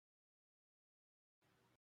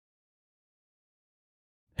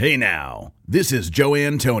Hey now, this is Joe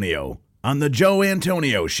Antonio on The Joe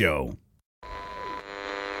Antonio Show.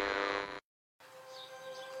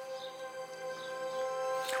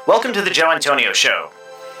 Welcome to The Joe Antonio Show.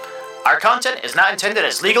 Our content is not intended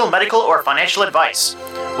as legal, medical, or financial advice.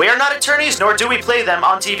 We are not attorneys, nor do we play them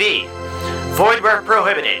on TV. Void where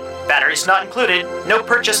prohibited. Batteries not included. No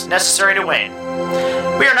purchase necessary to win.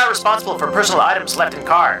 We are not responsible for personal items left in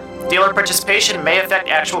car. Dealer participation may affect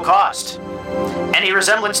actual cost. Any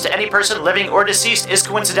resemblance to any person living or deceased is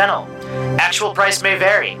coincidental. Actual price may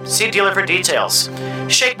vary. See dealer for details.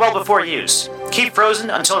 Shake well before use. Keep frozen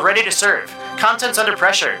until ready to serve. Contents under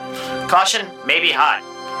pressure. Caution, may be hot.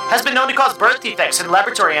 Has been known to cause birth defects in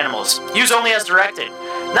laboratory animals. Use only as directed.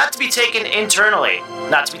 Not to be taken internally.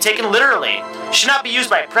 Not to be taken literally. Should not be used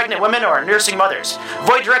by pregnant women or nursing mothers.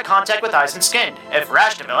 Avoid direct contact with eyes and skin. If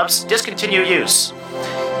rash develops, discontinue use.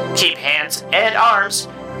 Keep hands and arms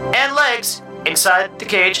and legs inside the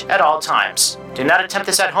cage at all times. Do not attempt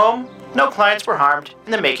this at home. No clients were harmed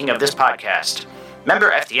in the making of this podcast.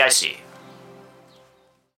 Member FDIC.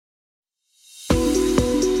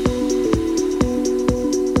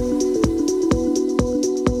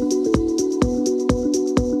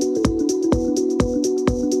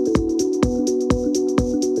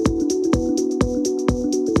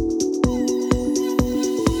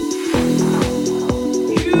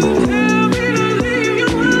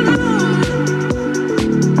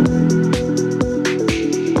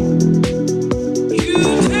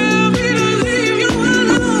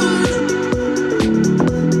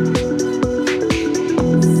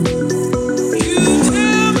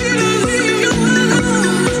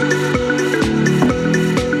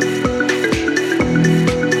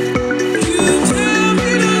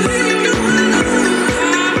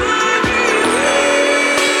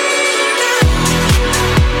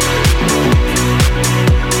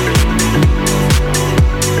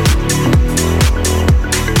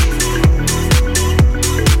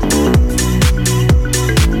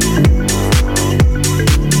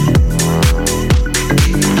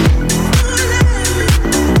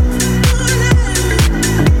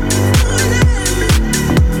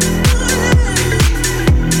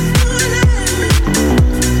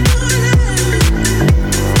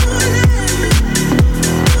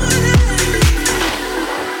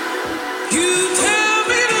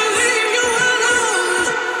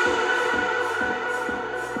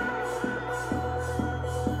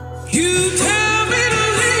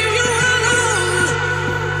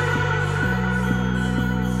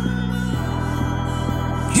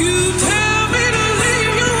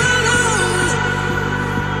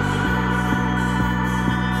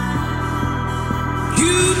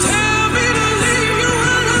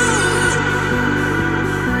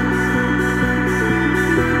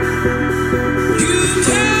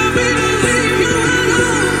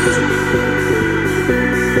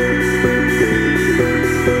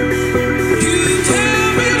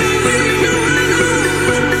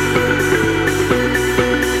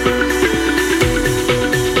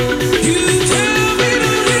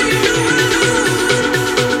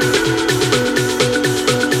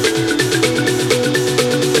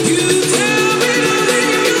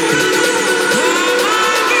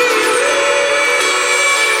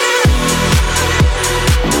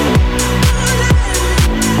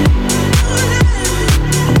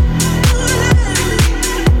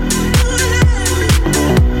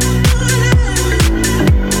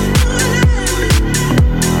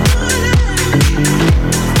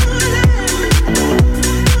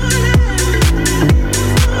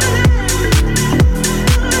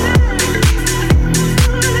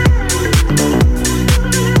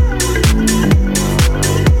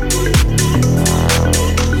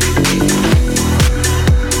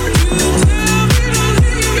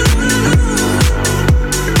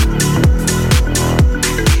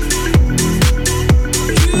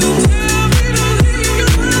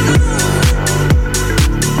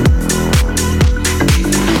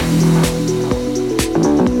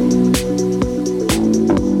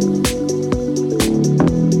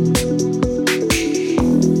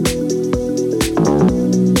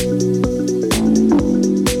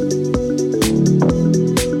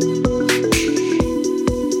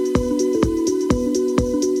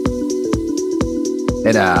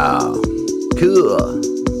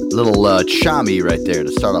 Chami right there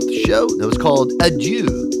to start off the show. That was called Adieu.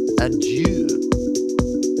 Adieu.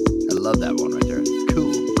 I love that one right there.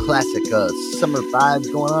 Cool. Classic summer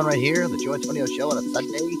vibes going on right here. The Joe Antonio Show on a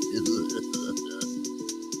Sunday.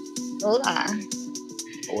 Hola.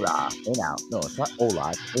 Hola. Hey now. No, it's not hola.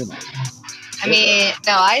 It's hey now. I mean,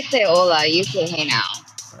 no, I say hola. You say hey now.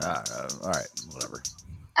 All right. Whatever.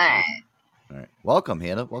 All right. All right. Welcome,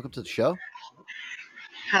 Hannah. Welcome to the show.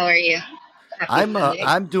 How are you? Happy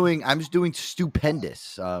Sunday. I'm just doing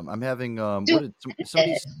stupendous. I'm having somebody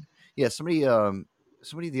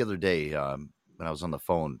the other day when I was on the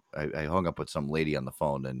phone, I hung up with some lady on the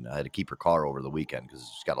phone and I had to keep her car over the weekend because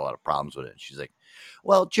she's got a lot of problems with it. And she's like,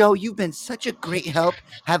 "Well, Joe, you've been such a great help.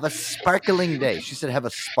 Have a sparkling day." She said, "Have a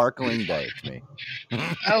sparkling day" to me.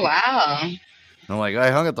 Oh wow, I'm like,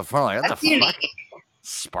 I hung up the phone. Like, what that's the fuck? unique.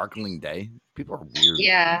 Sparkling day? People are weird.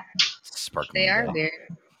 Yeah, Sparkling they are day.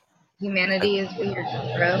 weird. Humanity is weird,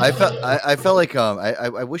 bro. I felt like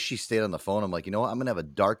I wish she stayed on the phone. I'm like, you know what? I'm gonna have a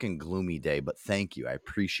dark and gloomy day, but thank you. I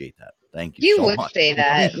appreciate that. Thank you You so would much. say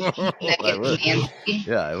that. I would. Nancy.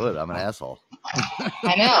 Yeah, I would. I'm an asshole.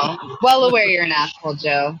 I know. Well aware you're an asshole,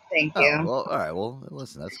 Joe. Thank Oh, you. well, all right. Well,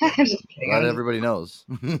 listen, that's good. I'm just kidding. Glad everybody knows.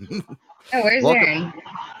 Oh, where's Welcome. Aaron?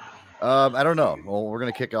 I don't know. Well, we're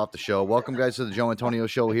going to kick off the show. Welcome, guys, to the Joe Antonio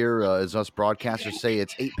Show here. As us broadcasters say,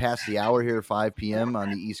 it's 8 past the hour here, 5 p.m.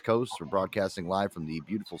 on the East Coast. We're broadcasting live from the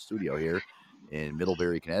beautiful studio here in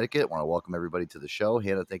Middlebury, Connecticut. Want to welcome everybody to the show.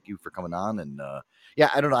 Hannah, thank you for coming on. And,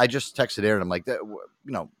 I don't know. I just texted Aaron. I'm like,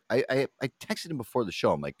 I texted him before the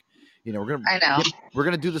show. I'm like, we're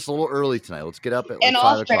gonna do this a little early tonight. Let's get up at In 5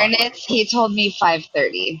 all o'clock. fairness, he told me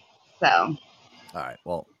 5:30. So. All right.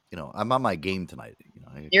 Well, I'm on my game tonight.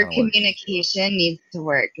 Your communication needs to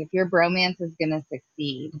work if your bromance is gonna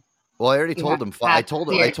succeed. Well, I already told him. I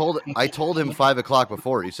told him 5 o'clock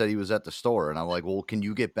before. He said he was at the store, and I'm like, "Well, can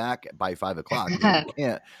you get back by 5 o'clock? If you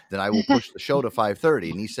can't, then I will push the show to 5:30."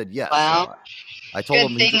 And he said yes. Well, so I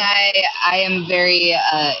told him. Good thing I am very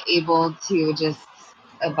able to just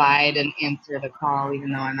abide and answer the call,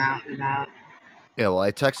 even though I'm out and about. Yeah, well,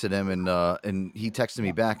 I texted him, and he texted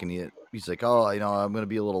me back, and he's like, "Oh, I'm going to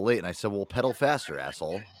be a little late." And I said, "Well, pedal faster,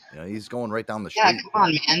 asshole." He's going right down the street. Yeah, come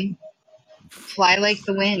on, man. Fly like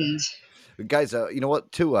the wind. Guys, you know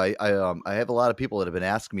what? Too, I have a lot of people that have been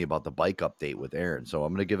asking me about the bike update with Aaron, so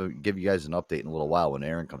I'm going to give you guys an update in a little while when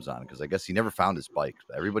Aaron comes on, because I guess he never found his bike.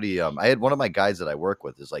 Everybody, I had one of my guys that I work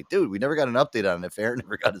with is like, "Dude, we never got an update on if Aaron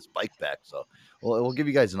never got his bike back." So, we'll give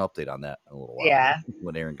you guys an update on that in a little while. Yeah,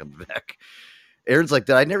 when Aaron comes back. Aaron's like,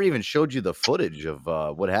 I never even showed you the footage of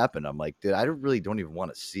what happened. I'm like, dude, I don't even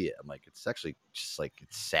want to see it. I'm like, it's actually just like,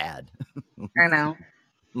 it's sad. I know.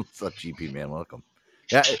 What's up, GP man? Welcome.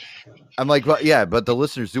 Yeah, I'm like, but the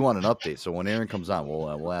listeners do want an update. So when Aaron comes on,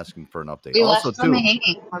 we'll ask him for an update. We also, left them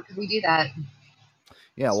hanging. How could we do that?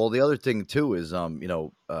 Yeah, well, the other thing too is,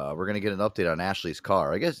 we're gonna get an update on Ashley's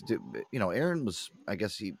car. I guess, Aaron was, I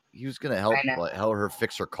guess he was gonna help her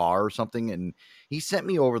fix her car or something, and he sent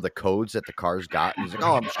me over the codes that the car's got. And he's like,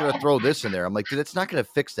 "Oh, I'm just gonna throw this in there." I'm like, "Dude, it's not gonna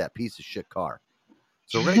fix that piece of shit car."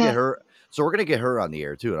 So we're gonna get her. So we're gonna get her on the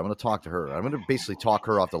air too, and I'm gonna talk to her. I'm gonna basically talk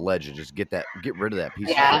her off the ledge and just get rid of that piece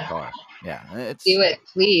of shit car. Yeah, do it,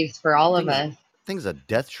 please, for all of us. Thing's a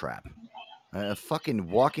death trap. A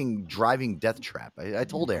fucking walking, driving death trap. I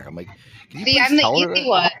told Aaron, I'm like, can you see, I'm the easy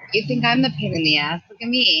one. You think I'm the pain in the ass? Look at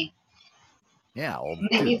me. Yeah, well,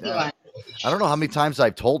 I'm the easy one. I don't know how many times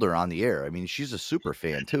I've told her on the air. I mean, she's a super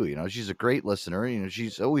fan too. She's a great listener.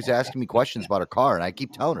 She's always asking me questions about her car, and I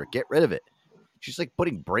keep telling her, get rid of it. She's like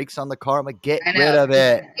putting brakes on the car. I'm like, get rid of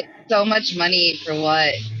it. It's so much money for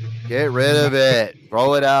what? Get rid of it.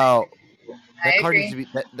 Throw it out. That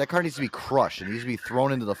car needs to be crushed. It needs to be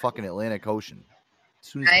thrown into the fucking Atlantic Ocean as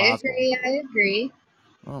soon as possible. I agree.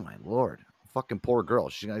 Oh my Lord. Fucking poor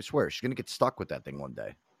girl. I swear, she's gonna get stuck with that thing one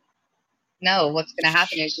day. No, what's gonna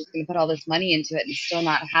happen is she's gonna put all this money into it and still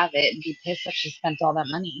not have it and be pissed that she spent all that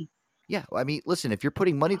money. Yeah, I mean, listen, if you're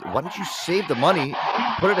putting money, why don't you save the money,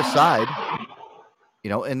 put it aside,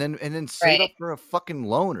 and then save up for a fucking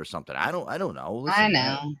loan or something. I don't know. Listen,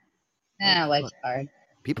 I know. Life's hard.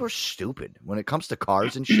 People are stupid when it comes to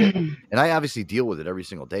cars and shit. And I obviously deal with it every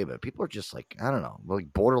single day, but people are just like, I don't know,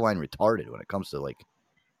 like borderline retarded when it comes to like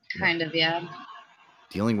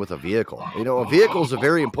dealing with a vehicle. A vehicle is a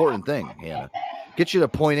very important thing, Hannah. Get you to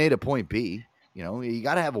point A to point B. You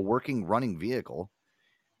got to have a working, running vehicle.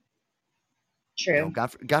 True.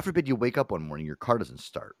 God forbid you wake up one morning, your car doesn't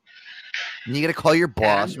start. And you got to call your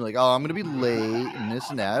boss. And you're like, oh, I'm going to be late and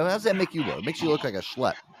this and that. How does that make you look? It makes you look like a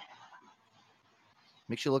schlep.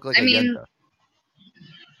 Makes you look like a yenta.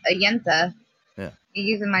 A yenta? Yeah. You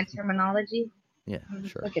using my terminology? Yeah,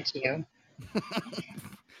 sure. Look at you.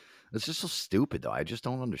 It's just so stupid, though. I just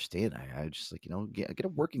don't understand. I just like, get a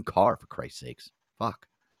working car, for Christ's sakes. Fuck.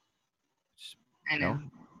 I know.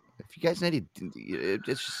 If you guys need to, it's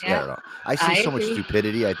just, I don't know. I see so much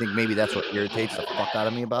stupidity. I think maybe that's what irritates the fuck out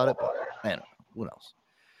of me about it. But, I don't know.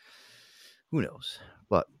 Who knows?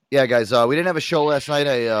 But Yeah, guys, we didn't have a show last night.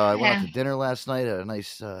 I went out to dinner last night. Had a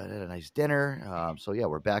nice dinner. So yeah,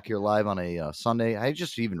 we're back here live on a Sunday. I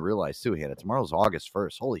just even realized too, Hannah, tomorrow's August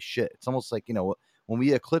 1st. Holy shit! It's almost like when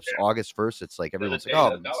we eclipse August 1st, it's like everyone's like,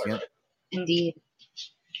 oh, it's, Indeed.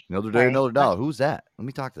 another day, another dollar. Who's that? Let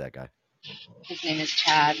me talk to that guy. His name is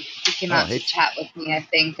Chad. He came out to chat with me, I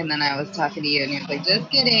think, and then I was talking to you, and he was like,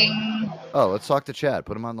 "Just kidding." Oh, let's talk to Chad.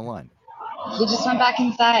 Put him on the line. He just went back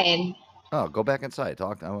inside. Oh, go back inside.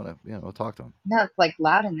 Talk. I want to, we'll talk to him. No, it's like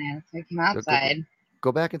loud in there, so I came outside.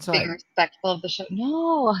 Go back inside. Being respectful of the show.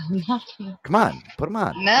 No, I'm not. Come on, put him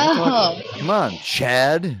on. No. Come on,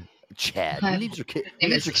 Chad. Chad. Who names your kid? His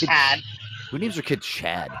name is Chad. Who names your kid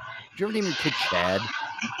Chad? Did you ever name your kid Chad?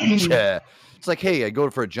 Chad. It's like, hey, I go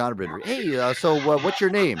for a John Britter. Hey, so what's your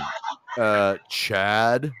name?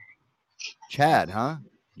 Chad. Chad, huh?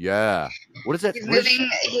 Yeah. What is that? He's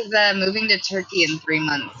moving to Turkey in 3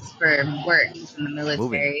 months for work. He's in the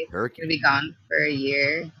military. He's gonna be gone for a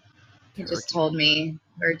year. He just told me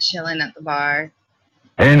we're chilling at the bar.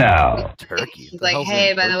 Hey now. Turkey. He's like,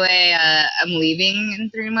 hey, by the way, I'm leaving in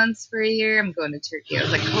 3 months for a year. I'm going to Turkey. I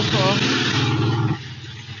was like, cool.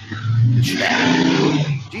 Chad.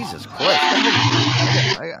 Jesus Christ.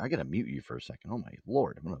 I gotta mute you for a second. Oh my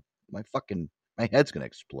Lord. My head's gonna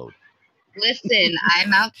explode. Listen,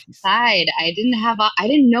 I'm outside. I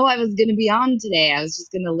didn't know I was gonna be on today. I was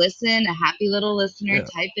just gonna listen, a happy little listener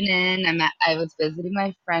typing in. I was visiting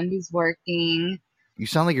my friend who's working. You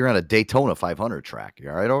sound like you're on a Daytona 500 track. You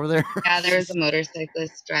all right over there? Yeah, there was a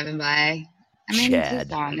motorcyclist driving by. I'm in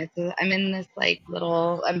Tucson. I'm in this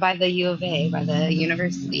I'm by the U of A, by the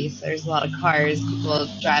university. So there's a lot of cars, people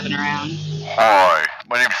driving around. Hi,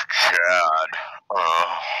 my name's Chad.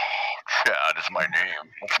 Chad is my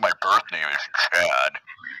name. What's my birth name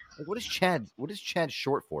is Chad. What is Chad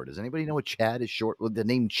short for? Does anybody know what Chad is short with? The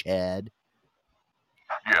name Chad?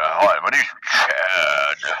 Yeah, hi, my name's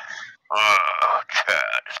Chad.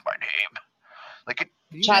 Chad is my name. Like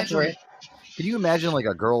Chadsworth. Can you imagine like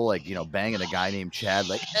a girl like, banging a guy named Chad,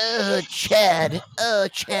 like, Chad,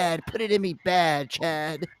 put it in me bad,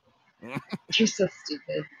 Chad. You're so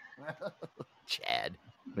stupid. Chad.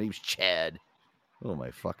 My name's Chad. Oh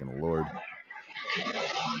my fucking Lord.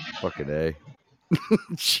 Fucking A.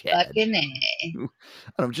 Chad. Fucking A.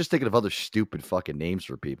 I'm just thinking of other stupid fucking names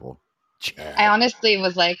for people. Chad. I honestly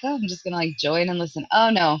was like, oh, I'm just gonna join and listen.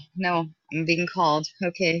 Oh no, I'm being called.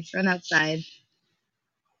 Okay, run outside.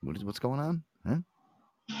 What's going on? Huh?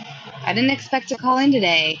 I didn't expect to call in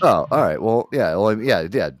today. Oh, all right. Well, yeah.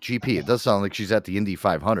 GP. It does sound like she's at the Indy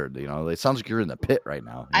 500. It sounds like you're in the pit right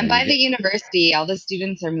now. I'm by the university. All the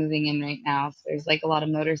students are moving in right now. So there's like a lot of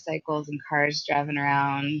motorcycles and cars driving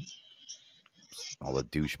around. All the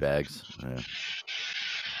douchebags. Yeah.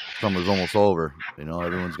 Summer's almost over.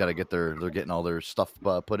 Everyone's got to they're getting all their stuff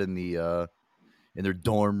put in their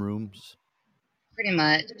dorm rooms. Pretty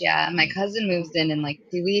much, yeah. My cousin moves in like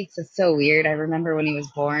 2 weeks. It's so weird. I remember when he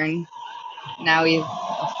was born. Now he's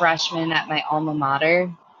a freshman at my alma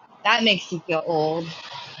mater. That makes you feel old.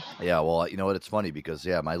 Yeah, well, you know what? It's funny because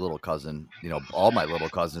my little cousin, all my little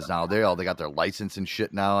cousins now, they got their license and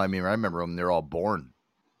shit now. I mean, I remember them; they're all born,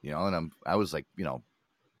 and I was like,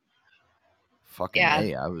 fucking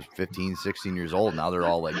hey, I was 15, 16 years old. Now they're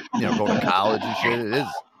all like, going to college and shit.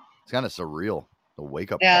 It's kind of surreal. The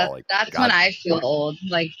wake up call. Like, that's when I feel old.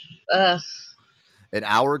 Like, ugh. An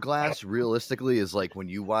hourglass, realistically, is like when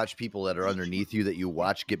you watch people that are underneath you that you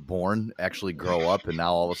watch get born actually grow up, and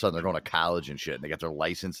now all of a sudden they're going to college and shit, and they got their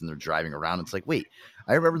license and they're driving around. It's like, wait,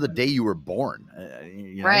 I remember the day you were born.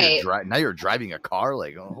 Right. Now you're driving a car.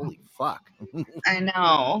 Like, oh, holy fuck. I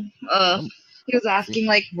know. Ugh. He was asking,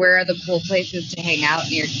 like, where are the cool places to hang out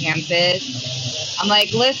near campus? I'm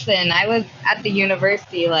like, listen, I was at the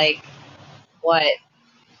university, like, what,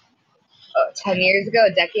 10 years ago,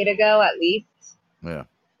 a decade ago at least? Yeah.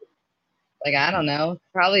 Like, I don't know.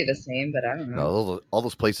 Probably the same, but I don't know. No, all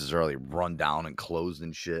those places are like run down and closed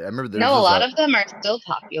and shit. I remember a lot of them are still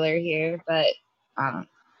popular here, but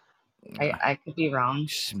I could be wrong.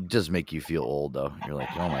 It does make you feel old, though. You're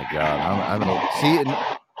like, oh my God, I'm an old.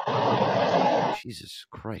 See, Jesus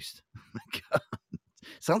Christ. Oh my God.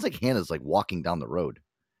 Sounds like Hannah's like walking down the road.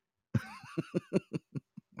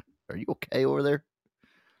 Are you okay over there?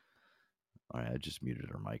 All right, I just muted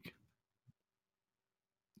her mic.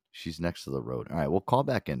 She's next to the road. All right, we'll call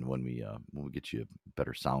back in when we get you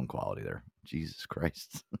better sound quality there. Jesus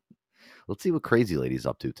Christ. Let's see what Crazy Lady's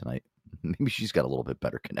up to tonight. Maybe she's got a little bit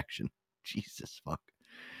better connection. Jesus fuck.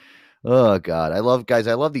 Oh God, I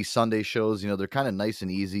love these Sunday shows. They're kind of nice and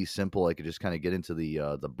easy, simple. I could just kind of get into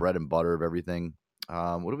the bread and butter of everything.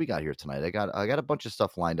 What do we got here tonight? I got a bunch of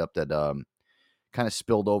stuff lined up that kind of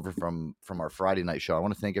spilled over from our Friday night show. I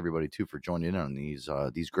want to thank everybody too for joining in on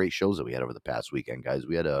these great shows that we had over the past weekend, guys.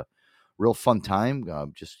 We had a real fun time,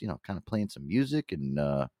 just kind of playing some music and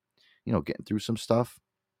getting through some stuff.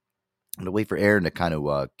 And to wait for Aaron to kind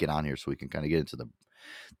of get on here so we can kind of get into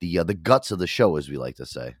the guts of the show, as we like to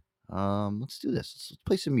say. Let's do this. Let's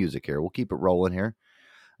play some music here. We'll keep it rolling here.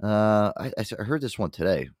 I heard this one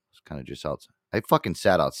today. It's kind of just outside. I fucking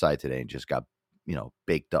sat outside today and just got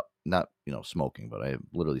baked up. Not smoking, but I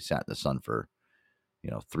literally sat in the sun for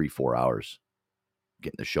 3-4 hours,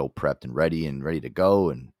 getting the show prepped and ready to go.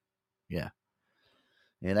 And yeah.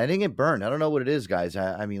 And I didn't get burned. I don't know what it is, guys.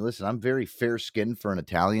 I mean, listen, I'm very fair-skinned for an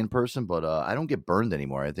Italian person, but I don't get burned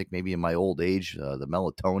anymore. I think maybe in my old age, the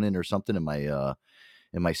melatonin or something in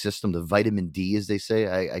my system, the vitamin D, as they say,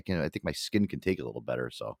 I think my skin can take it a little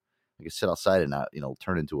better. So I can sit outside and not,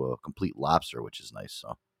 turn into a complete lobster, which is nice.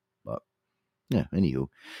 So, but yeah, anywho.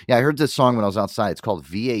 Yeah, I heard this song when I was outside. It's called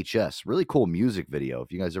VHS. Really cool music video. If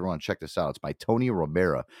you guys ever want to check this out, it's by Tony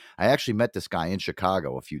Romera. I actually met this guy in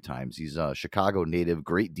Chicago a few times. He's a Chicago native,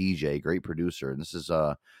 great DJ, great producer. And this is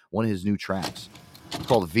one of his new tracks. It's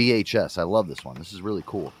called VHS. I love this one. This is really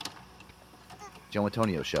cool. Joe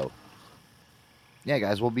Antonio Show. Yeah,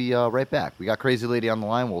 guys, we'll be right back. We got Crazy Lady on the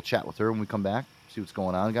line. We'll chat with her when we come back. See what's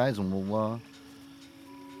going on, guys, and we'll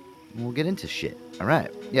get into shit. All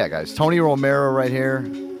right. Yeah, guys. Tony Romero right here.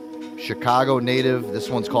 Chicago native. This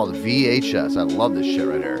one's called VHS. I love this shit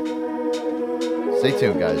right here. Stay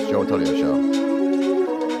tuned, guys. Joe Antonio Show.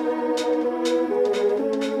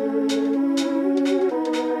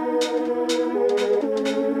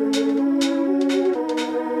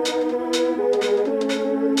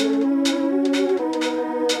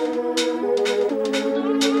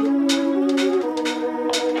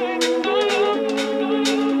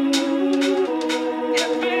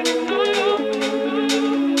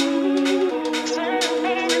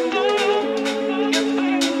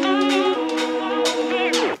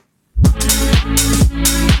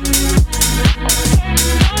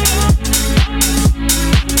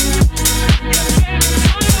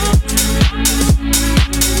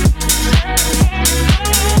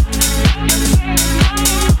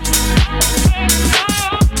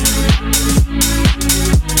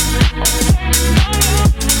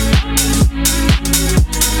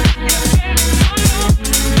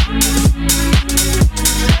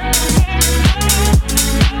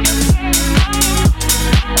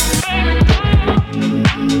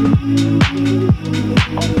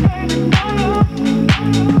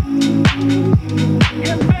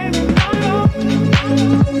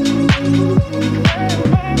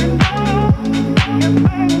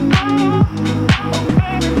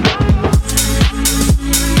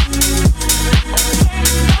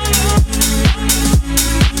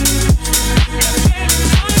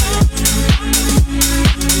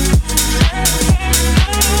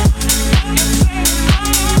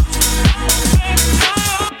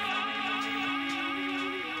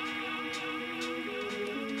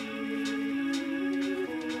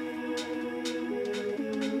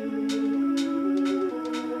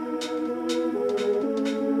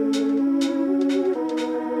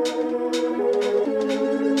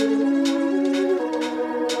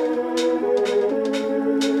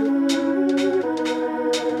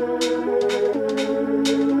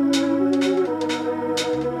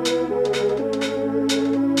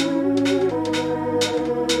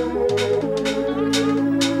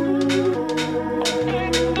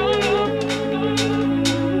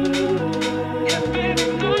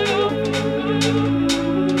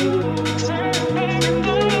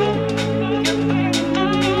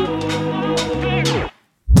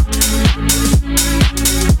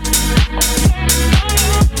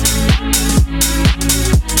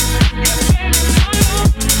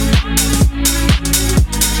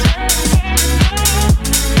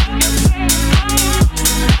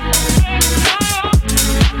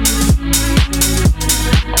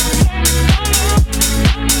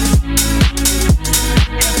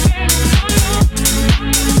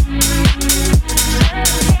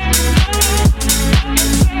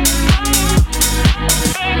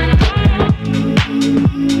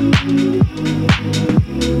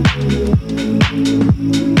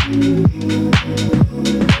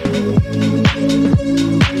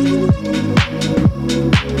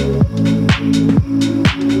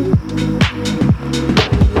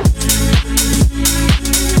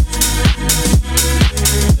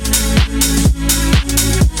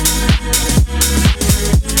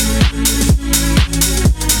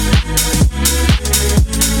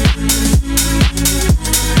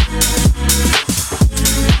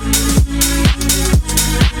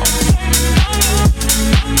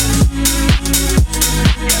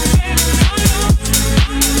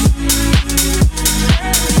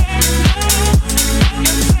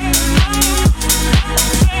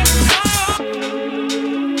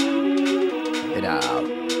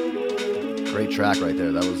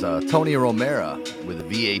 Tony Romero with a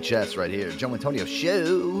VHS right here. Joe Antonio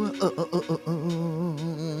Show.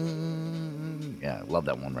 Yeah, I love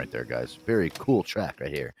that one right there, guys. Very cool track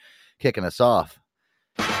right here. Kicking us off.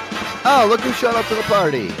 Oh, look who showed up to the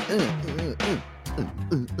party.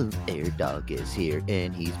 Air Dog is here,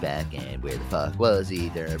 and he's back. And where the fuck was he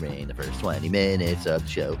during the first 20 minutes of the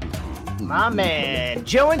show? My man,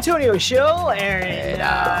 Joe Antonio Show.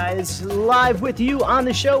 Aaron is live with you on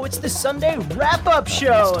the show. It's the Sunday wrap-up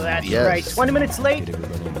show. That's right. 20 minutes late. You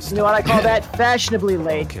know what I call that? Fashionably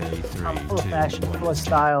late. I'm full of fashion, full of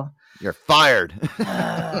style. You're fired.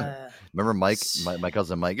 Remember Mike? My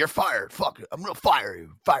cousin Mike. You're fired. Fuck it. I'm going to fire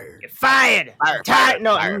you. Fired. You're fired. Fired.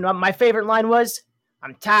 No, my favorite line was,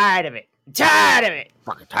 I'm tired of it. I'm tired of it.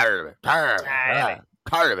 Fucking tired of it. Tired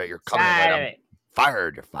of it. You're coming in like I'm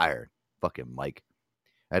fired. You're fired. Fucking Mike.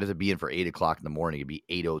 I had to be in for 8 o'clock in the morning. It'd be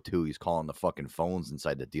 8:02. He's calling the fucking phones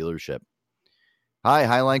inside the dealership. Hi,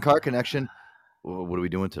 Highline Car Connection. What are we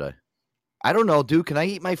doing today? I don't know, dude. Can I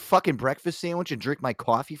eat my fucking breakfast sandwich and drink my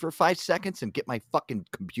coffee for 5 seconds and get my fucking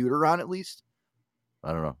computer on at least?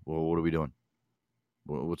 I don't know. What are we doing?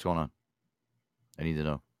 What's going on? I need to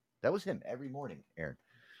know. That was him every morning, Aaron.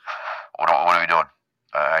 What are we doing?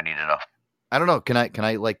 I need to know. I don't know. Can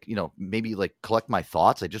I like, maybe like collect my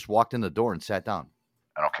thoughts? I just walked in the door and sat down.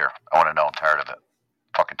 I don't care. I want to know. I'm tired of it.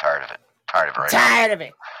 Fucking tired of it. Tired of it right tired of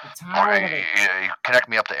it. I'm tired of it. You connect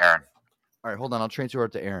me up to Aaron. All right, hold on. I'll transfer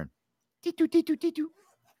it to Aaron.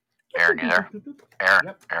 Aaron, you there? Aaron.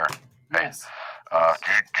 Yep. Aaron. Hey. Yes.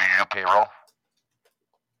 Did you do payroll?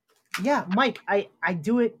 Yeah, Mike, I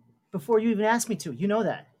do it before you even ask me to. You know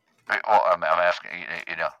that. Well, I'm asking,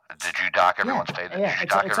 did you dock everyone's pay? Yeah, Did you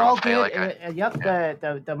dock it's all everyone's good. pay? Yep, yeah.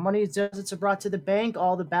 The money deposits are brought to the bank.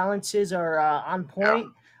 All the balances are on point.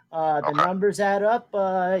 Yeah. The numbers add up.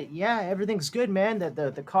 Yeah, everything's good, man.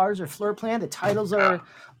 The cars are floor planned. The titles are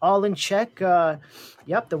all in check.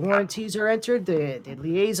 Yep, the warranties are entered. The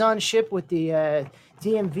liaison ship with the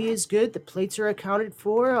DMV is good. The plates are accounted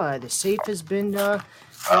for. The safe has been. Yep,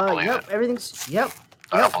 everything's. Yep.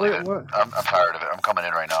 I don't believe it. I'm tired of it. I'm coming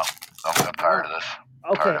in right now. I'm tired of this.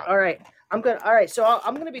 Okay, all right. I'm good. All right, so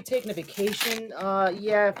I'm gonna be taking a vacation.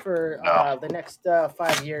 For the next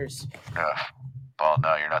 5 years. Yeah. Well,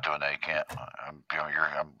 no, you're not doing that. You can't. I'm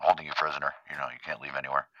holding you prisoner. You can't leave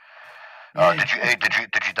anywhere.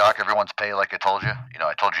 Did you dock everyone's pay like I told you?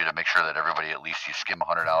 I told you to make sure that everybody at least you skim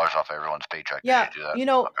 $100 off everyone's paycheck. Yeah, Did you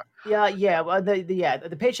do that? Okay. Yeah. Well, the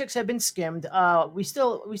paychecks have been skimmed. We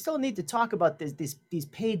still need to talk about these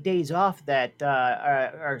paid days off that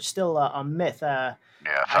are still a myth. Yeah,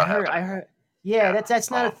 it's not happening. I heard. Yeah,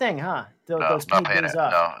 that's not a thing, huh? Those paid days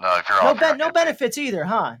off. No, if you're off, no benefits either,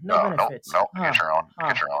 huh? No benefits. No, get your own.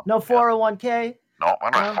 Get your own. No 401k. No,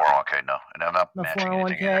 I'm not 401k. No, and I'm not No matching 401k?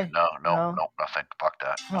 anything either. No, nothing. Fuck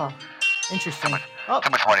that. Huh. Interesting. Too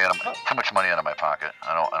much money out of my pocket.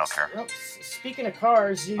 I don't care. Well, speaking of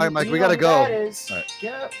cars, all right, Mike, we gotta go. That is. All right.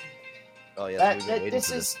 Yep. Oh yeah.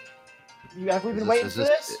 Have we been waiting for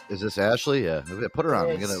this? Is this Ashley? Yeah. Put her on.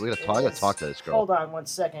 We gotta talk to this girl. Hold on 1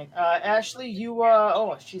 second. Ashley, you are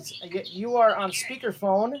on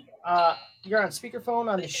speakerphone. You're on speakerphone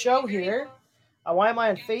on the show here. Why am I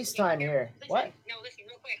on FaceTime here? What? No, listen,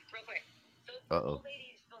 real quick. So Uh-oh. old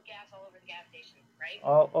lady spilled gas all over the gas station, right?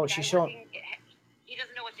 Oh, she's showing. He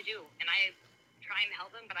doesn't know what to do, and I try and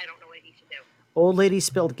help him, but I don't know what he should do. Old lady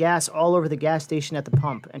spilled gas all over the gas station at the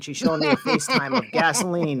pump, and she's showing me a FaceTime of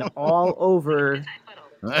gasoline all over.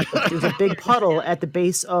 There's a big puddle at the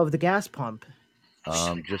base of the gas pump.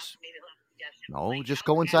 Just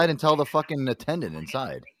go inside and tell the fucking attendant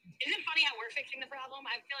inside. Isn't it funny how we're fixing the problem?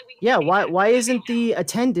 I feel like we can Why isn't the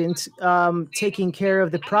attendant taking care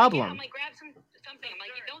of the problem? I'm like, grab something. I'm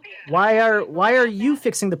like, you don't do that. Why are you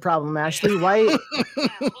fixing the problem, Ashley? Why? Yeah,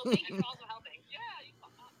 well, thank you for also helping.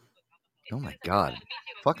 Oh my God,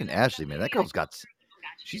 fucking Ashley, man, that girl's got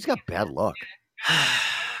bad luck.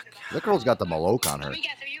 That girl's got the maloke on her. Let me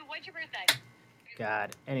guess, what's your birthday?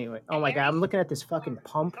 God. Anyway, oh my God, I'm looking at this fucking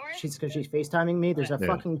pump. Because she's FaceTiming me. There's a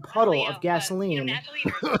fucking puddle of gasoline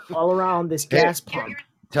all around this gas pump.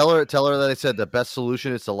 Tell her that I said the best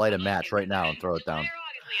solution is to light a match right now and throw it down.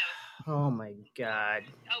 Oh my God.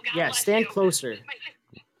 Yeah, stand closer.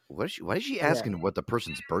 Why is she asking what the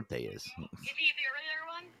person's birthday is? Is he the earlier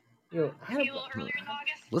one? Yo, Is he a little earlier in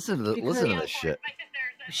August? Listen to this shit. My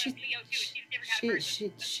sister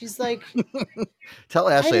says She's like. Tell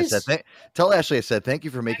Ashley I said thank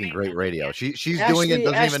you for making great radio. She's doing it,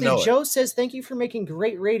 doesn't even know it. Joe says thank you for making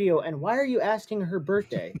great radio, and why are you asking her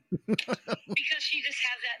birthday? Because she just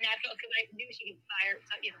has that natural. Because I knew she could fire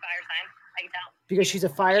sign. I can tell. Because she's a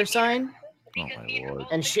fire sign. Oh my lord!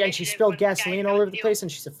 And she spilled gasoline all over the place,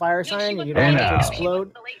 and she's a fire sign, and you don't don't want it to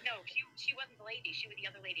explode. She wasn't the lady. She was the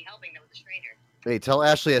other lady helping. That was a stranger. Hey, tell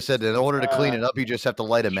Ashley I said in order to clean it up, you just have to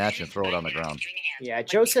light a match and throw it on the ground. Yeah,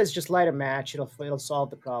 Joe says just light a match; it'll solve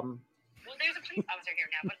the problem. Well, there's a police officer here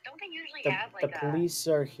now, but don't they usually have The police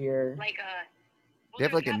are here. They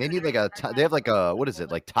have they have like a what is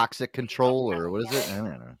it, like toxic control or what is it? I don't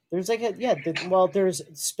know. There's like there's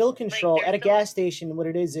spill control at a gas station. What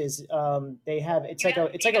it is they have it's like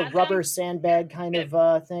a rubber sandbag kind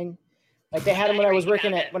of thing. Like they had them when I was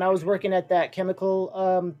working at that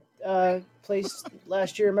chemical place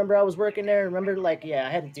last year. Remember I was working there. Remember I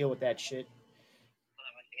had to deal with that shit.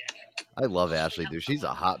 I love Ashley, dude. She's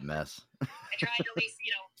a hot mess. I tried to at least,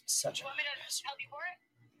 Such a want me to help you for it?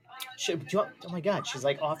 oh my god, she's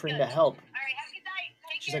like offering to help. All right, have a good night.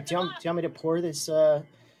 She's like, do you want me to pour this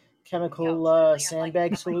chemical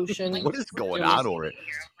sandbag solution? What is going on over it?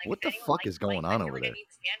 What the fuck is going on over there?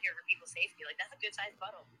 That's a good sized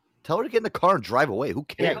bottle. Tell her to get in the car and drive away. Who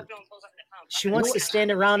cares? She wants to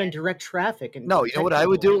stand around and direct traffic. And no, you know what I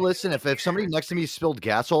would do? Listen, if somebody next to me spilled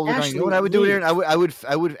gas all over the ground, you know what I would do here? I would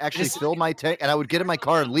actually fill my tank and I would get in my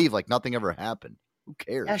car and leave like nothing ever happened. Who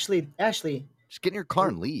cares? Ashley, just get in your car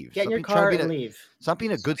and leave. Get in your car and leave. Stop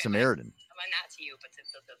being a good Samaritan. Not to you, but to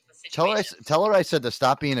the situation. Tell her I said to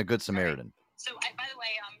stop being a good Samaritan. So, by the way,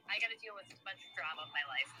 I got to deal with a bunch of drama in my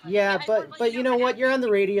life. Yeah, but you know what? You're on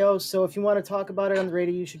the radio, so if you want to talk about it on the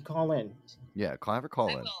radio, you should call in. Yeah, have her call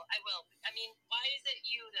in. I will. I mean, why is it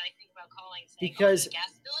you that I think about calling? Saying, because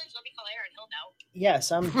gas village. Let me call Aaron. He'll know.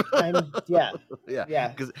 Yes, I'm. yeah.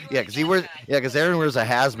 Because Aaron wears a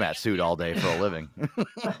hazmat suit all day for a living.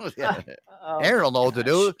 Yeah. Aaron will know what to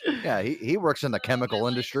do. Yeah, he works in the chemical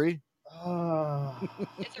industry. It's all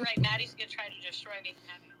right. Maddie's gonna try to destroy me.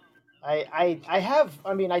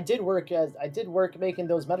 I did work making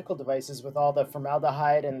those medical devices with all the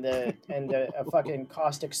formaldehyde and the fucking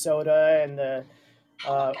caustic soda and the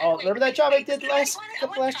remember that job I did last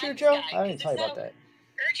year, Joe? I didn't tell you about that.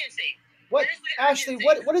 Urgency. What, Ashley?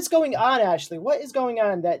 What is going on, Ashley? What is going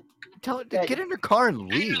on? Tell her to get in her car and leave.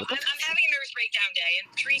 I'm having a nervous breakdown day, and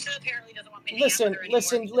Teresa apparently doesn't want me to hang out with her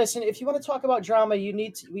anymore. Listen. If you want to talk about drama, you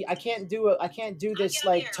need to. I can't do this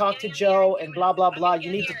like talk to Joe and blah blah blah.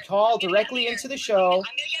 You need to call directly into the show. I'm gonna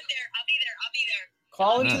get there. I'll be there.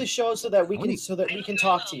 Call into the show so that we can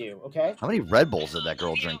talk to you. Okay. How many Red Bulls did that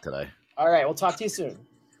girl drink today? All right. We'll talk to you soon.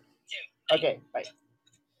 Okay. Bye.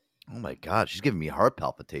 Oh my God, she's giving me heart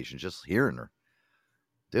palpitations just hearing her.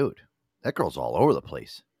 Dude, that girl's all over the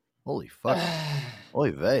place. Holy fuck.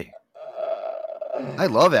 Holy vey. I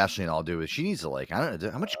love Ashley and all, dude. She needs to I don't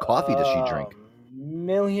know, how much coffee does she drink?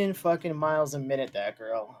 Million fucking miles a minute, that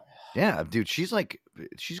girl. Yeah, dude, she's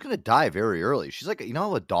gonna die very early. She's like, you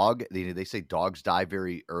know how a dog, they say dogs die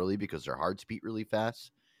very early because their hearts beat really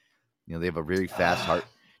fast? You know, they have a very fast heart.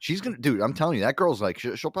 She's gonna, dude. I'm telling you, that girl's like,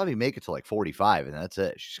 she'll probably make it to like 45, and that's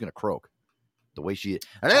it. She's gonna croak. The way she,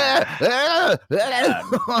 oh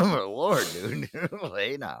my lord, dude.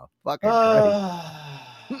 Hey now, fucking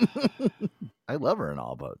Christ. I love her and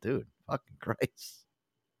all, but dude, fucking Christ.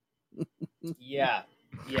 Yeah.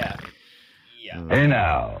 Hey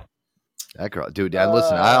now. That girl, dude.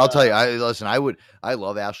 Listen, I'll tell you. I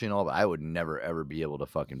love Ashley and all, but I would never ever be able to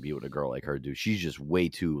fucking be with a girl like her, dude. She's just way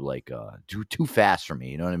too too fast for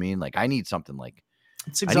me. You know what I mean? Like I need something like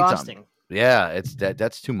it's exhausting. Yeah,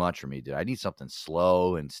 that's too much for me, dude. I need something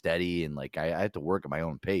slow and steady, and like I have to work at my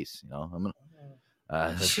own pace. You know, I'm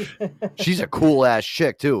gonna. She's a cool ass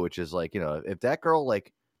chick too, which is like, you know, if that girl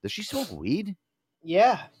does she smoke weed?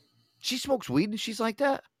 Yeah, she smokes weed and she's like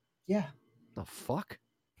that. Yeah. The fuck.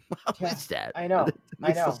 Yeah, is that? I know. It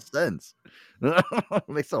makes no sense. It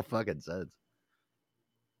makes no fucking sense.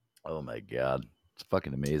 Oh my God. It's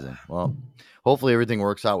fucking amazing. Well, hopefully everything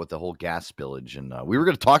works out with the whole gas spillage. And we were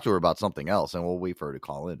going to talk to her about something else, and we'll wait for her to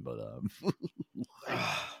call in. But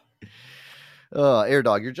Air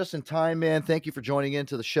Dog, you're just in time, man. Thank you for joining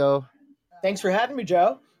into the show. Thanks for having me,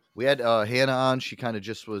 Joe. We had Hannah on. She kind of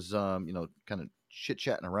just was, kind of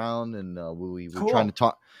chit-chatting around, and we were trying to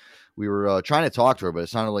talk. We were trying to talk to her, but it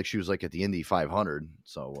sounded like she was like at the Indy 500.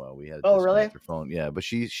 So we had to really? her phone. Yeah, but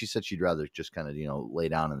she said she'd rather just kind of lay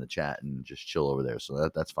down in the chat and just chill over there. So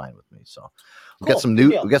that's fine with me. So we got some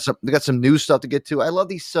new new stuff to get to. I love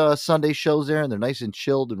these Sunday shows there, and they're nice and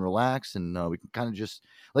chilled and relaxed, and we can kind of just,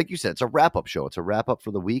 like you said, it's a wrap up show. It's a wrap up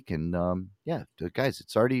for the week, and guys,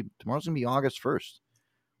 it's already tomorrow's gonna be August 1st.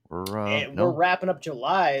 We're wrapping up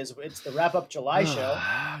July. It's the wrap up July show.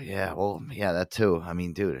 Yeah, well, yeah, that too. I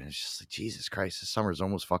mean, dude, it's just like, Jesus Christ, this summer's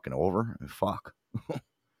almost fucking over. Fuck.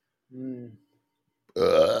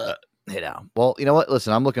 Hey now. Well, you know what?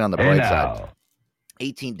 Listen, I'm looking on the bright side.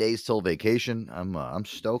 18 days till vacation. I'm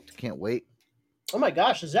stoked. Can't wait. Oh my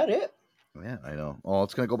gosh, is that it? Yeah, I know. Oh,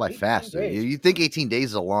 it's gonna go by 18 fast. Dude. days. You think 18 days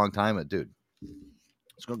is a long time, but dude,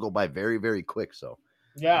 it's gonna go by very, very quick. So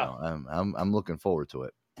Yeah. I'm looking forward to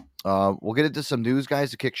it. We'll get into some news,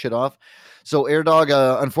 guys, to kick shit off. So, Air Dog,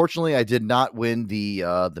 unfortunately, I did not win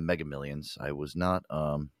the Mega Millions. I was not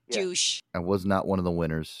Douche. I was not one of the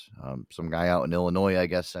winners. Some guy out in Illinois, I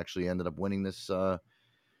guess, actually ended up winning this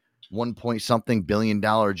 1 billion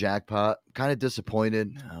jackpot. Kind of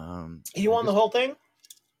disappointed. He won the whole thing?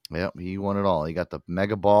 Yep, he won it all. He got the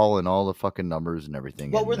mega ball and all the fucking numbers and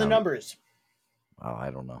everything. What were the numbers? Oh,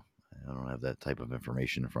 I don't know. I don't have that type of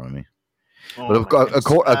information in front of me. Oh,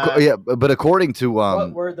 But according to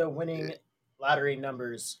what were the winning lottery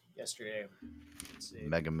numbers yesterday? Let's see.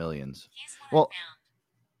 Mega Millions. Well,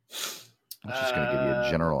 I'm just going to give you a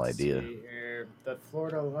general idea. The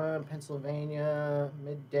Florida one, Pennsylvania,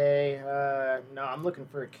 midday. No, I'm looking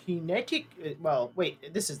for Connecticut. Well,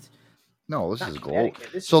 wait, this is gold.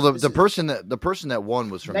 This so is the person that won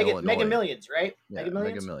was from Illinois. Mega Millions, right? Yeah,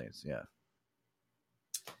 Mega Millions, yeah.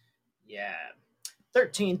 Yeah.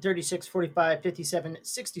 13, 36, 45, 57,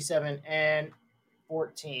 67, and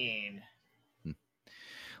 14.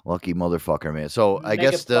 Lucky motherfucker, man. So I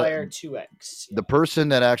Mega guess Player 2X. The person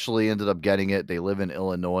that actually ended up getting it, they live in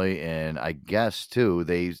Illinois, and I guess too,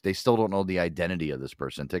 they still don't know the identity of this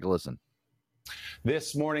person. Take a listen.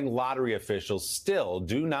 This morning, lottery officials still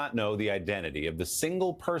do not know the identity of the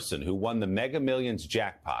single person who won the Mega Millions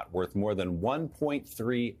jackpot worth more than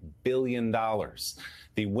 $1.3 billion.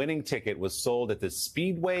 The winning ticket was sold at the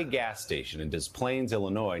Speedway gas station in Des Plaines,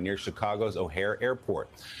 Illinois, near Chicago's O'Hare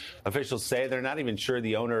Airport. Officials say they're not even sure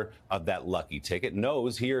the owner of that lucky ticket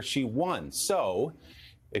knows he or she won. So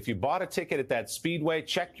if you bought a ticket at that Speedway,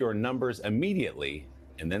 check your numbers immediately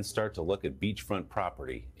and then start to look at beachfront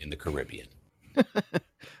property in the Caribbean.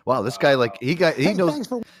 Wow, this guy, like, he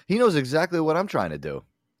knows exactly what I'm trying to do.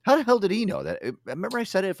 How the hell did he know that? Remember I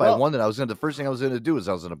said it, I won it, the first thing I was going to do is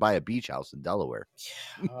I was going to buy a beach house in Delaware.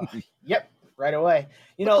 Yep, right away.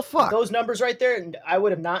 You know, those numbers right there, I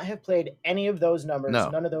would have not have played any of those numbers. No.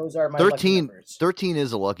 None of those are my 13, lucky numbers. 13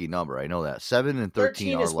 is a lucky number. I know that. 7 and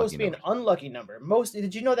 13 are is supposed to be numbers. An unlucky number.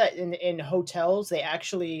 Did you know that in hotels they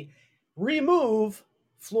actually remove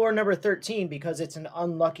floor number 13 because it's an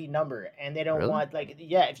unlucky number and they don't want, like,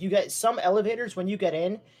 if you get some elevators, when you get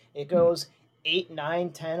in, it goes 8,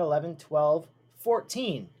 9, 10, 11, 12,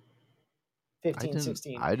 14, 15,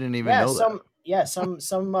 16. I didn't even know that.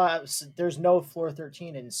 Some there's no floor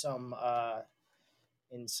 13 in some on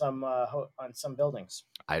some buildings.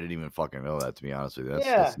 I didn't even fucking know that, to be honest with you.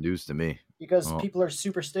 That's news to me. Because people are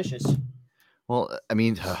superstitious. Well, I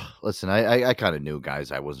mean, listen, I kind of knew,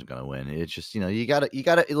 guys, I wasn't going to win. It's just, you gotta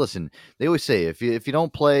listen. They always say, if you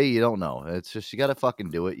don't play, you don't know. It's just, you got to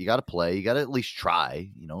fucking do it. You got to play. You got to at least try,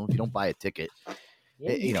 if you don't buy a ticket.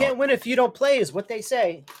 You can't win if you don't play is what they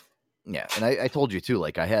say. Yeah. And I told you too,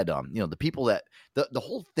 like I had, the people that the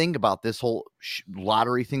whole thing about this whole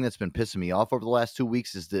lottery thing that's been pissing me off over the last 2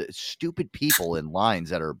 weeks is the stupid people in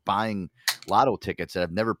lines that are buying lotto tickets that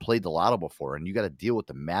have never played the lotto before. And you got to deal with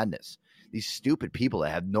the madness. These stupid people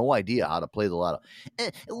that have no idea how to play the lotto.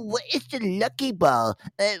 What is the lucky ball?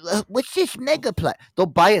 What's this mega play? They'll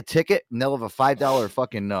buy a ticket and they'll have a $5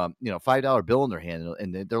 fucking, $5 bill in their hand,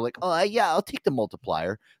 and they're like, oh yeah, I'll take the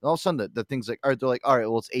multiplier. And all of a sudden, the thing's like, they're like, all right,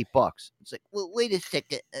 well, it's $8. It's like, well, wait a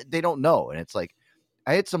second. They don't know, and it's like,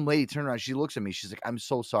 I had some lady turn around. She looks at me. She's like, I'm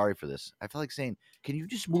so sorry for this. I feel like saying, can you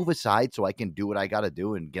just move aside so I can do what I got to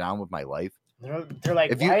do and get on with my life? They're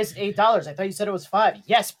like, why is $8? I thought you said it was $5.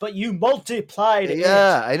 Yes, but you multiplied it.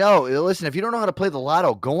 Yeah, I know. Listen, if you don't know how to play the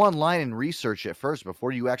lotto, go online and research it first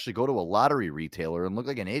before you actually go to a lottery retailer and look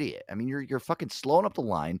like an idiot. I mean, you're fucking slowing up the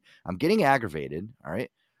line. I'm getting aggravated. All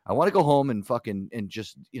right. I want to go home and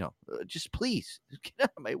just please get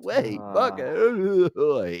out of my way. Fuck it.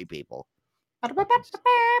 I hate people.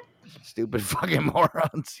 Stupid fucking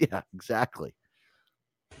morons. Yeah, exactly.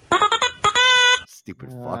 Stupid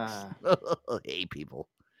fucks. Hey, people.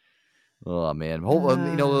 Oh man.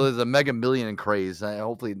 There's a Mega Million craze.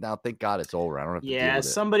 Hopefully now, thank God it's over. I don't have to deal with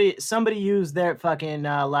it. Somebody used their fucking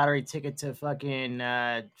lottery ticket to fucking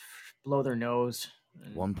blow their nose.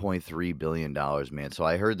 $1.3 billion, man. So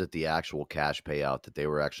I heard that the actual cash payout that they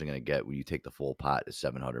were actually going to get when you take the full pot is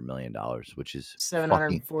 $700 million, which is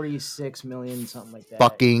 746 million, something like that.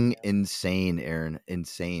 Fucking insane, Aaron.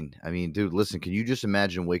 Insane. I mean, dude, listen, can you just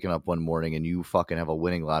imagine waking up one morning and you fucking have a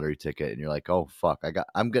winning lottery ticket and you're like, oh fuck,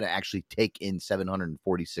 I'm going to actually take in $746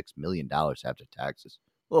 million after taxes.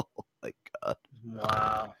 Oh my God.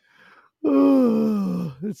 Wow.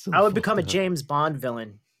 It's so I would become a fucked up. James Bond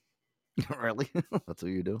villain. Really? That's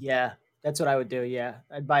what you do? Yeah, that's what I would do. Yeah,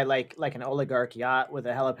 I'd buy like an oligarch yacht with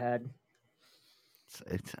a helipad.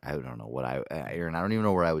 I don't know what Aaron. I don't even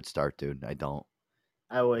know where I would start, dude. I don't.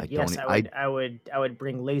 I would. I Yes, don't. I would. I would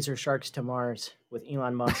bring laser sharks to Mars with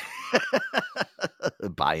Elon Musk.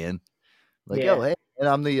 Buy in. Like, Yeah. oh hey, and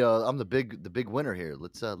I'm the big winner here.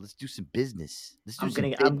 Let's do some business. Let's do I'm some.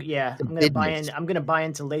 gonna. some I'm gonna buy business. in. I'm gonna buy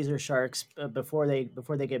into laser sharks before they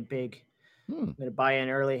get big. I'm gonna buy in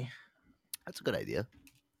early. That's a good idea.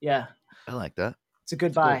 Yeah, I like that. it's a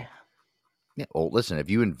good buy. Yeah. Well, listen, if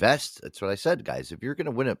you invest, that's what I said, guys. If you're going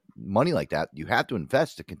to win money like that, you have to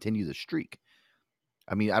invest to continue the streak.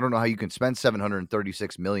 I mean, I don't know how you can spend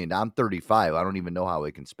 $736 million. I'm 35. I don't even know how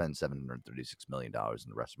I can spend $736 million in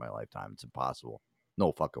the rest of my lifetime. It's impossible.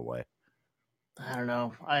 No fucking way. I don't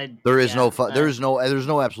know. There's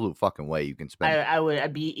no absolute fucking way you can spend.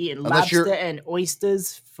 I'd be eating Unless lobster and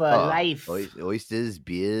oysters for life. Oysters,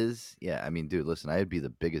 beers. Yeah, I mean, dude, listen, I'd be the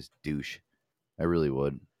biggest douche. I really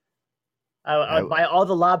would. I would buy all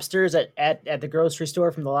the lobsters at the grocery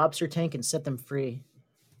store from the lobster tank and set them free.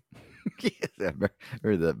 I remember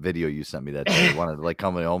the video you sent me that day. You wanted to like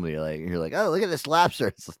coming home and you're like, oh, look at this lobster.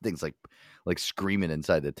 It's things like screaming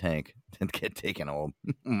inside the tank and get taken home.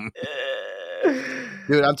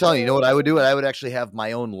 Dude, I'm telling you, you know what I would do? I would actually have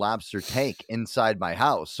my own lobster tank inside my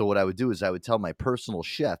house. So what I would do is I would tell my personal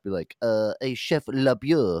chef, be like, hey, Chef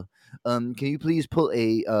Labieux, can you please pull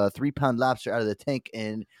a 3-pound lobster out of the tank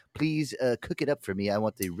and please cook it up for me? I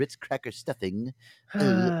want the Ritz cracker stuffing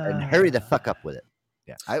and hurry the fuck up with it.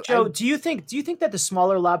 Yeah, Joe, do you think that the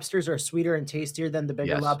smaller lobsters are sweeter and tastier than the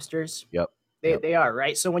bigger Yes. lobsters? Yep. They are,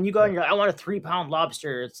 right? So when you go and you're like, I want a 3-pound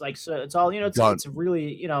lobster, it's like, so it's all, it's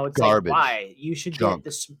really, it's Garbage. like, why? You should Junk.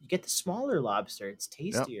 get the smaller lobster. It's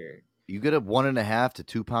tastier. You get a 1.5 to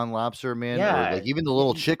 2-pound lobster, man. Yeah. Or like even the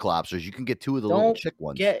little chick lobsters, you can get 2 of the little chick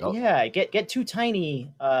ones. Get too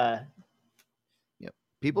tiny.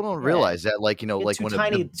 People don't realize that, like, like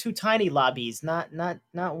when two tiny lobbies, not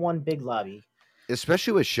one big lobby.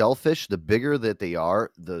 Especially with shellfish, the bigger that they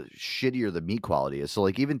are, the shittier the meat quality is. So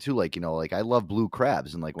like even to like, like I love blue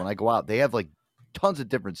crabs, and like when I go out, they have like tons of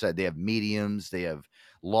different sizes. They have mediums, they have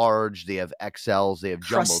large, they have XLs, they have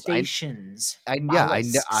jumbos. Crustaceans. I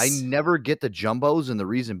never get the jumbos, and the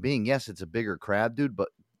reason being, yes, it's a bigger crab, dude, but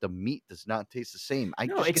the meat does not taste the same.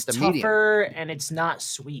 It's tougher and it's not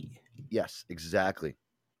sweet. Yes, exactly.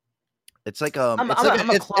 It's like I'm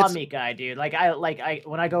a claw meat guy, dude. Like I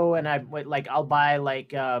when I go and I'll buy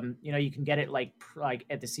you can get it like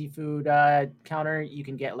at the seafood counter. You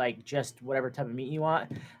can get like just whatever type of meat you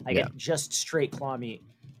want. I get just straight claw meat.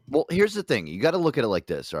 Well, here's the thing. You got to look at it like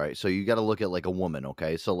this, all right? So you got to look at like a woman,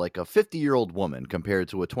 okay? So like a 50-year-old woman compared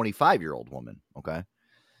to a 25-year-old woman, okay?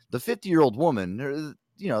 The 50-year-old woman,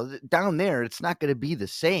 down there, it's not going to be the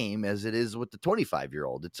same as it is with the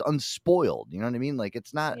 25-year-old. It's unspoiled. You know what I mean? Like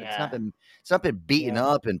it's not been beaten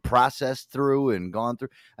up and processed through and gone through.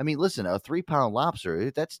 I mean, listen, a 3-pound lobster,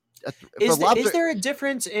 is there a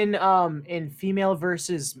difference in female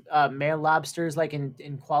versus male lobsters, like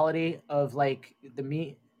in quality of like the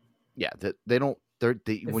meat? Yeah, they don't. The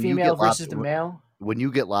when female you get versus the male. When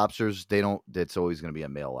you get lobsters, they don't. It's always going to be a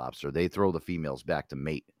male lobster. They throw the females back to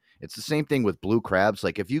mate. It's the same thing with blue crabs.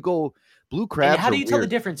 Like if you go blue crabs, and how do you tell the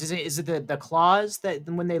difference? Is it the claws that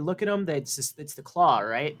when they look at them, it's the claw,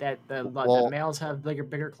 right? That the males have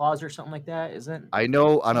bigger claws or something like that, isn't? I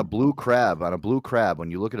know on a blue crab,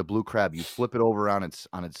 when you look at a blue crab, you flip it over on its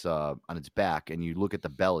back and you look at the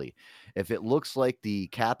belly. If it looks like the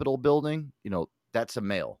Capitol building, that's a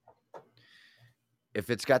male. If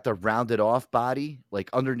it's got the rounded off body, like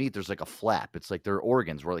underneath, there's like a flap. It's like their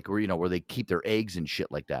organs where they keep their eggs and shit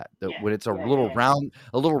like that. When it's a little round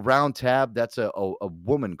tab, that's a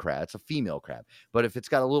woman crab. It's a female crab. But if it's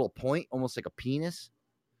got a little point, almost like a penis,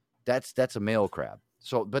 that's a male crab.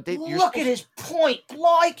 So, but look at his point,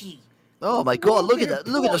 likey. Oh my God! Look at that!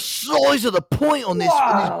 Look at the size of the point on this.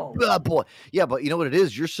 Wow. Boy. Yeah, but you know what it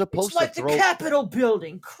is? You're supposed to throw the Capitol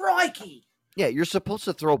building. Crikey. Yeah, you're supposed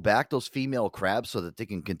to throw back those female crabs so that they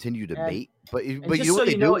can continue to mate. But in they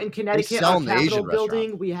Connecticut, sell our in the Capitol Asian building,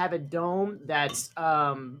 restaurant. we have a dome that's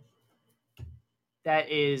that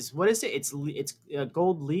is, what is it? It's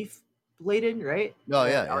gold leaf bladed, right? Oh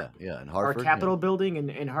yeah. In Hartford, our Capitol building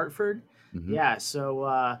in Hartford. Mm-hmm. Yeah.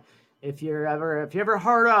 So if you're ever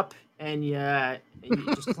hard up and you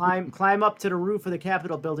just climb up to the roof of the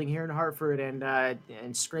Capitol building here in Hartford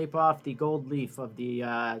and scrape off the gold leaf of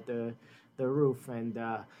the roof and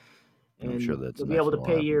I'm sure that's you'll be able to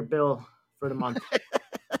pay your bill for the month.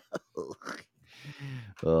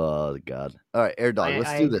 Oh God! All right, Air Dog,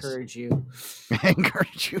 let's do this. Encourage you. I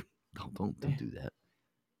encourage you. Don't do that.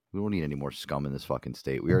 We don't need any more scum in this fucking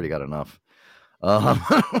state. We already got enough.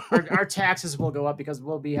 Our taxes will go up because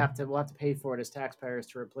we'll have to pay for it as taxpayers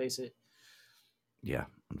to replace it. Yeah,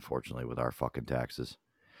 unfortunately, with our fucking taxes.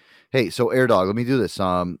 Hey, so Air Dog, let me do this.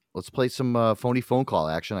 Let's play some phony phone call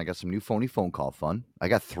action. I got some new phony phone call fun. I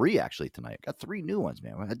got 3 actually tonight. I got 3 new ones,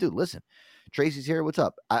 man. Dude, listen, Tracy's here. What's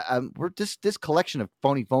up? We're this collection of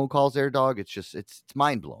phony phone calls, Air Dog. It's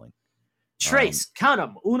mind blowing. Trace, count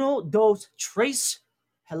them. 1, 2, 3.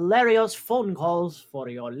 Hilarious phone calls for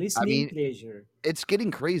your listening pleasure. It's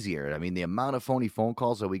getting crazier. I mean, the amount of phony phone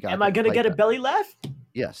calls that we got. Am I going to get a belly laugh?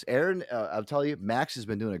 Yes, Aaron. I'll tell you, Max has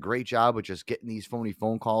been doing a great job with just getting these phony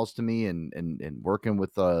phone calls to me and working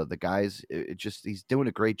with the guys. He's doing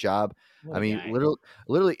a great job. What I mean,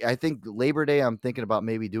 literally, I think Labor Day, I'm thinking about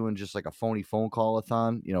maybe doing just like a phony phone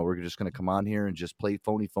call-a-thon. You know, we're just going to come on here and just play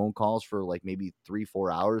phony phone calls for like maybe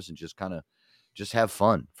 3-4 hours and just kind of just have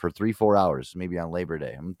fun for 3-4 hours, maybe on Labor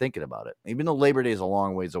Day. I'm thinking about it, even though Labor Day is a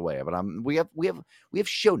long ways away. But we have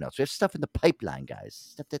show notes. We have stuff in the pipeline, guys.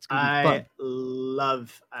 Stuff that's gonna be fun.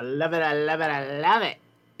 I love it.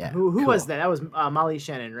 Yeah. Who cool. was that? That was Molly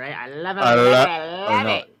Shannon, right? I love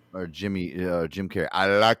it. Or Jim Carrey. I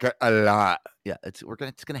like it a lot. Yeah, it's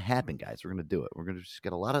gonna happen, guys. We're gonna do it. We're gonna just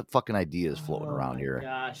get a lot of fucking ideas floating around here.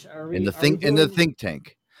 Gosh, in the think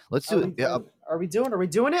tank. Let's do it. Are we doing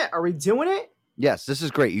it? Yes, this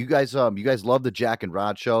is great. You guys love the Jack and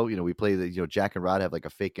Rod show. You know, we play Jack and Rod have like a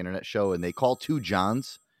fake internet show, and they call 2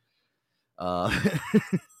 Johns. Yeah.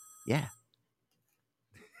 Hello.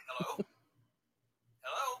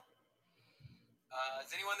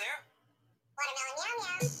 Is anyone there?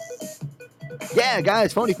 Yeah,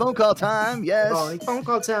 guys, phony phone call time. Yes, phony phone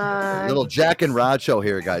call time. Little Jack and Rod show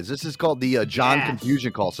here, guys. This is called the John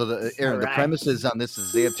confusion call. So, Aaron, the premises on this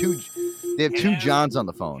is they have two Johns on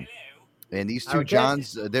the phone. And these 2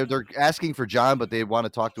 Johns, they're asking for John, but they want to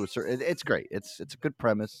talk to a certain. It's great. It's a good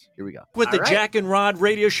premise. Here we go. With the Jack and Rod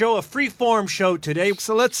radio show, a free-form show today.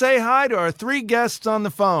 So let's say hi to our 3 guests on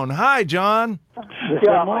the phone. Hi, John.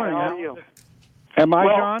 Good morning. How are you? Am I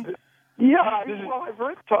John? Yeah. I've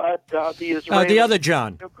heard the Israeli the other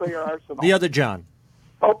John. nuclear arsenal. The other John.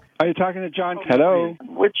 Oh, are you talking to John? Hello.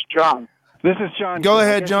 Which John? This is John. Go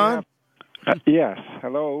ahead, John. Yes.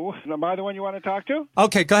 Hello. Am I the one you want to talk to?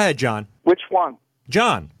 Okay, go ahead, John. Which one?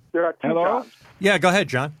 John. There are 2 Johns. Yeah, go ahead,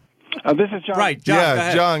 John. This is John. Right, John. Yeah, go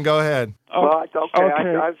ahead. John, go ahead. Well,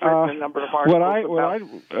 okay. I've heard a number of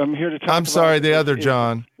articles. I'm here to talk. I'm sorry, the other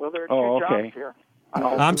John. Well, there are 2 Johns here.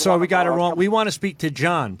 I'm sorry, we got it wrong. We want to speak to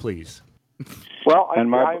John, please. Well,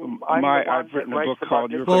 I've written a book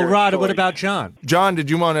called Your Well, Rod, Choice. what about John? John, did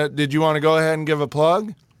you want to go ahead and give a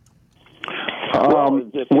plug?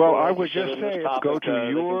 Well, I would just say go to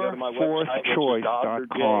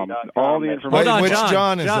yourfourthchoice.com. All the information. Hold on, which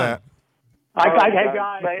John is that? Hey,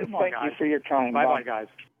 guys. Thank you for your time. Bye-bye, guys.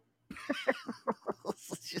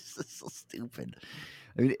 It's just so stupid.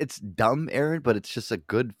 I mean, it's dumb, Aaron, but it's just a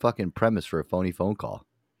good fucking premise for a phony phone call.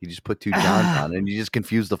 You just put 2 Johns on and you just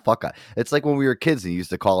confuse the fuck out. It's like when we were kids and you used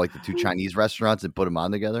to call like the 2 Chinese restaurants and put them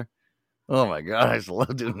on together. Oh my God, I just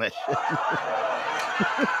love doing that shit.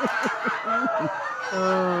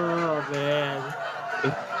 Oh, man.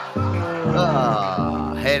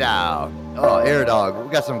 Hey now. Oh, Air Dog. We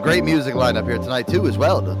got some great music lined up here tonight, too, as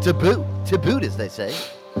well. To boot, as they say.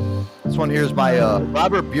 This one here is by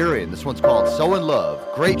Robert Burian. This one's called So in Love.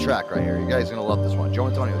 Great track right here. You guys are going to love this one. Joe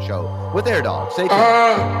Antonio Show with Air Dog. Stay tuned.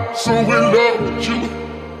 I'm so in love with you.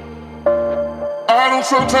 I don't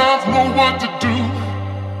sometimes know what to do.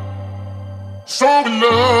 So in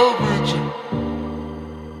love with you.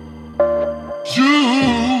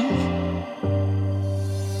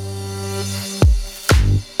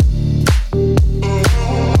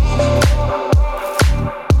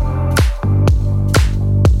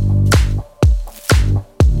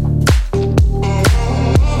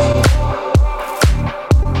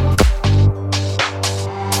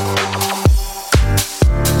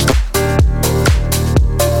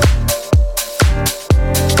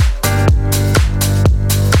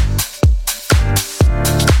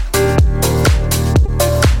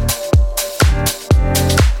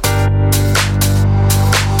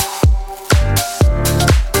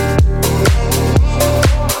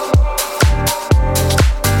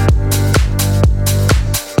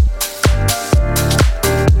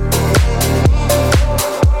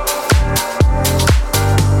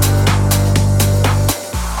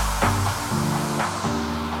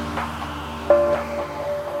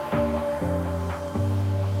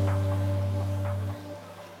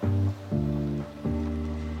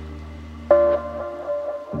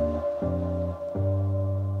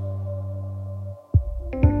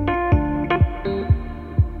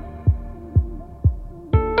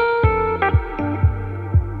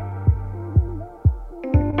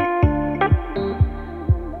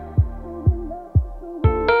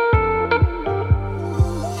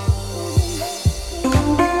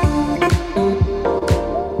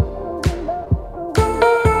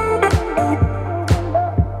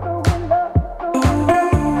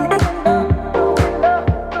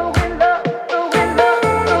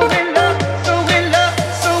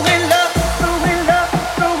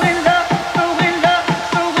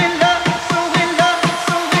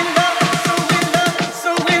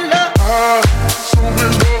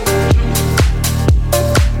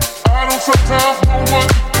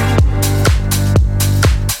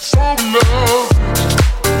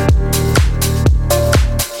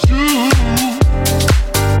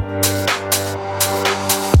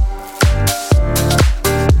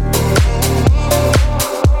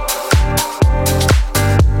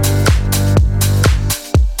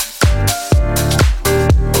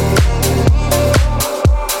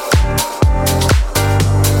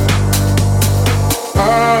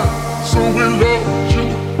 so in love with you.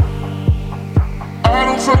 I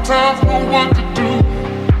don't sometimes know what to do.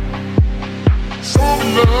 So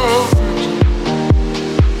in love with you.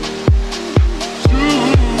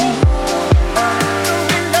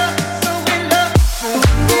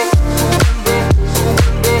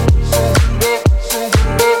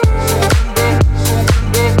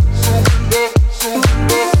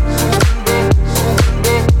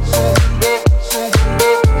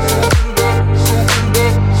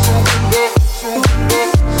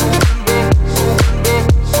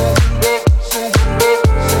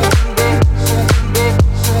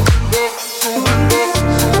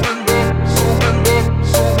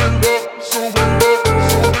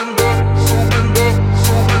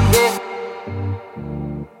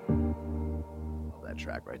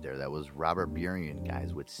 Robert Burien,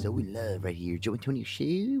 guys, with So In Love right here. Joe Antonio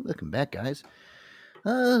Show. Welcome back, guys.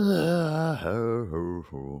 Hey,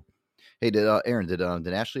 did Aaron,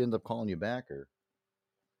 did Ashley end up calling you back, or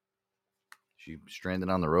she stranded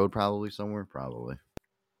on the road probably somewhere? Probably.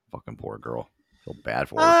 Fucking poor girl. Feel bad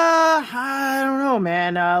for her. I don't know,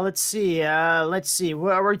 man. Let's see. Are we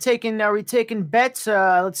taking bets?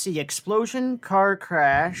 Let's see. Explosion, car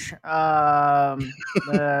crash. I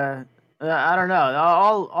don't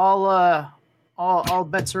know. All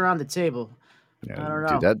bets are on the table. Yeah, I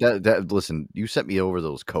don't know. Dude, that listen, you sent me over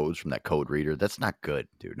those codes from that code reader. That's not good,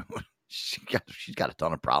 dude. She's got a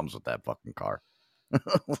ton of problems with that fucking car.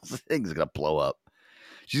 This thing's gonna blow up.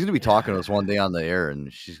 She's gonna be talking to us one day on the air,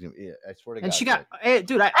 and she's gonna. Yeah, I swear to God. And she got, hey,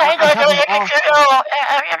 dude, I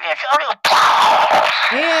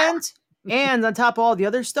have and on top of all the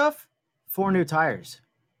other stuff, 4 new tires.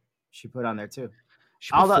 She put on there too.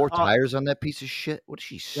 She put 4 tires on that piece of shit. What is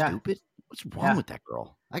she, stupid? Yeah. What's wrong with that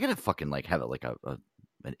girl? I gotta fucking have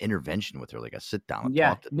an intervention with her, like a sit down and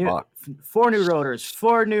talk to talk. 4 new rotors,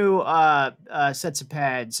 4 new sets of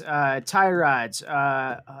pads, tie rods,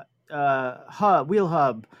 wheel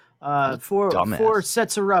hub, 4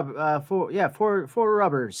 sets of four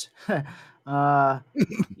rubbers.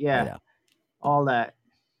 Yeah, all that.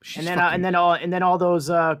 And then all those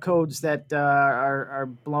codes that are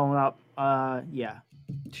blown up. Yeah.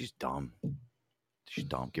 She's dumb. She's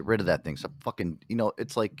dumb. Get rid of that thing. Stop fucking.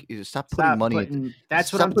 It's like stop putting money.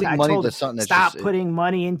 That's what I'm putting. I told her. Stop putting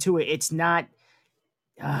money into it. It's not.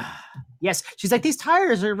 Yes, she's like, these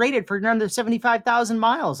tires are rated for another 75,000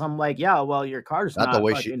 miles. I'm like, yeah, well, your car's not the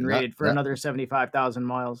way rated for another 75,000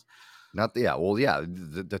 miles. Not the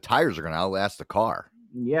the tires are gonna outlast the car.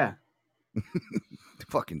 Yeah. The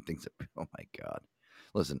fucking things. Oh my God.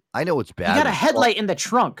 Listen, I know it's bad. You got a headlight in the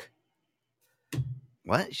trunk.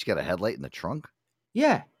 What? She's got a headlight in the trunk?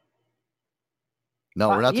 Yeah. No,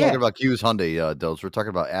 we're not talking about Q's Hyundai, Dose. We're talking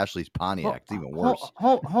about Ashley's Pontiac. It's even worse.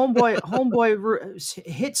 Homeboy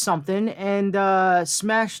hit something and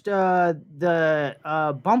smashed the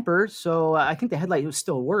bumper. So I think the headlight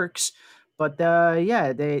still works. But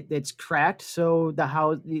it's cracked. So the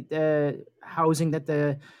housing that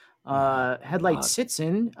the headlight sits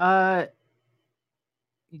in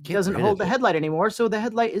doesn't hold the headlight anymore. So the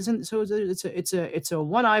headlight isn't. So it's a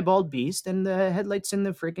one eyeballed beast, and the headlight's in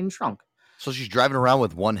the freaking trunk. So she's driving around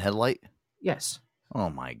with one headlight? Yes. Oh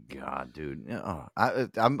my God, dude.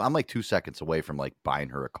 I'm like 2 seconds away from buying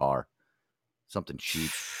her a car. Something cheap.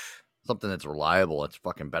 Something that's reliable. It's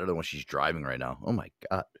fucking better than what she's driving right now. Oh my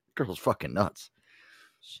God. Girl's fucking nuts.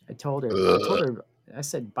 I told her, I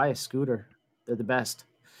said, buy a scooter. They're the best.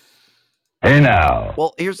 Hey now.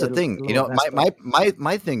 Well, here's the thing.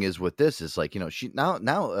 My thing is with this is she now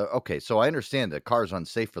okay, so I understand that car's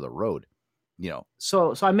unsafe for the road.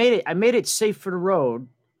 So I made it safe for the road.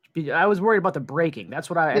 I was worried about the braking. That's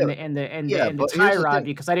what and the tie rod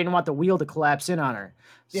because I didn't want the wheel to collapse in on her.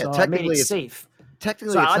 So I made it safe.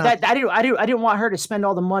 Technically, so I didn't want her to spend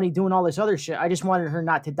all the money doing all this other shit. I just wanted her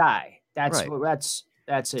not to die. That's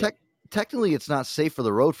it. Technically, it's not safe for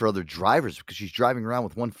the road for other drivers because she's driving around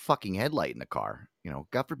with one fucking headlight in the car.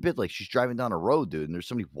 God forbid, she's driving down a road, dude, and there's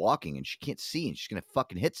somebody walking and she can't see and she's gonna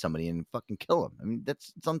fucking hit somebody and fucking kill him. I mean,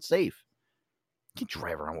 it's unsafe. You can't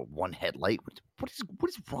drive around with one headlight. What is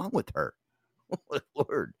wrong with her? Oh,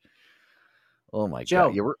 Lord. Oh my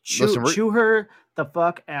God. Chew her the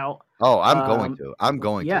fuck out. Oh, I'm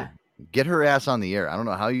going to. Get her ass on the air. I don't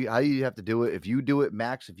know how you have to do it. If you do it,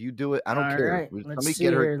 Max, if you do it, I don't care. Right. Let's see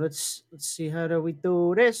here. Let's see. How do we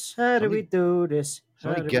do this? Somebody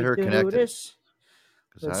get her connected. Let's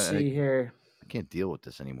see here. I can't deal with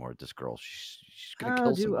this anymore. This girl. She's gonna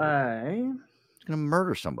kill somebody. She's gonna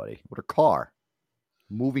murder somebody with her car.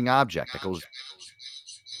 Moving object that goes.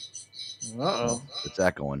 Uh-oh. It's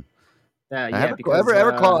echoing. Because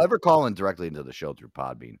ever call in directly into the show through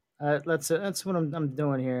Podbean? That's what I'm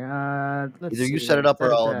doing here. Let's Either you see set it here. up, or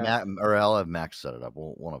Da-da-da. I'll have Max set it up.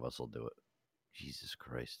 One of us will do it. Jesus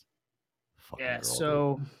Christ, fucking Yeah. girl,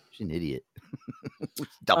 So. dude. She's an idiot.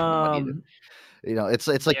 Dumping money to, it's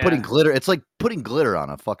like yeah. putting glitter. It's like putting glitter on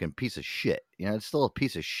a fucking piece of shit. It's still a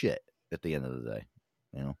piece of shit at the end of the day.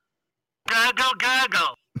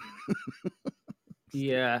 Gurgle.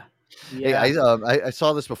 Yeah. Hey, I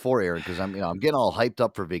saw this before, Aaron, because I'm getting all hyped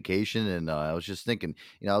up for vacation, and I was just thinking,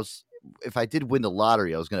 if I did win the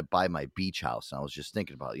lottery, I was going to buy my beach house, and I was just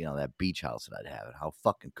thinking about that beach house that I'd have and how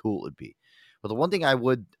fucking cool it'd be. But the one thing I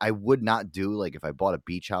would not do, like if I bought a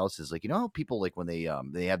beach house, is like how people like when they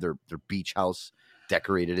have their beach house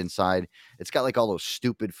decorated inside, it's got like all those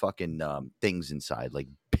stupid fucking things inside, like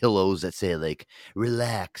pillows that say like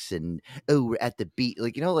relax and we're at the beach,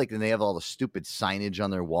 like and they have all the stupid signage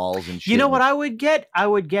on their walls and shit. You know what I would get? I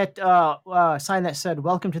would get a sign that said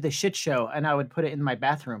 "Welcome to the shit show," and I would put it in my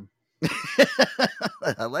bathroom.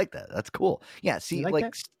 I like that. That's cool. Yeah, see,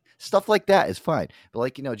 like stuff like that is fine. But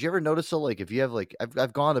like, do you ever notice like if you have like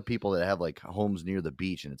I've gone to people that have like homes near the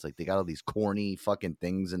beach, and it's like they got all these corny fucking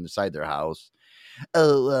things inside their house.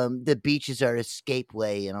 The beaches are escape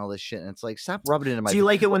way and all this shit. And it's like, stop rubbing it in my. Do you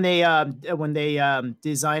like it when they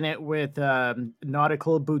design it with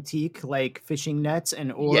nautical boutique like fishing nets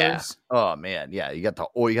and oars? Yeah. Oh man, yeah. You got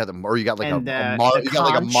like and, you got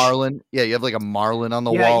like a marlin. Yeah, you have like a marlin on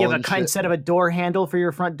the wall. Yeah, you have a instead of a door handle for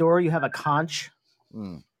your front door, you have a conch.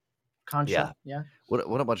 Concha. Yeah.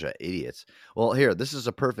 What a bunch of idiots. Well, here, this is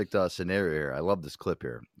a perfect scenario here. I love this clip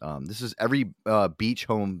here. This is every beach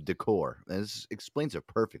home decor. And this explains it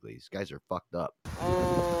perfectly. These guys are fucked up.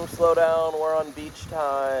 Slow down. We're on beach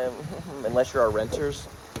time. Unless you're our renters,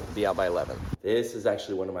 be out by 11. This is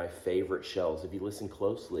actually one of my favorite shelves. If you listen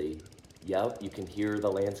closely, yep, you can hear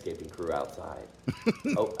the landscaping crew outside.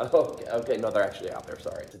 Okay. No, they're actually out there.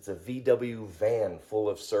 Sorry. It's a VW van full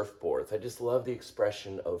of surfboards. I just love the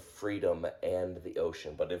expression of freedom and the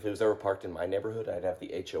ocean. But if it was ever parked in my neighborhood, I'd have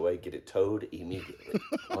the HOA get it towed immediately.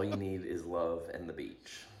 All you need is love and the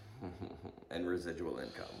beach and residual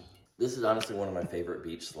income. This is honestly one of my favorite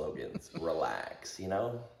beach slogans. Relax,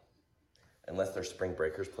 Unless they're spring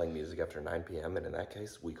breakers playing music after 9 p.m. And in that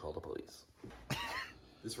case, we call the police.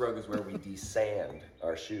 This rug is where we desand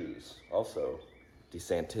our shoes. Also,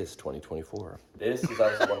 DeSantis 2024. This is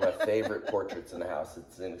honestly one of my favorite portraits in the house.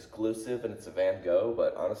 It's an exclusive and it's a Van Gogh,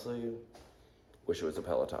 but honestly, wish it was a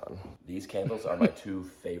Peloton. These candles are my two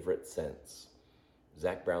favorite scents.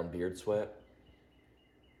 Zach Brown Beard Sweat,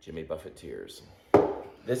 Jimmy Buffett Tears.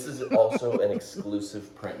 This is also an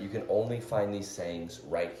exclusive print. You can only find these sayings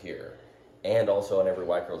right here. And also on every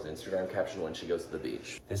white girl's Instagram caption when she goes to the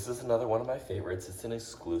beach. This is another one of my favorites. It's an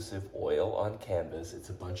exclusive oil on canvas. It's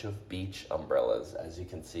a bunch of beach umbrellas, as you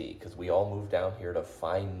can see, because we all moved down here to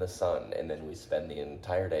find the sun, and then we spend the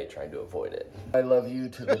entire day trying to avoid it. I love you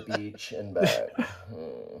to the beach and back.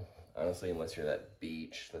 Honestly, unless you're that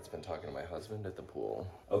beach that's been talking to my husband at the pool.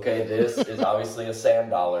 Okay, this is obviously a sand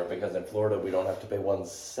dollar because in Florida we don't have to pay one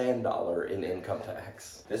sand dollar in income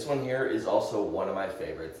tax. This one here is also one of my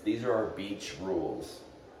favorites. These are our beach rules.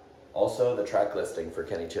 Also, the track listing for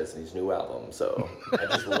Kenny Chesney's new album. So I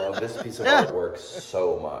just love this piece of artwork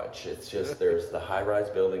so much. It's just, there's the high-rise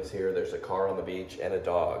buildings here, there's a car on the beach, and a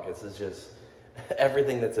dog. This is just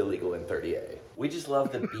everything that's illegal in 30A. We just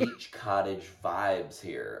love the beach cottage vibes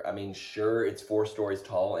here. I mean, sure, it's 4 stories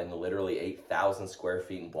tall and literally 8,000 square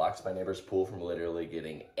feet and blocks my neighbor's pool from literally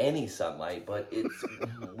getting any sunlight, but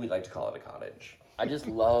we like to call it a cottage. I just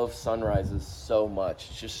love sunrises so much.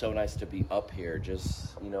 It's just so nice to be up here,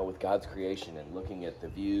 just, with God's creation and looking at the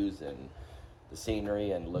views and the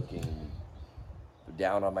scenery and looking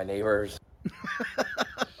down on my neighbors.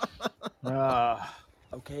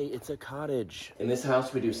 Okay, it's a cottage. In this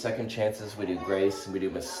house, we do second chances, we do grace, we do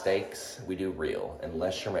mistakes, we do real.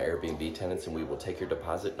 Unless you're my Airbnb tenants, and we will take your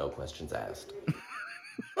deposit, no questions asked.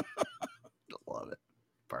 Love it.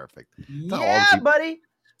 Perfect. Yeah, buddy.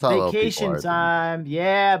 Vacation time.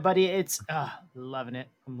 Yeah, buddy. It's loving it.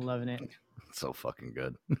 I'm loving it. It's so fucking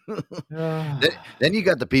good. Then you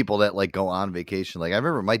got the people that like go on vacation. Like I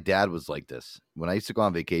remember my dad was like this when I used to go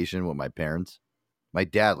on vacation with my parents. My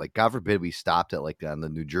dad, like, God forbid we stopped at like on the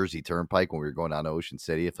New Jersey Turnpike when we were going down to Ocean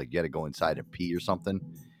City. If like you had to go inside and pee or something,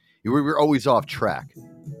 we were always off track.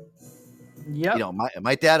 Yeah.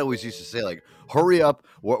 My dad always used to say like, hurry up,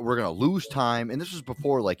 we're going to lose time. And this was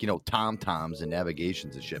before like, TomToms and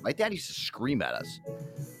navigations and shit. My dad used to scream at us.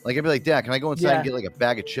 Like, I'd be like, Dad, can I go inside and get like a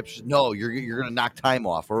bag of chips? No, you're going to knock time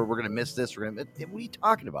off or we're going to miss this. What are you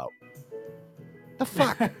talking about? The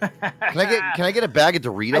fuck? Can I get a bag of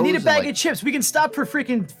Doritos? I need a bag of chips. We can stop for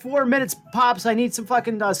freaking 4 minutes, pops. I need some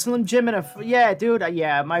fucking Slim Jim and yeah, dude.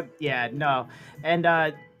 No. And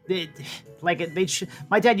my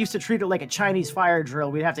dad used to treat it like a Chinese fire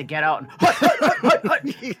drill. We'd have to get out and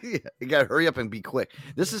You gotta hurry up and be quick.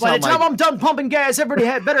 This is by how the time I'm done pumping gas, everybody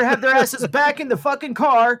better have their asses back in the fucking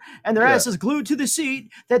car and their asses glued to the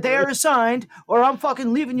seat that they are assigned, or I'm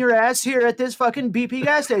fucking leaving your ass here at this fucking BP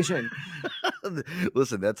gas station.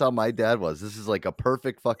 Listen, that's how my dad was. This is like a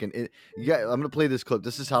perfect fucking. I'm gonna play this clip.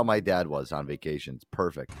 This is how my dad was on vacation. It's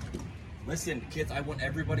perfect. Listen, kids, I want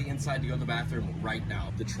everybody inside to go to the bathroom right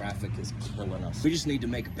now. The traffic is killing us. We just need to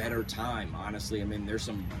make better time, honestly. I mean, there's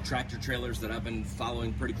some tractor trailers that I've been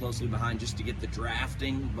following pretty closely behind just to get the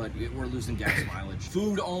drafting, but we're losing gas mileage.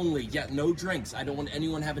 Food only, yet no drinks. I don't want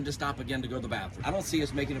anyone having to stop again to go to the bathroom. I don't see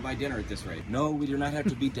us making it by dinner at this rate. No, we do not have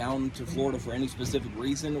to be down to Florida for any specific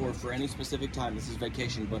reason or for any specific time. This is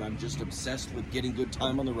vacation, but I'm just obsessed with getting good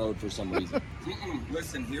time on the road for some reason.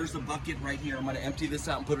 Listen, here's the bucket right here. I'm going to empty this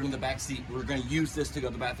out and put it in the back seat. We're going to use this to go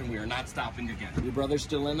to the bathroom. We are not stopping again. Your brother's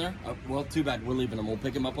still in there? Well, too bad. We're leaving him. We'll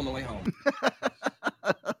pick him up on the way home.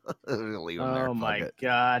 Oh my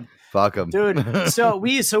God. Fuck him. Dude. So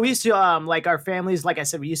we used to, like our families, like I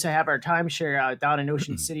said, we used to have our timeshare down in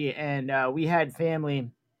Ocean City, and we had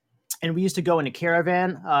family. And we used to go in a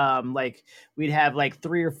caravan. Like we'd have like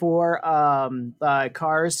 3 or 4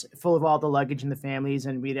 cars full of all the luggage and the families,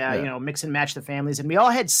 and we'd mix and match the families. And we all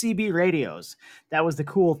had CB radios. That was the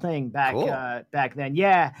cool thing back then.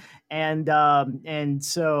 Yeah, and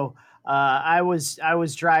so I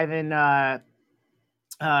was driving.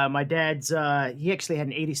 My dad's he actually had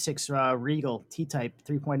an 86 Regal T-Type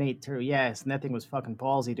 3.8 too. Yes, and that thing was fucking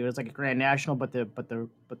ballsy, dude. It's like a Grand National, but the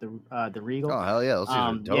Regal. Oh hell yeah, those things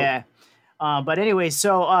are dope. Yeah. But anyway,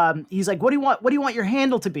 so he's like, what do you want your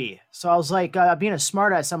handle to be? So I was like, being a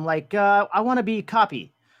smartass, I'm like, I want to be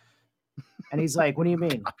copy. And he's like, what do you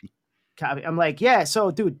mean? Copy. I'm like, yeah.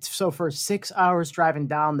 So dude, so for 6 hours driving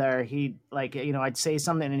down there, he'd like, I'd say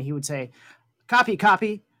something and he would say,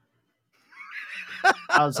 copy.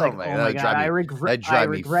 I was like, oh my God, I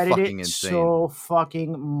regretted it insane. So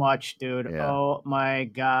fucking much, dude. Yeah. Oh my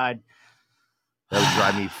God. That would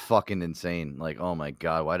drive me fucking insane. Like, oh my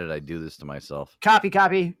God, why did I do this to myself?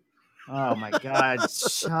 Copy. Oh my God.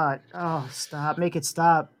 Shut. Oh, stop. Make it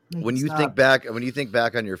stop. When you think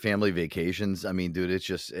back on your family vacations, I mean, dude, it's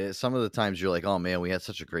just some of the times you're like, oh man, we had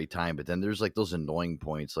such a great time. But then there's like those annoying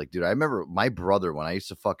points. Like, dude, I remember my brother when we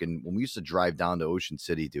used to drive down to Ocean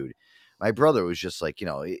City, dude. My brother was just like,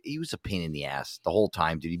 he was a pain in the ass the whole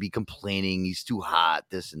time, dude. He'd be complaining he's too hot,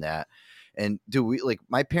 this and that. And dude,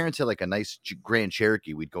 my parents had like a nice Grand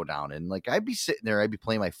Cherokee. We'd go down and like I'd be sitting there, I'd be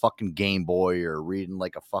playing my fucking Game Boy or reading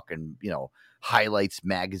like a fucking Highlights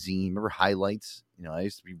magazine. Remember Highlights? I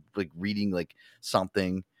used to be like reading like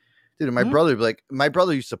something. Dude, and my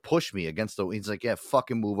brother used to push me against he's like, yeah,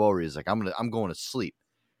 fucking move over. He's like, I'm going to sleep.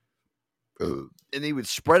 And he would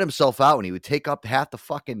spread himself out and he would take up half the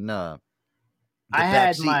fucking I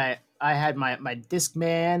had my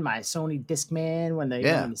Discman, my Sony Discman when the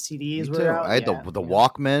CDs were out. I had the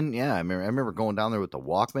Walkman. Yeah, I remember going down there with the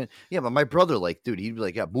Walkman. Yeah, but my brother, like, dude, he'd be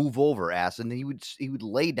like, yeah, move over, ass, and he would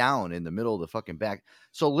lay down in the middle of the fucking back.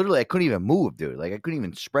 So literally, I couldn't even move, dude. Like, I couldn't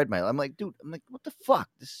even spread my. I'm like, what the fuck?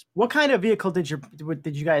 What kind of vehicle did you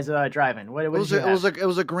guys drive in? It was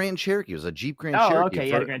a Grand Cherokee. It was a Jeep Grand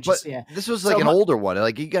Cherokee. Oh, okay, yeah. This was like an older one.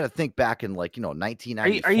 Like, you got to think back in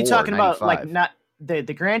 1994. Are you talking about like not? The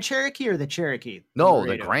Grand Cherokee or the Cherokee? No,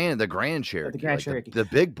 the Grand Cherokee. The Grand Cherokee. The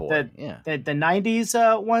big boy. The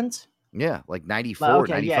 90s ones? Yeah, like 94,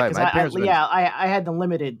 95. I had the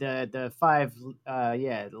limited, the 5, I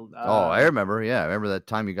remember. Yeah, I remember that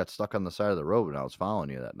time you got stuck on the side of the road when I was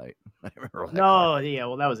following you that night. I remember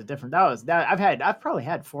that that was a different, I've probably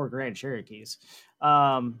had 4 Grand Cherokees.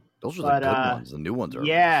 Those are the good ones. The new ones are.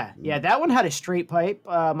 Yeah. That one had a straight pipe.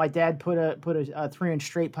 My dad put a 3-inch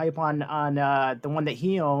straight pipe on the one that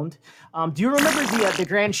he owned. Do you remember the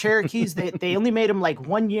Grand Cherokees? They only made them like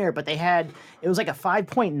 1 year, but it was like a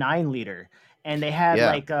 5.9 liter. And they had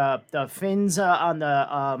like the fins on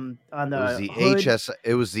the hood.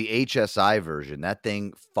 It was the HSI version. That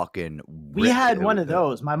thing fucking ripped. We had one of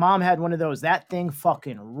those. My mom had one of those. That thing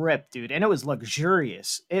fucking ripped, dude. And it was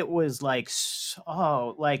luxurious. It was like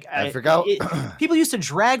I forgot. People used to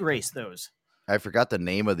drag race those. I forgot the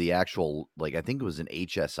name of the actual, like, I think it was an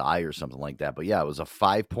HSI or something like that. But yeah, it was a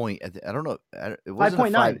 5 point. I don't know. It wasn't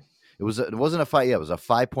 5.9. It wasn't a 5. Yeah, it was a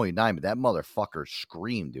 5.9. But that motherfucker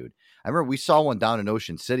screamed, dude. I remember we saw one down in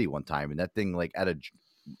Ocean City one time, and that thing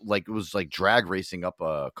it was like drag racing up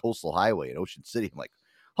a coastal highway in Ocean City. I'm like,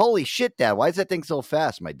 holy shit, Dad, why is that thing so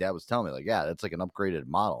fast? My dad was telling me, like, yeah, that's like an upgraded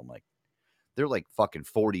model. I'm like, they're like fucking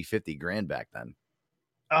 40, 50 grand back then.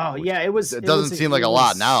 Oh yeah, it was. It doesn't seem like a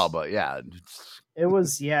lot now, but yeah. It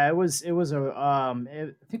was It was a I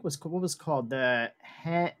think what was called the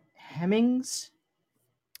Hemmings.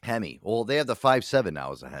 Hemi. Well, they have the 5.7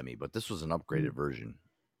 now as a Hemi, but this was an upgraded version.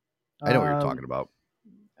 I know what you're talking about.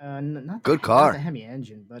 Not good the, car. Not the Hemi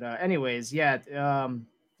engine, but anyways, yeah.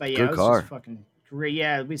 But yeah, good it was car. just fucking great.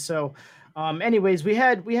 Yeah, anyways, we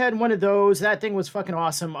had one of those. That thing was fucking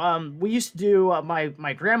awesome. We used to do.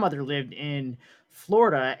 My grandmother lived in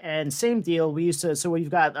Florida, and same deal. We used to. So we've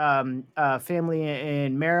got family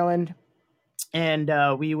in Maryland,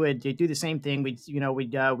 and we would do the same thing.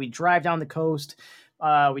 We'd drive down the coast.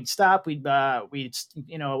 We'd stop. And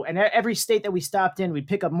every state that we stopped in, we'd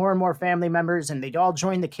pick up more and more family members, and they'd all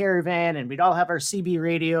join the caravan, and we'd all have our CB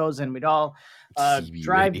radios, and we'd all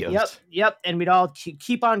drive. Radios. Yep. And we'd all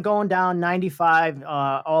keep on going down 95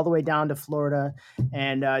 all the way down to Florida,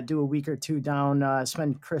 and do a week or two down.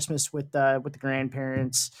 Spend Christmas with the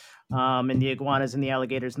grandparents, and the iguanas and the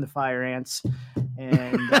alligators and the fire ants,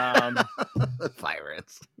 and fire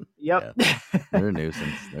ants. Yep. Yeah. They're a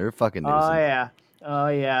nuisance. They're a fucking nuisance. Oh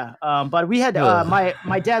yeah. But we had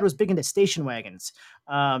my dad was big into station wagons.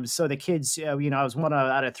 So the kids, I was one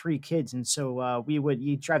out of 3 kids, and so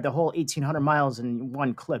he'd drive the whole 1,800 miles in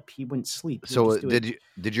one clip. He wouldn't sleep. So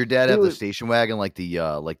did your dad have the station wagon like the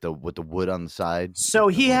with the wood on the side? So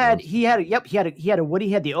he had a Woody.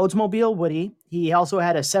 He had the Oldsmobile Woody. He also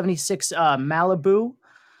had a 76 Malibu.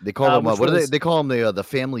 They call him they call him the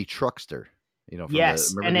family truckster.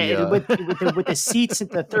 Yes, with the seats at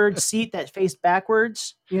the third seat that faced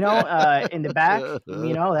backwards, in the back,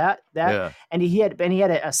 that, yeah. And he had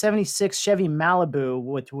a 76 Chevy Malibu,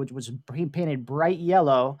 which was painted bright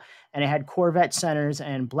yellow, and it had Corvette centers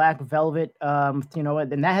and black velvet, and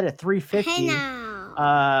that had a 350. Hey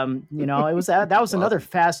now. It was that was another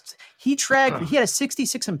fast. He had a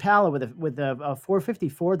 66 Impala with a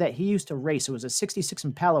 454 that he used to race. It was a 66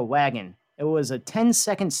 Impala wagon. It was a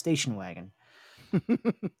 10-second station wagon.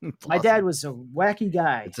 My dad was a wacky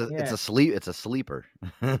guy. It's a sleeper.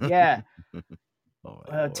 Yeah.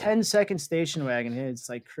 10-second station wagon. It's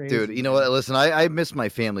like crazy. Dude, you know what? Listen, I miss my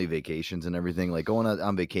family vacations and everything. Like going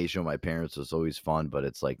on vacation with my parents was always fun, but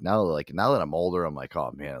it's like now that I'm older, I'm like,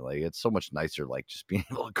 oh man, like it's so much nicer, like just being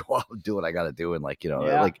able to go out and do what I gotta do. And like,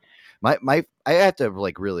 like I have to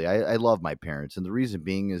like really I love my parents. And the reason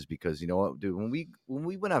being is because, you know what, dude, when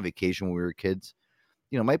we went on vacation when we were kids,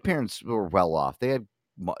 my parents were well off. They had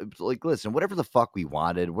like, listen, whatever the fuck we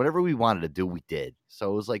wanted, whatever we wanted to do, we did.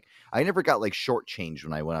 So it was like, I never got like shortchanged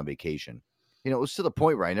when I went on vacation. It was to the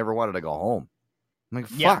point where I never wanted to go home. I'm like,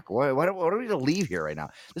 fuck, why do we need to leave here right now?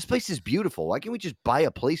 This place is beautiful. Why can't we just buy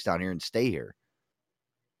a place down here and stay here?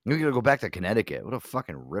 We're going to go back to Connecticut. What a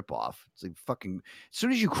fucking ripoff. It's like fucking, as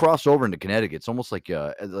soon as you cross over into Connecticut, it's almost like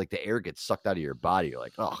the air gets sucked out of your body. You're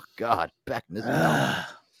like, oh God, back in this.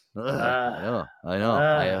 I know.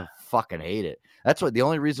 I fucking hate it. That's the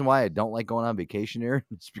only reason why I don't like going on vacation here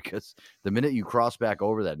is because the minute you cross back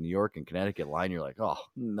over that New York and Connecticut line, you're like, oh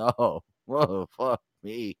no, whoa, fuck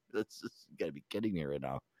me. That's just, you gotta be kidding me right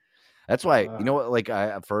now. That's why, like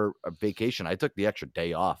for a vacation, I took the extra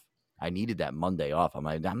day off. I needed that Monday off. I'm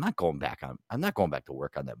like, I'm not going back to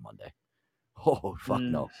work on that Monday. Oh fuck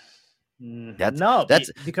no.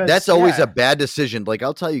 That's always a bad decision. Like,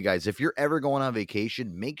 I'll tell you guys, if you're ever going on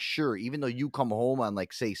vacation, make sure, even though you come home on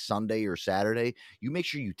like say Sunday or Saturday, you make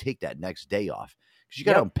sure you take that next day off, because you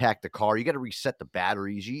got to unpack the car, you got to reset the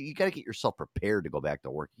batteries, you got to get yourself prepared to go back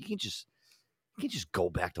to work. You can't just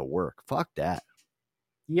go back to work. Fuck that.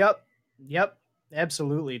 Yep,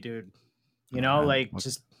 absolutely, dude. You want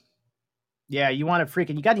to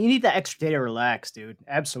freaking you need that extra day to relax, dude.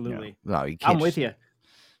 Absolutely. Yeah. No, you can't. I'm with you.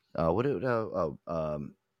 Oh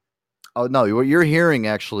no! What you're hearing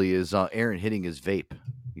actually is Aaron hitting his vape.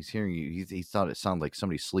 He's hearing you. He thought it sounded like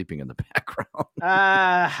somebody sleeping in the background.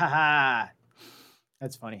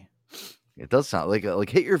 That's funny. It does sound like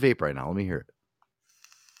hit your vape right now. Let me hear it.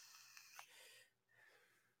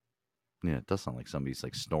 Yeah, it does sound like somebody's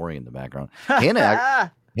like snoring in the background.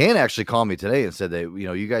 Hannah actually called me today and said that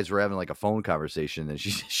you guys were having like a phone conversation, and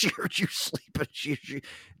she heard you sleeping.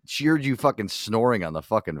 She heard you fucking snoring on the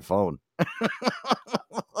fucking phone.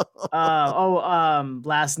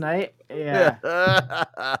 Last night. Yeah.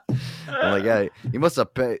 I'm like, yeah, you must have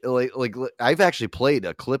like I've actually played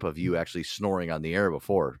a clip of you actually snoring on the air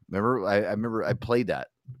before. Remember? I remember I played that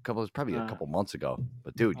a couple months ago.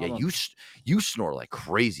 But dude, yeah, you snore like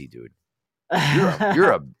crazy, dude.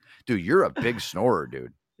 You're a big snorer,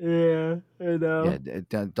 dude. Yeah, I know.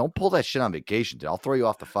 Yeah, don't pull that shit on vacation, dude. I'll throw you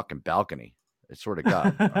off the fucking balcony. I swear to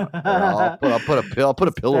God. Or I'll put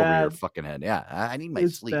a pillow over your fucking head. Yeah, I need my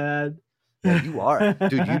sleep. Bad. Yeah, you are,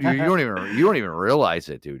 dude. You don't even realize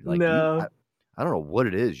it, dude. Like No. I don't know what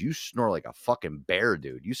it is. You snore like a fucking bear,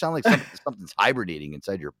 dude. You sound like something's hibernating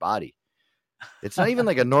inside your body. It's not even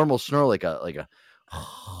like a normal snore, like a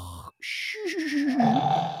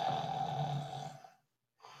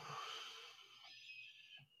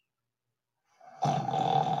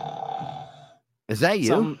Is that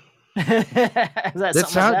you?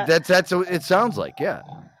 That's what it sounds like, yeah.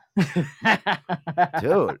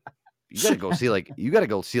 Dude, you gotta go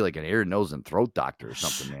see like an ear, nose, and throat doctor or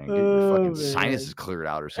something, man. Get your fucking sinuses cleared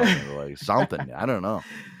out or something, or like something. I don't know.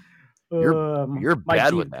 You're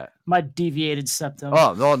bad with that. My deviated septum.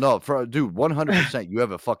 Oh no, dude, 100%. You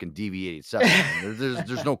have a fucking deviated septum.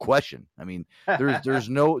 There's no question. I mean, there's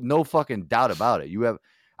no fucking doubt about it.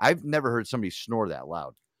 I've never heard somebody snore that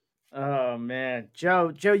loud. Oh man,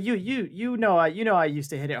 Joe, you know I used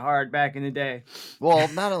to hit it hard back in the day. Well,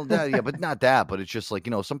 not only that, yeah, but not that. But it's just like,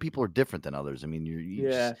 some people are different than others. I mean, you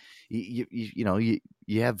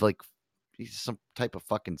have like some type of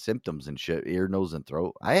fucking symptoms and shit, ear, nose, and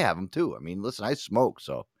throat. I have them too. I mean, listen, I smoke,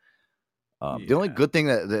 so the only good thing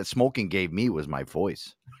that smoking gave me was my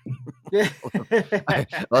voice.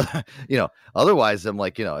 Otherwise, I'm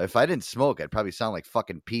like, if I didn't smoke, I'd probably sound like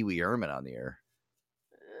fucking Pee Wee Herman on the air.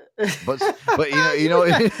 But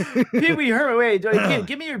Pee Wee Herman. Wait,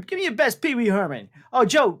 give me your best Pee Wee Herman. Oh,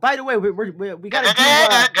 Joe. By the way, we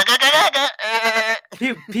gotta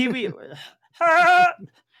do Pee Wee.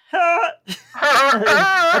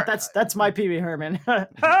 That's my Pee Wee Herman.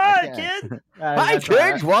 Hi, kid. Hi,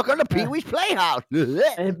 kids. Welcome to Pee Wee's Playhouse.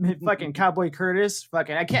 Fucking Cowboy Curtis.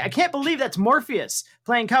 Fucking I can't believe that's Morpheus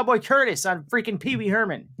playing Cowboy Curtis on freaking Pee Wee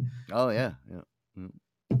Herman. Oh yeah.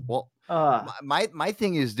 Well, my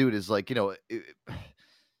thing is, dude, is like,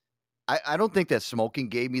 I don't think that smoking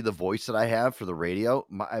gave me the voice that I have for the radio.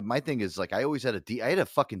 My thing is like, I always had I had a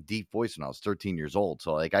fucking deep voice when I was 13 years old.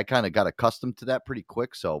 So like, I kind of got accustomed to that pretty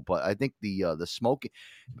quick. So, but I think the smoking,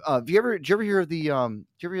 did you ever hear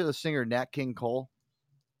the singer Nat King Cole?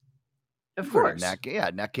 Of course. Nat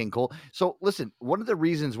King Cole. So listen, one of the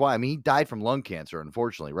reasons why, I mean, he died from lung cancer,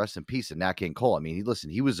 unfortunately. Rest in peace, Nat King Cole. I mean,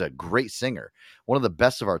 he was a great singer, one of the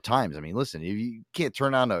best of our times. I mean, listen, you can't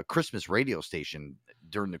turn on a Christmas radio station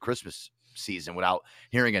during the Christmas season without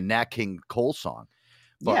hearing a Nat King Cole song.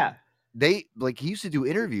 But he used to do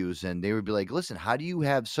interviews, and they would be like, listen, how do you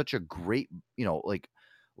have such a great,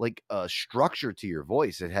 like a structure to your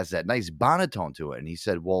voice? It has that nice monotone to it. And he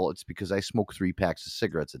said, well, it's because I smoke 3 packs of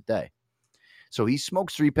cigarettes a day. So he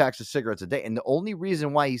smokes 3 packs of cigarettes a day. And the only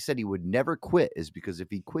reason why he said he would never quit is because if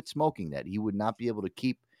he quit smoking that, he would not be able to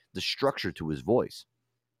keep the structure to his voice.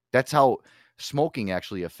 That's how smoking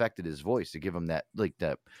actually affected his voice, to give him that, like,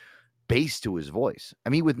 that bass to his voice. I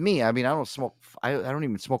mean, with me, I mean, I don't smoke. I don't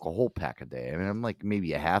even smoke a whole pack a day. I mean, I'm like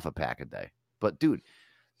maybe a half a pack a day. But dude,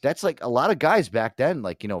 that's like a lot of guys back then,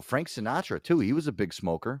 like, Frank Sinatra too. He was a big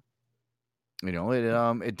smoker.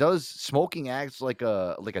 It does, smoking acts like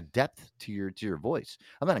a depth to your voice.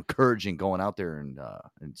 I'm not encouraging going out there and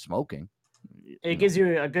smoking. It gives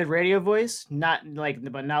you a good radio voice, not like I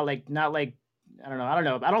don't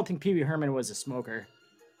know. I don't think Pee Wee Herman was a smoker.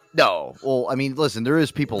 No. Well, I mean, listen, there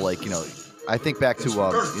is people like, I think back to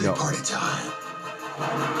party time.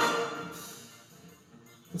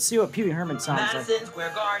 Let's see what Pee Wee Herman sounds like. Madison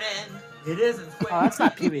Square Garden. It isn't. Oh, that's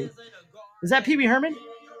not Pee Wee. Is that Pee Wee Herman?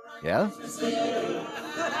 Yeah.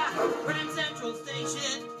 Grand Central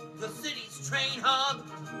Station, the city's train hub.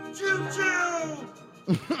 Choo choo.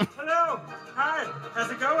 Hello. Hi.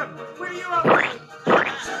 How's it going? Where are you up?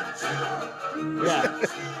 Yeah.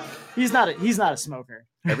 He's not a smoker.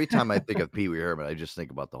 Every time I think of Pee Wee Herman, I just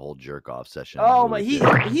think about the whole jerk off session. Oh, but he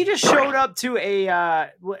just showed up to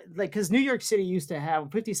a because New York City used to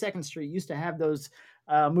have 52nd Street used to have those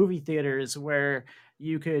movie theaters where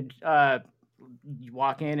you could you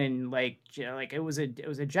walk in and like it was a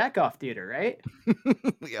jack off theater, right?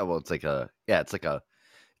 Yeah, well, it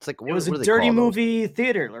was a dirty movie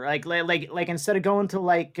theater, like instead of going to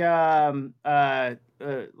like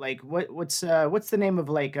what's the name of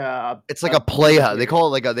like it's like a playhouse. They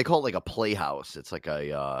call it like a playhouse. It's like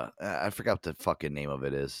a I forgot what the fucking name of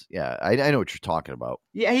it is. Yeah, I know what you're talking about.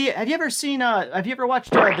 Yeah, have you ever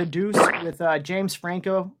watched The Deuce with James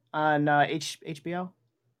Franco on HBO?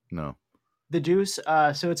 No. The Deuce.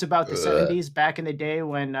 So it's about the 70s, back in the day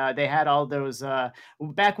when they had all those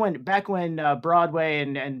back when Broadway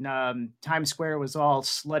and Times Square was all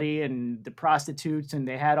slutty and the prostitutes, and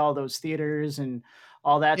they had all those theaters and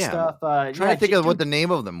all that stuff. I'm trying to think of what the name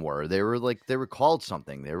of them were. They were called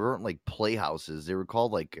something. They weren't like playhouses. They were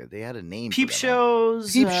called they had a name. Peep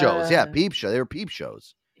shows. Peep shows. Yeah, peep show. They were peep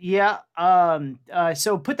shows. Yeah.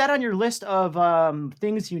 So put that on your list of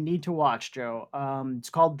things you need to watch, Joe. It's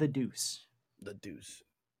called The Deuce. The Deuce.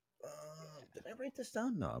 Did I write this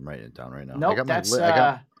down? No, I'm writing it down right now. Nope,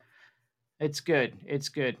 it's good. It's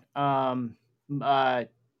good.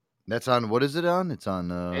 That's on. What is it on? It's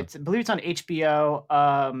on. I believe it's on HBO.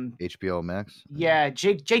 HBO Max. Yeah,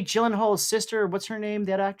 Jake Gyllenhaal's sister. What's her name?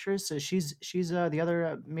 That actress. She's the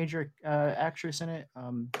other major actress in it.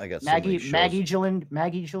 I got Maggie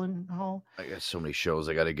Gyllenhaal. I got so many shows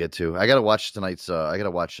I got to get to. I got to watch tonight's. I got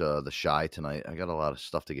to watch The Shy tonight. I got a lot of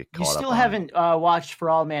stuff to get caught up on. You still haven't watched For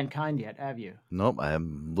All Mankind yet, have you? Nope.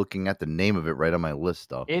 I'm looking at the name of it right on my list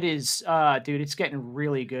though. It is, dude. It's getting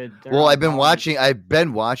really good. Well, I've been watching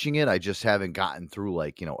it. I just haven't gotten through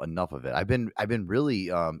enough of it. I've been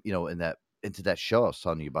really into that show I was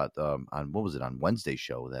telling you about on what was it on Wednesday's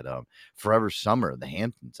show that Forever Summer, the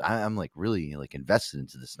Hamptons. I'm really invested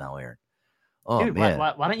into this now, Aaron. Oh, dude, man.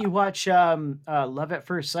 Why don't you watch Love at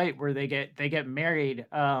First Sight, where they get married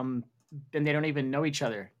and they don't even know each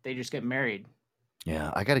other. They just get married.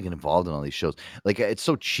 Yeah, I got to get involved in all these shows. It's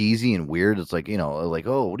so cheesy and weird. It's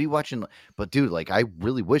oh, what are you watching? But dude, I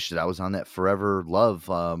really wish that I was on that Forever Love,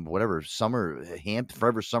 Forever Summer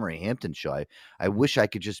Hampton show. I wish I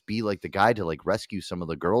could just be the guy to rescue some of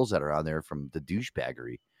the girls that are on there from the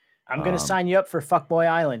douchebaggery. I'm gonna sign you up for Fuckboy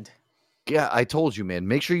Island. Yeah, I told you, man.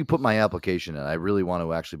 Make sure you put my application in. I really want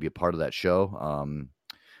to actually be a part of that show.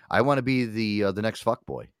 I want to be the next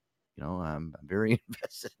fuckboy. I'm very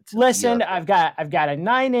invested. Listen, I've got a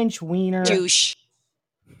 9-inch wiener. Douche.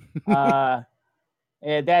 That's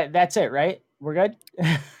it, right? We're good.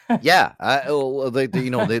 Yeah.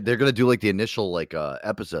 They're gonna do the initial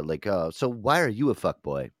episode. So why are you a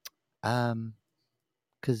fuckboy? Because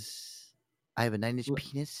I have a 9-inch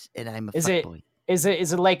penis and I'm a fuckboy. Is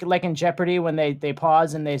it like in Jeopardy when they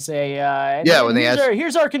pause and they say, when they ask,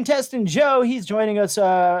 here's our contestant Joe. He's joining us.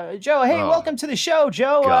 Joe, hey, welcome to the show,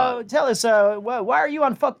 Joe. Tell us, why are you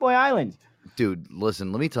on Fuckboy Island? Dude,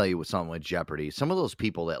 listen, let me tell you something with Jeopardy. Some of those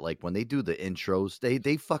people that when they do the intros,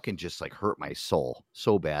 they fucking just hurt my soul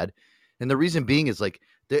so bad. And the reason being is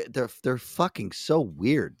they're fucking so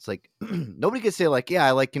weird. It's nobody can say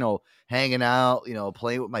yeah, I hanging out,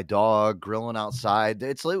 playing with my dog, grilling outside.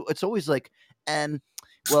 It's always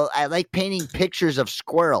well, I like painting pictures of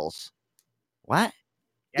squirrels. What?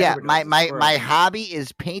 Yeah, my hobby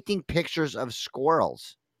is painting pictures of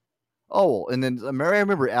squirrels. Oh, and then I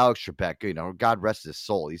remember Alex Trebek, God rest his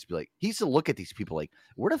soul. He used to look at these people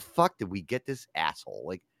where the fuck did we get this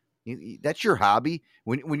asshole? That's your hobby.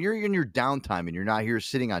 When you're in your downtime and you're not here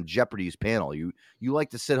sitting on Jeopardy's panel, you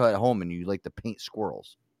like to sit at home and you like to paint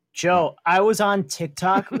squirrels. Joe, I was on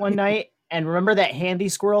TikTok one night. And remember that handy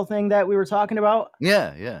squirrel thing that we were talking about?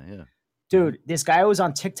 Yeah. Dude, this guy was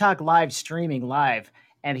on TikTok streaming live,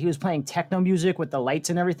 and he was playing techno music with the lights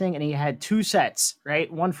and everything, and he had 2 sets, right?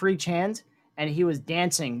 One for each hand, and he was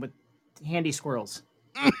dancing with handy squirrels.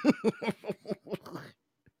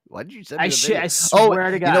 Why did you send me the video? I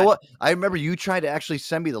swear to God. You know what? I remember you tried to actually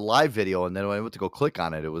send me the live video, and then when I went to go click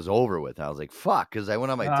on it, it was over with. I was like, fuck, because I went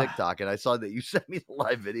on my TikTok, and I saw that you sent me the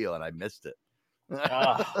live video, and I missed it.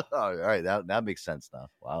 All right, that makes sense now.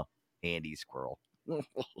 Wow, handy squirrel.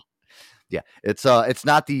 Yeah, it's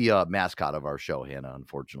not the mascot of our show, Hannah.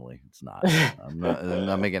 Unfortunately, it's not. I'm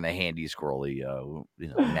not making a handy squirrely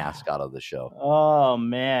mascot of the show. Oh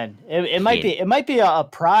man, it might be a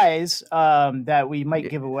prize that we might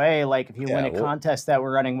give away. If you win a contest that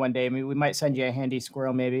we're running one day, we might send you a handy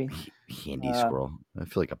squirrel, maybe. Handy squirrel. I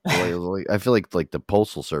feel like a boy. I feel like the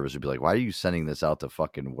postal service would be like, "Why are you sending this out to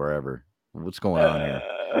fucking wherever? What's going on here?"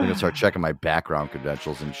 I'm gonna start checking my background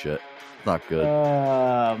credentials and shit. It's not good.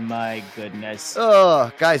 Oh my goodness.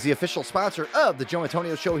 Guys, the official sponsor of the Joe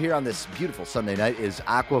Antonio Show here on this beautiful Sunday night is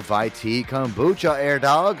Aqua Vitae Kombucha, Air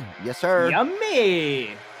Dog. Yes, sir.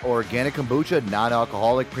 Yummy. Organic kombucha,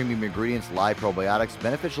 non-alcoholic, premium ingredients, live probiotics,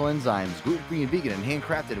 beneficial enzymes, gluten-free and vegan, and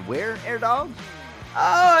handcrafted. Where, Air Dog?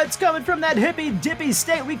 Oh, it's coming from that hippy dippy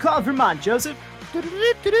state we call Vermont, Joseph.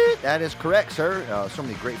 That is correct, sir. So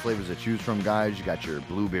many great flavors to choose from, guys. You got your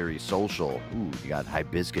blueberry social. Ooh, you got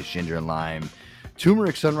hibiscus, ginger, and lime.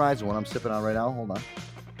 Turmeric sunrise, the one I'm sipping on right now. Hold on.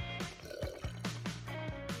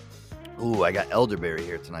 Ooh, I got elderberry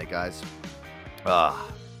here tonight, guys.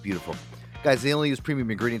 Beautiful. Guys, they only use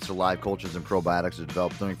premium ingredients for live cultures and probiotics are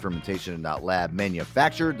developed during fermentation and not lab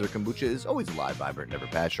manufactured. Their kombucha is always alive, vibrant, never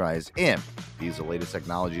pasteurized, and they use the latest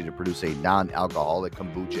technology to produce a non-alcoholic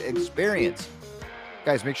kombucha experience.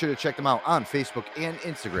 Guys, make sure to check them out on Facebook and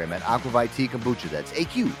Instagram at Aquavite Tea Kombucha. That's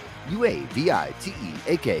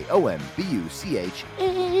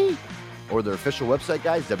AQUAVITEAKOMBUCHA. Or their official website,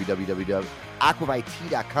 guys,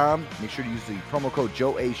 www.aquavitetea.com. Make sure to use the promo code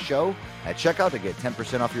JoeAShow at checkout to get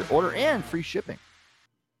 10% off your order and free shipping.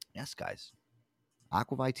 Yes, guys.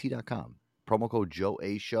 Aquavitetea.com. Promo code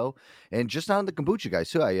JoeAShow. And just on the kombucha, guys,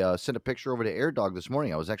 too, I sent a picture over to Air Dog this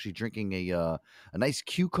morning. I was actually drinking a nice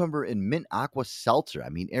cucumber and mint aqua seltzer. I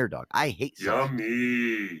mean, Air Dog, I hate seltzer.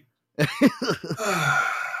 Yummy.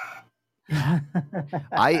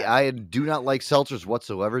 I do not like seltzers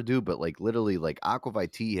whatsoever, dude, but like literally like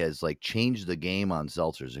Aquavite Tea has like changed the game on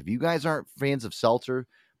seltzers. If you guys aren't fans of seltzer,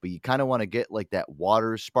 but you kind of want to get like that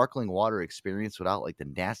sparkling water experience without like the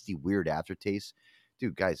nasty, weird aftertaste,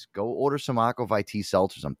 dude, guys, go order some Aquavite Tea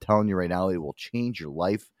seltzers. I'm telling you right now, it will change your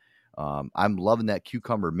life. I'm loving that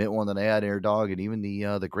cucumber mint one that I had, Air Dog, and even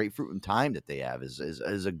the grapefruit and thyme that they have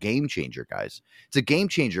is a game changer, guys. It's a game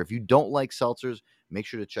changer. If you don't like seltzers, make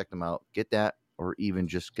sure to check them out. Get that, or even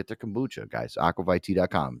just get their kombucha, guys.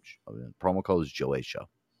 Aquavite.com. Promo code is JoeAShow.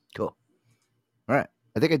 Cool. All right.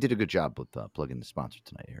 I think I did a good job with plugging the sponsor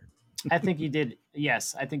tonight here. I think you did.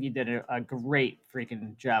 Yes, I think you did a great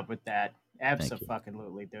freaking job with that.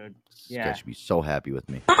 Absolutely, dude. Yeah. You guys should be so happy with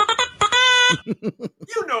me.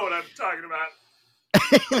 You know what I'm talking about.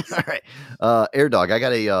 All right. Air Dog, I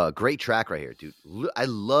got a great track right here, dude. I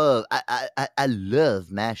love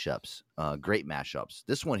mashups. Great mashups.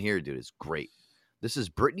 This one here, dude, is great. This is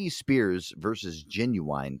Britney Spears versus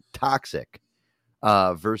Genuine, Toxic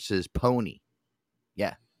versus Pony.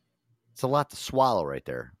 Yeah. It's a lot to swallow right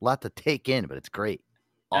there. A lot to take in, but it's great.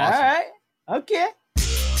 Awesome. All right. Okay.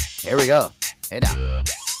 Here we go. Hey now. All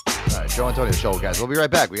right, Joe Antonio Show, guys. We'll be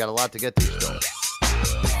right back. We got a lot to get through still.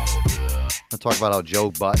 I'll talk about how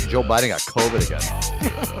Joe Biden got COVID again.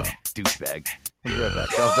 Douchebag. We'll be right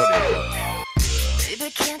back. Joe Antonio Show.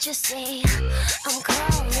 Baby, can't you see I'm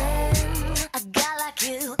calling? A guy like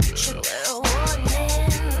you should wear a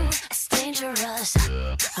warning. It's dangerous.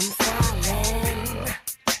 I'm falling.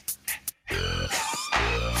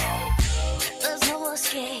 There's no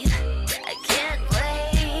escape. I can't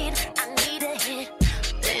wait. I need a hit.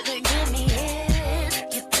 Baby, give me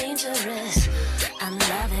it. You're dangerous. I'm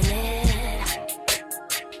loving it.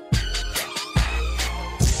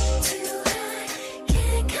 Too high,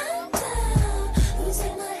 can't come down.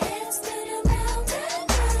 Losing my head, spinning round and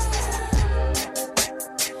round.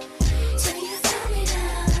 Till you throw me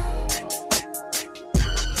down.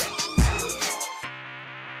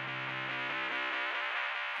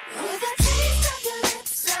 With a taste of your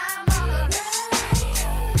lips, I'm alright.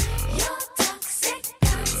 You're toxic,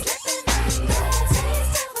 I'm slipping under.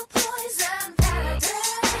 Taste of a poison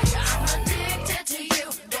paradise. I'm addicted to you.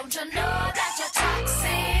 Don't you know that you're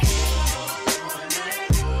toxic?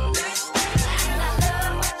 And I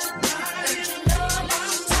love what you do. Don't you know that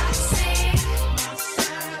you're toxic?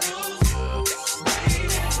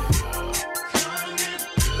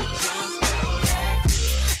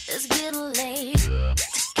 It's getting late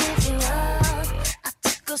to give you up. I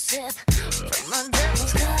took a sip from my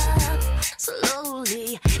devil's cup.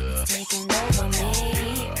 Slowly, it's taking over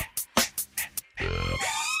me.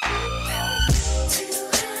 Too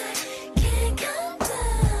high, can't come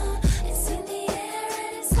down. It's in the air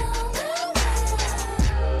and it's all around.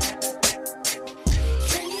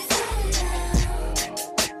 Can you feel it now?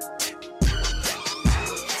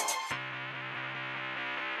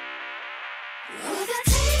 With a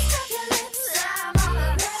taste of your lips, I'm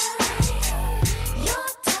alright.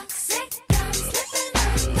 You're toxic, I'm slipping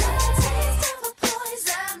under. Taste of a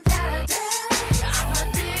poison paradise. I'm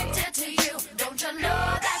addicted to you. Don't you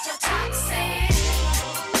know that you're toxic?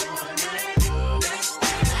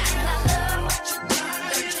 And I love what you do.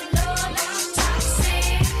 Don't you know that you're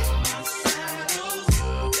toxic?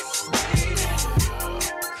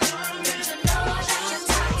 Don't you know that you're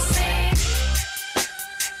toxic?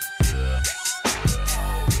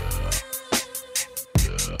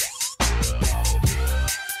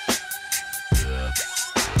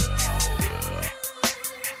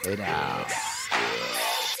 Hey now.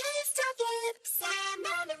 Taste of your lips, I'm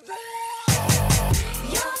on the run.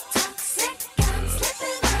 You're toxic, I'm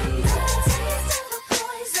slipping under. Taste of a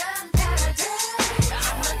poison paradise.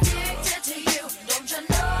 I'm addicted to you. Don't you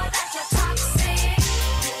know that you're toxic?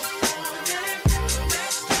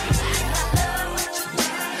 And I love what you do.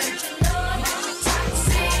 Don't you know that you're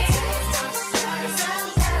toxic? Taste of a poison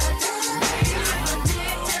paradise. I'm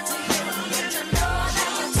addicted to you. Don't you know that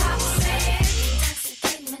you're toxic?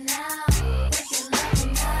 Intoxicate me now.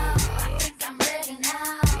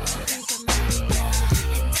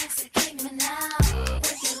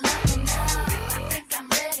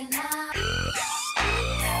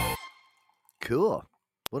 cool.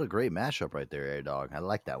 What a great mashup right there, Air Dog. I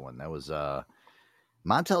like that one. That was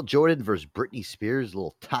Montel Jordan versus Britney Spears, a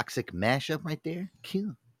little toxic mashup right there.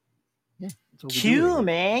 Cool. Yeah. That's what we do Q, here.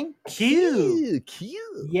 man. Q. Q.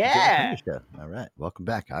 Yeah. All right. Welcome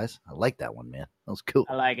back, guys. I like that one, man. That was cool.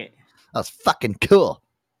 I like it. That was fucking cool.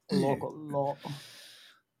 Local.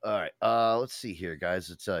 All right. Let's see here, guys.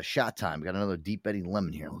 It's shot time. We got another Deep Eddie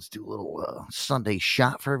Lemon here. Let's do a little Sunday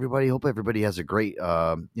shot for everybody. Hope everybody has a great,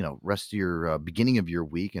 rest of your beginning of your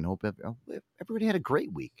week, and hope everybody had a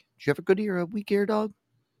great week. Did you have a good week, Air Dog?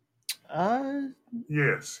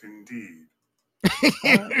 Yes, indeed.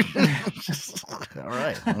 All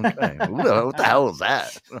right. Okay. What the hell was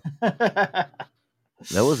that? That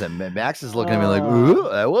wasn't Max is looking at me like, ooh,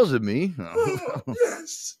 that wasn't me.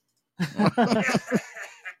 Yes.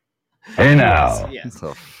 Hey now.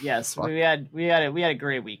 Yes. We had a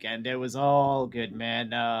great weekend. It was all good,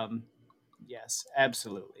 man. Yes,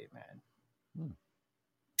 absolutely, man.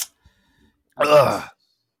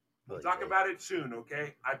 We'll talk about it soon,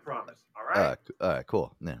 okay? I promise. All All right. right,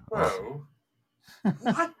 cool. Yeah. Whoa.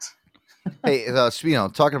 What? Hey,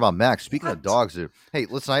 talking about Max. Speaking of dogs, hey,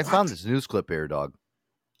 listen, I found this news clip here, Dog.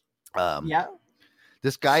 Yeah.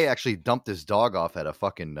 This guy actually dumped his dog off at a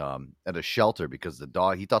fucking at a shelter because he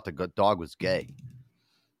thought the dog was gay.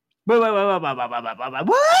 Wait.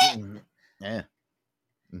 What? Yeah.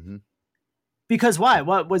 Mm-hmm. Because why?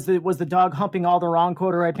 What was the dog humping all the wrong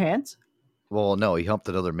corduroy pants? Well, no, he humped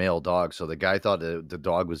another male dog. So the guy thought the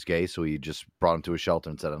dog was gay, so he just brought him to a shelter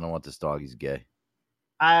and said, "I don't want this dog. He's gay."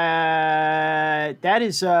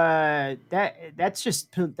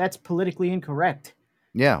 That's politically incorrect.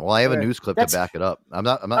 Yeah, well, I have a news clip to back it up. I'm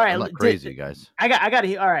not crazy, guys. I got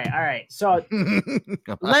to. All right. So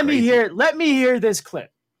let me hear this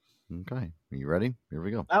clip. Okay, are you ready? Here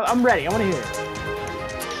we go. I'm ready. I want to hear it.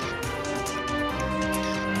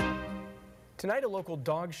 Tonight, a local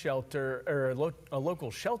dog shelter, or a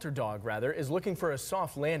local shelter dog, rather, is looking for a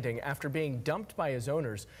soft landing after being dumped by his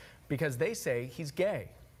owners because they say he's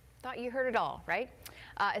gay. Thought you heard it all, right?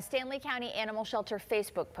 A Stanley County Animal Shelter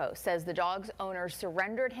Facebook post says the dog's owner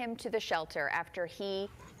surrendered him to the shelter after he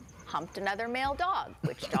humped another male dog,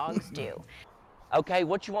 which dogs do. Okay,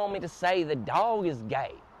 what you want me to say? The dog is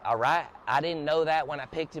gay, all right? I didn't know that when I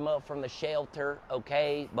picked him up from the shelter,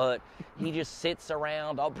 okay? But he just sits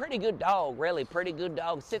around. Oh, pretty good dog, really, pretty good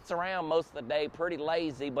dog. Sits around most of the day, pretty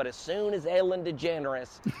lazy. But as soon as Ellen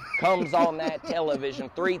DeGeneres comes on that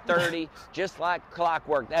television, 3:30, just like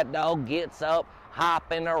clockwork, that dog gets up,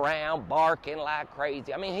 hopping around, barking like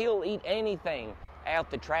crazy. I mean, he'll eat anything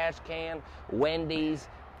out the trash can, Wendy's,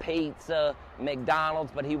 pizza,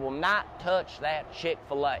 McDonald's, but he will not touch that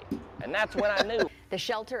Chick-fil-A. And that's when I knew. The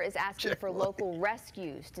shelter is asking for local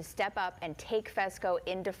rescues to step up and take Fesco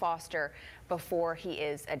into foster before he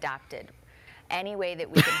is adopted. Any way that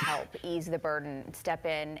we can help ease the burden, step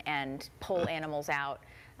in and pull animals out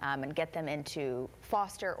and get them into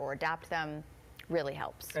foster or adopt them really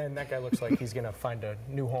helps. And that guy looks like he's going to find a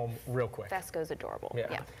new home real quick. Fesco's adorable.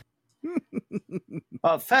 Yeah.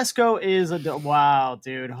 Fesco is wow,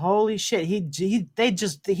 dude. Holy shit. He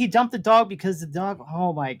dumped the dog because the dog.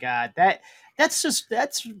 Oh my god. That's just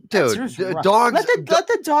rough. Dogs. Let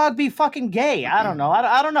the dog be fucking gay. I don't know.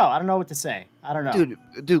 I don't know. I don't know what to say. I don't know.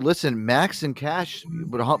 Dude, listen, Max and Cash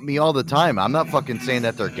would hump me all the time. I'm not fucking saying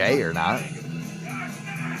that they're gay or not.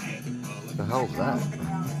 What the hell is that?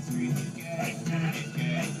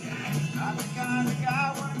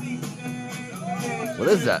 What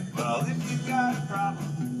is that?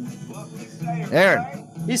 Aaron.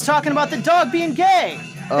 He's talking about the dog being gay.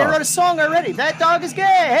 They wrote a song already. That dog is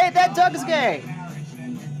gay. Hey, that dog is gay.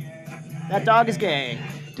 That dog is gay.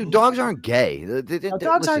 Dude, dogs aren't gay.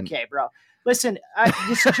 Dogs aren't gay, bro. Listen,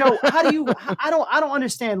 Joe, how do you? I don't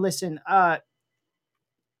understand. Listen,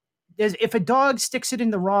 if a dog sticks it in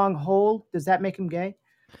the wrong hole, does that make him gay?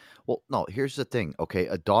 Well, no. Here's the thing. Okay,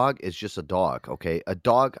 a dog is just a dog. Okay, a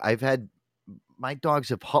dog. My dogs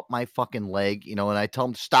have humped my fucking leg, and I tell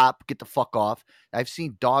them, stop, get the fuck off. I've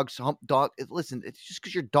seen dogs hump dog. Listen, it's just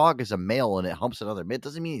because your dog is a male and it humps another male, it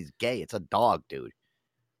doesn't mean he's gay. It's a dog, dude.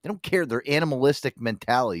 They don't care. Their animalistic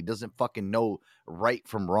mentality doesn't fucking know right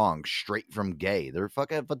from wrong, straight from gay. They're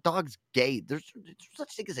fucking, if a dog's gay, there's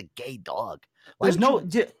such thing as a gay dog. There's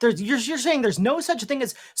you're saying there's no such thing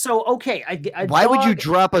as okay. Why would you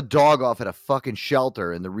drop a dog off at a fucking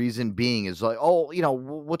shelter? And the reason being is like, oh,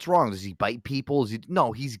 what's wrong? Does he bite people?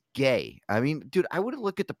 No, he's gay. I mean, dude, I would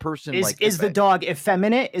look at the person is the dog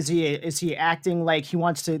effeminate? Is he acting like he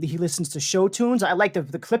listens to show tunes? I like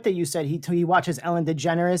the clip that you said he watches Ellen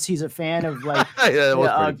DeGeneres. He's a fan of like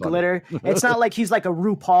glitter. It's not like he's like a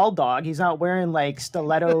RuPaul dog. He's not wearing like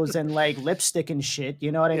stilettos and like lipstick and shit.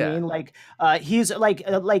 You know what I mean? Like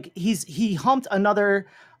he's he humped another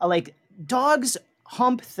dogs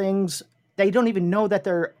hump things. They don't even know that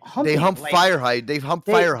they're humping. They hump fire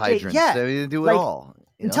hydrants. Yeah, they do it all.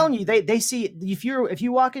 I'm telling you, they see if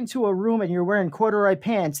you walk into a room and you're wearing corduroy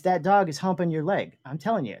pants, that dog is humping your leg. I'm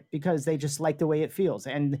telling you, because they just like the way it feels,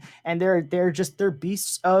 and they're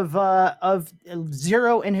beasts of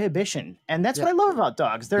zero inhibition, and that's what I love about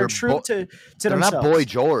dogs. They're true to themselves. Not Boy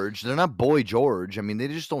George. They're not Boy George. I mean, they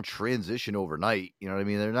just don't transition overnight. You know what I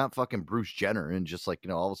mean? They're not fucking Bruce Jenner and just like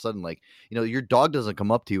all of a sudden your dog doesn't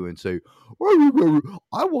come up to you and say,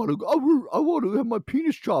 I want to have my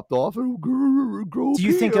penis chopped off and grow.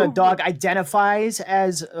 Do you think a dog identifies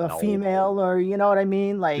as a female, or you know what I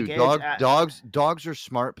mean? Like dude, dogs are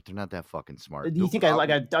smart, but they're not that fucking smart. Do you think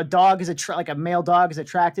a dog is like a male dog is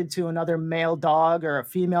attracted to another male dog, or a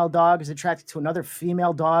female dog is attracted to another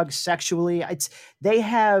female dog sexually? They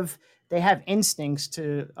have instincts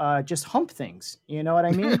to just hump things. You know what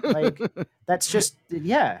I mean? Like that's just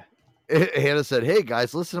Hannah said, "Hey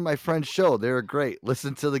guys, listen to my friend's show. They're great.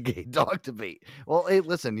 Listen to the gay dog debate." Well, hey,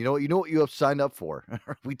 listen, you know what you have signed up for.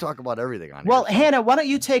 We talk about everything on here. Well, Hannah, why don't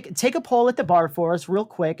you take a poll at the bar for us real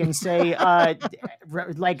quick and say,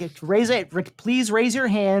 please raise your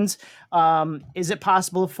hands. Is it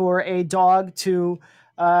possible for a dog to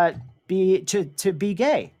be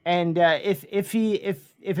gay? And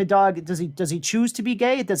if a dog does he choose to be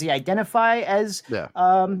gay? Does he identify as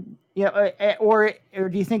or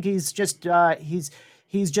do you think he's just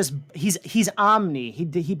he's omni?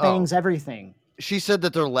 He bangs everything. She said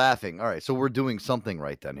that they're laughing. All right, so we're doing something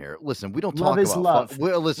right then here. Listen, we don't talk love is about love.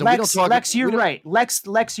 Listen, Lex, we don't talk. Lex, you're right. Lex,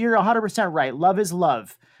 you're 100% right. Love is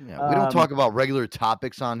love. Yeah, we don't talk about regular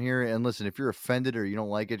topics on here. And listen, if you're offended or you don't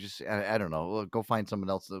like it, just I don't know, go find someone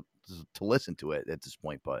else to listen to it at this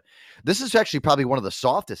point. But this is actually probably one of the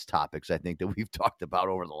softest topics I think that we've talked about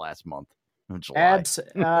over the last month. I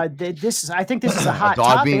think this is a hot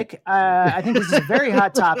topic. I think this is a very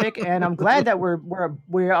hot topic, and I'm glad that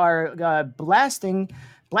we are blasting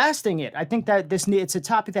it. I think that it's a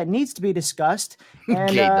topic that needs to be discussed. And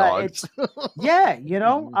gay dogs.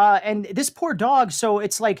 And this poor dog. So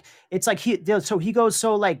it's like he goes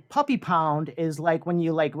puppy pound is like when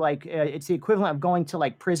you it's the equivalent of going to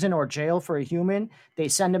like prison or jail for a human. They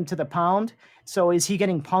send him to the pound. So is he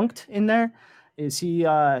getting punked in there? Is he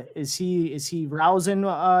rousing?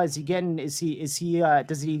 Does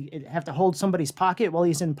he have to hold somebody's pocket while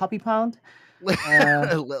he's in puppy pound?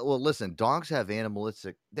 Well, listen, dogs have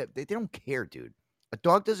animalistic. They don't care, dude. A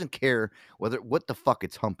dog doesn't care what the fuck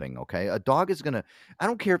it's humping. Okay, a dog is gonna. I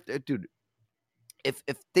don't care if, dude. If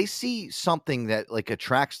they see something that like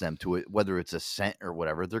attracts them to it, whether it's a scent or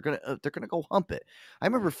whatever, they're gonna go hump it. I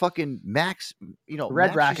remember fucking Max.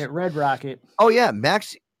 Red Rocket. Oh yeah,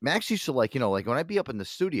 Max used to like when I'd be up in the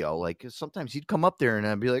studio, like sometimes he'd come up there and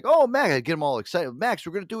I'd be like, "Oh, Max," I'd get him all excited. "Max,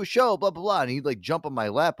 we're going to do a show, blah, blah, blah." And he'd like jump on my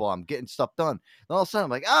lap while I'm getting stuff done. And all of a sudden I'm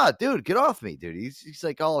like, dude, get off me, dude. He's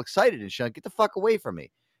like all excited and shit. Get the fuck away from me.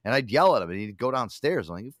 And I'd yell at him and he'd go downstairs.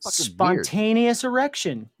 I'm like, "You fucking spontaneous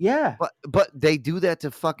erection." Yeah. But they do that to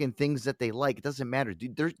fucking things that they like. It doesn't matter,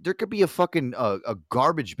 dude. There could be a fucking a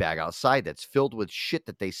garbage bag outside that's filled with shit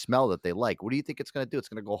that they smell that they like. What do you think it's going to do? It's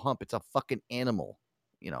going to go hump. It's a fucking animal.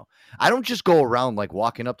 I don't just go around like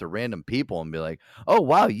walking up to random people and be like, "Oh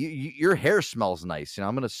wow, your hair smells nice."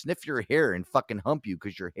 I'm gonna sniff your hair and fucking hump you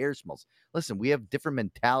because your hair smells. Listen, we have different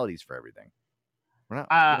mentalities for everything.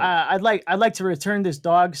 I'd like to return this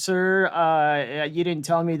dog, sir. You didn't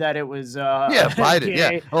tell me that it was Biden.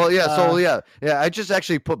 gay. Yeah. Oh yeah. Yeah. I just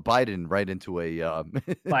actually put Biden right into a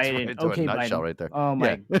Biden. into a nutshell Biden. right there. Oh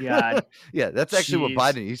my god. Yeah, that's actually what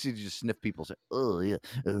Biden. He used to just sniff people. Say, "Oh yeah,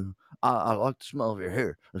 I like the smell of your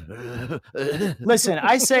hair." Listen,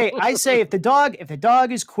 I say if the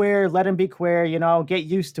dog is queer, let him be queer. Get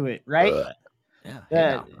used to it, right?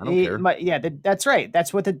 Yeah, I don't care. That's right.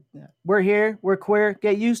 That's what we're here. We're queer.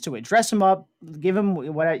 Get used to it. Dress him up. Give him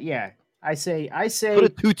what? Yeah. I say. Put a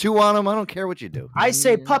tutu on him. I don't care what you do. I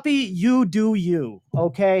say, puppy, you do you.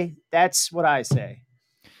 Okay, that's what I say.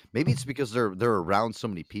 Maybe it's because they're around so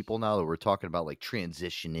many people now that we're talking about like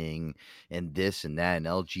transitioning and this and that and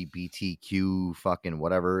LGBTQ fucking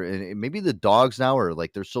whatever. And maybe the dogs now are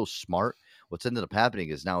like they're so smart. what's ended up happening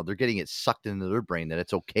is now they're getting it sucked into their brain that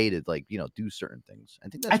it's okay to like, do certain things. I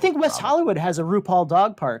think that's I think what's the West problem. Hollywood has a RuPaul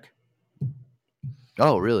dog park.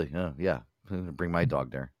 Oh, really? Oh, yeah. I'm gonna bring my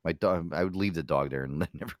dog there. My dog, I would leave the dog there and then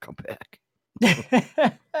never come back.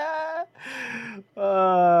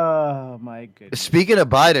 Oh my goodness. Speaking of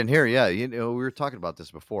Biden here, yeah, we were talking about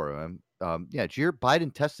this before. Yeah, did you hear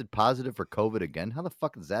Biden tested positive for COVID again? How the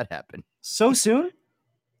fuck does that happen? So soon?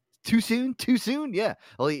 Too soon? Too soon? Yeah.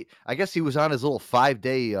 Well, I guess he was on his little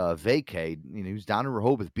 5-day vacay. He was down in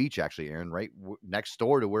Rehoboth Beach, actually, Aaron, right next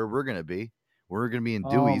door to where we're going to be. We're going to be in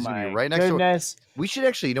Dewey. Oh He's going to my be right next goodness. door. We should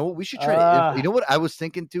actually, what we should try to, you know what I was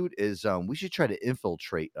thinking, dude, is we should try to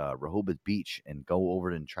infiltrate Rehoboth Beach and go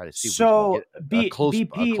over and try to see if we can get a close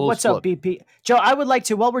BP, close what's look. up, BP? Joe, I would like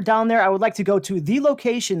to, while we're down there, I would like to go to the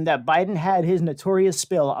location that Biden had his notorious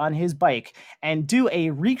spill on his bike and do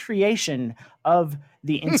a recreation of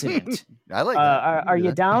the incident. I like that. Are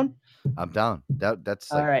you down? I'm down.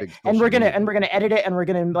 That's like all right, big and we're social gonna media. edit it, and we're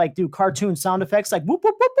gonna like do cartoon sound effects like whoop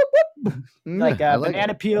whoop whoop whoop whoop, like I like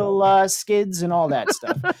banana it. peel skids and all that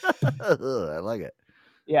stuff. I like it.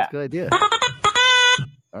 Yeah, It's a good idea.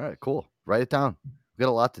 All right, cool. Write it down. We got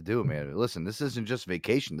a lot to do, man. Listen, this isn't just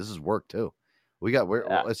vacation. This is work too.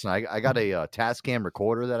 Listen, I got a Tascam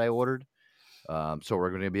recorder that I ordered. So we're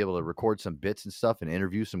going to be able to record some bits and stuff and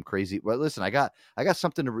interview some crazy. Well, listen, I got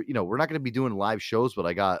something to. We're not going to be doing live shows, but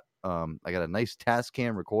I got a nice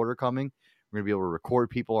Tascam recorder coming. We're going to be able to record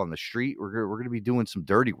people on the street. We're going to be doing some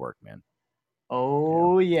dirty work, man.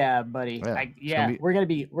 Oh yeah, buddy. Yeah, we're gonna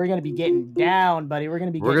be getting down, buddy. We're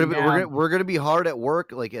gonna be we're gonna be hard at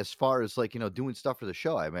work, like as far as like doing stuff for the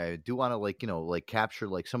show. I mean, I do want to like capture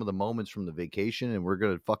like some of the moments from the vacation, and we're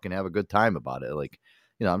gonna fucking have a good time about it. Like,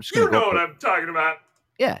 I'm just gonna You know what I'm talking about.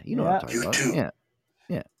 Yeah, you know what I'm talking about.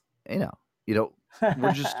 Yeah,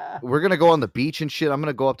 we're gonna go on the beach and shit. I'm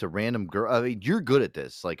gonna go up to random girl. I mean, you're good at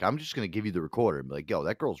this. Like, I'm just gonna give you the recorder and be like, yo,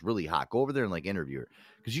 that girl's really hot. Go over there and like interview her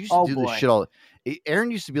because you used to do this shit all.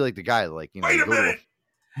 Aaron used to be like the guy, like you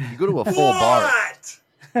go to a full bar.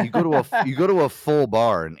 You go to a full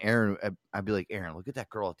bar, and Aaron, I'd be like, Aaron, look at that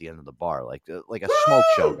girl at the end of the bar, like a smoke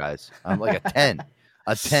show, guys. I'm like a 10,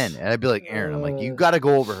 and I'd be like, Aaron, I'm like, you got to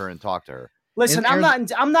go over her and talk to her. Listen, I'm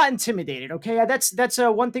not intimidated. Okay, that's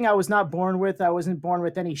one thing I was not born with. I wasn't born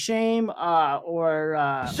with any shame or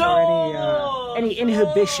any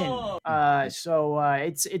inhibition. So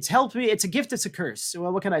it's helped me. It's a gift. It's a curse.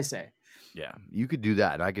 So what can I say? Yeah, you could do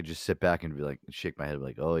that, and I could just sit back and be like, shake my head,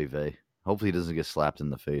 like, oh, Yves. Hopefully, he doesn't get slapped in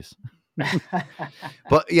the face.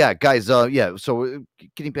 But yeah, guys, so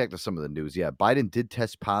getting back to some of the news, Biden did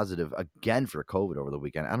test positive again for COVID over the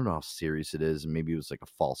weekend. I don't know how serious it is. Maybe it was like a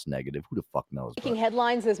false negative. Who the fuck knows? Making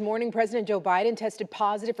headlines this morning, President Joe Biden tested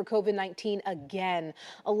positive for COVID-19 again.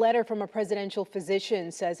 A letter from a presidential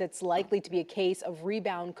physician says it's likely to be a case of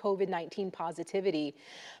rebound COVID-19 positivity.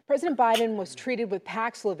 President Biden was treated with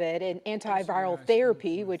Paxlovid, an antiviral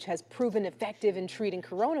therapy, which has proven effective in treating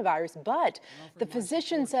coronavirus. But the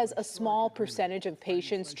physician says a small percentage of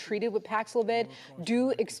patients treated with Paxlovid do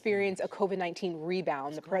experience a COVID-19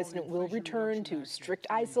 rebound. The president will return to strict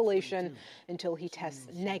isolation until he tests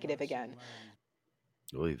negative again.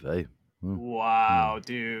 Wow,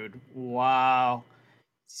 dude. Wow.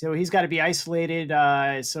 So he's got to be isolated.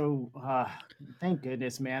 Thank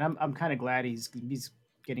goodness, man. I'm kind of glad he's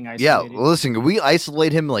getting isolated. Yeah, well, listen, can we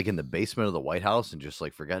isolate him like in the basement of the White House and just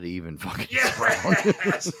like forget to even fucking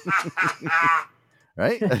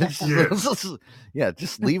right?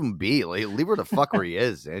 Just leave him be. Like, leave her the fuck where he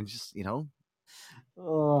is, and just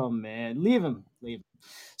Oh man, leave him.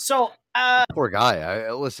 So poor guy.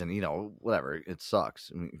 Listen, whatever. It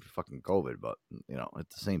sucks. I mean, fucking COVID, but at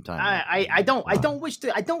the same time, I don't wish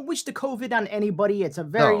the COVID on anybody. It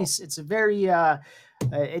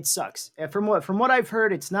sucks. From what I've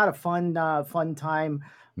heard, it's not a fun time.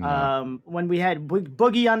 No. When we had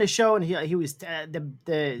Boogie on the show and he was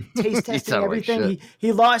the taste testing sound like everything, shit.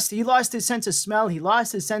 he lost his sense of smell, he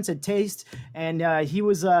lost his sense of taste, and he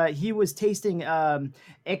was tasting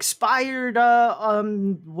expired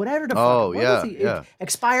whatever the fuck. What was he?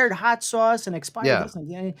 Expired hot sauce and expired this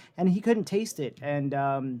and he couldn't taste it,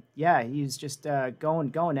 and he was just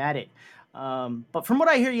going at it. But from what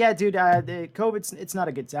I hear, dude, the COVID, it's not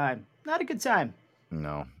a good time. Not a good time.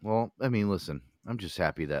 No. Well, I mean, listen, I'm just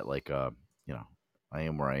happy that I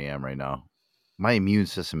am where I am right now. My immune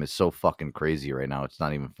system is so fucking crazy right now. It's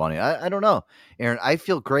not even funny. I don't know, Aaron. I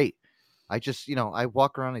feel great. I just, I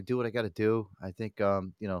walk around, I do what I got to do. I think,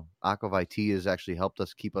 Aquavit has actually helped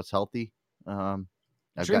us keep us healthy.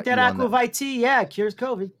 Drink that Aquavit, cures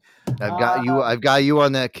COVID. I've got you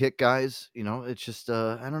on that kick, guys. It's just,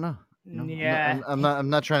 I don't know. Yeah. I'm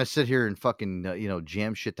not trying to sit here and fucking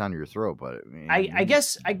jam shit down your throat, but I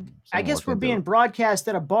guess we're being broadcast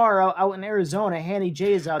at a bar out in Arizona. Hanny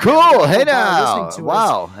J is out there. Cool. Hey listening now. to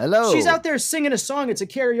Wow. us. Hello. She's out there singing a song. It's a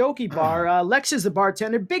karaoke bar. Lex is the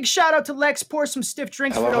bartender. Big shout out to Lex. Pour some stiff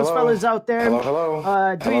drinks for those fellas out there.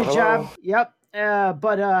 Hello. Do your job. Yep.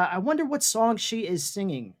 But I wonder what song she is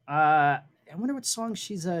singing. I wonder what song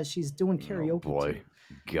she's doing karaoke. Oh boy. To.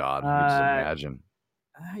 God, let me just imagine.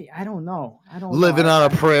 I don't know. Living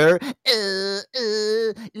on a prayer. I'm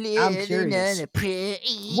curious.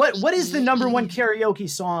 What is the number one karaoke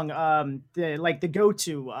song? The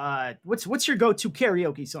go-to. What's your go-to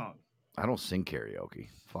karaoke song? I don't sing karaoke.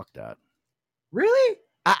 Fuck that. Really?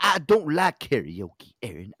 I don't like karaoke,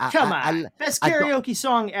 Aaron. Come on. Best karaoke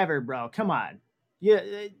song ever, bro. Come on.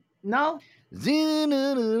 Yeah. No?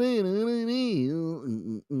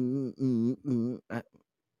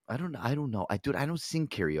 I don't know. I don't sing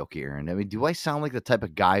karaoke, Aaron. I mean, do I sound like the type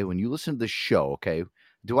of guy when you listen to the show, okay?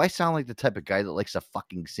 Do I sound like the type of guy that likes to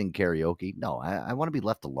fucking sing karaoke? No, I want to be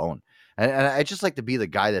left alone. And I just like to be the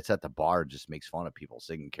guy that's at the bar and just makes fun of people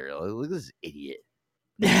singing karaoke. Look at this idiot.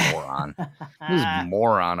 Moron. This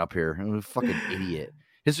moron up here. Fucking idiot.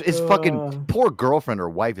 His fucking poor girlfriend or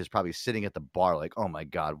wife is probably sitting at the bar like, oh my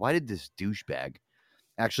God, why did this douchebag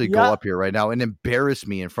actually go up here right now and embarrass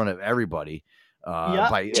me in front of everybody?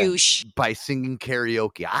 By singing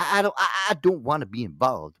karaoke. I don't want to be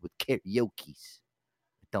involved with karaoke's.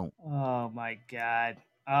 I don't. Oh my God.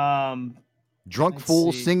 Drunk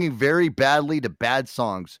fools singing very badly to bad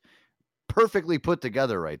songs. Perfectly put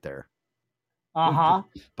together right there.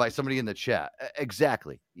 By somebody in the chat.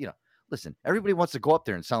 Exactly. Listen, everybody wants to go up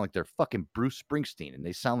there and sound like they're fucking Bruce Springsteen, and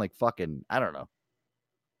they sound like fucking, I don't know.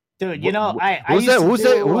 Dude, who's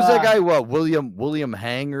that guy? William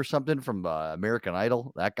Hang or something from American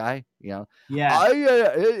Idol? That guy, Yeah.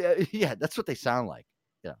 Yeah, that's what they sound like.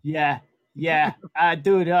 Yeah.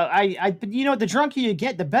 Dude, the drunker you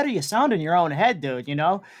get, the better you sound in your own head, dude. You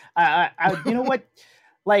know what?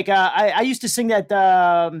 Like, I used to sing that.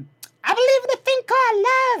 I believe in a thing called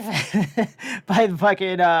love by the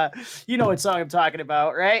fucking. You know what song I'm talking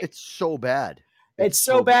about, right? It's so bad. It's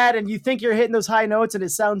so bad, and you think you're hitting those high notes, and it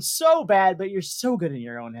sounds so bad, but you're so good in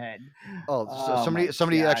your own head. So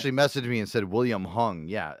somebody actually messaged me and said William Hung.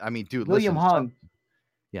 Yeah, I mean, dude, William Hung.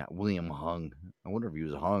 Yeah, William Hung. I wonder if he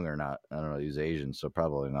was hung or not. I don't know. He was Asian, so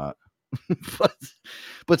probably not.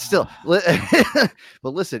 but still, but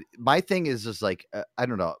listen, my thing is just like I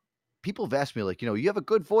don't know. People have asked me like, you have a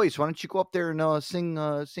good voice. Why don't you go up there and sing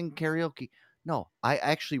karaoke? No, I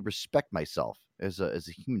actually respect myself as a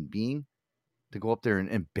human being. To go up there and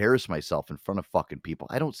embarrass myself in front of fucking people.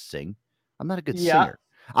 I don't sing. I'm not a good singer.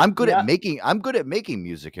 I'm good at making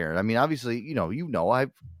music, Aaron. I mean, obviously,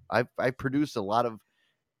 I've produced a lot of,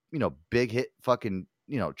 big hit fucking,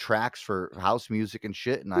 tracks for house music and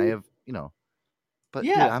shit. And I have, but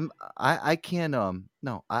dude, I can't, no,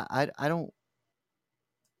 I don't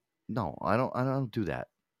do that.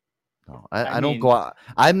 No, I don't go out.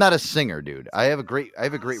 I'm not a singer, dude. I have a great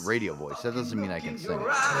radio voice. That doesn't mean I can sing.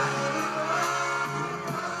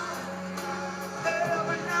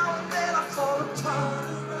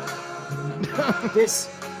 This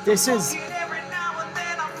is.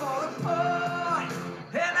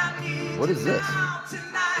 What is this?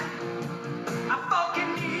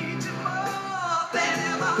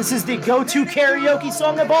 This is the go-to karaoke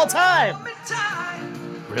song of all time.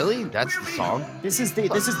 Really? That's the song? This is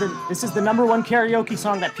the number one karaoke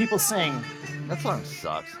song that people sing. That song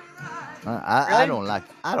sucks. I don't like it.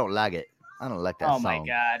 I don't like that song. Oh my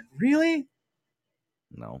God. Really?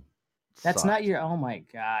 No. That's not your. Oh my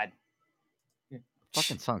God.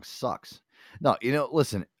 Fucking song sucks. No,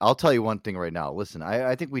 listen, I'll tell you one thing right now. Listen,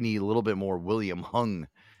 I think we need a little bit more William Hung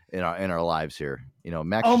in our lives here.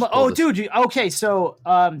 Max. Dude. Okay, so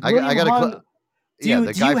William Hung. Do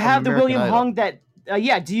you have the William Hung that?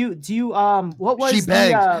 Do you? What was She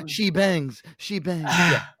bangs.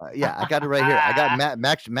 Yeah, I got it right here. I got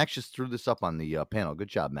Max. Max just threw this up on the panel. Good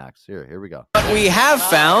job, Max. Here we go. We have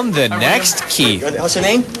found the next key. What's your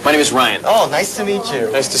name? My name is Ryan. Oh, nice to meet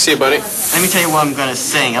you. Nice to see you, buddy. Let me tell you what I'm gonna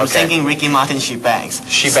sing. I'm singing Ricky Martin, She Bangs.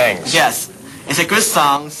 She Bangs. Yes. It's a good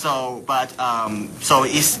song, so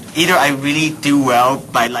it's either I really do well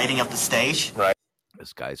by lighting up the stage. Right.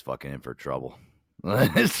 This guy's fucking in for trouble.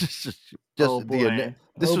 This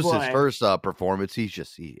was his first performance. He's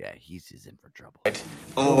in for trouble.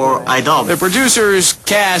 Or I don't. The producers,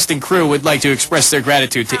 cast, and crew would like to express their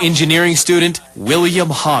gratitude to engineering student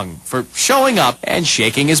William Hung for showing up and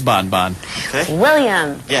shaking his bonbon. Okay.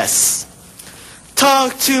 William. Yes.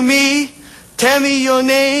 Talk to me. Tell me your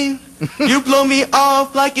name. You blow me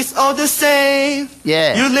off like it's all the same.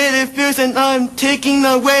 Yeah. You lit it fierce and I'm taking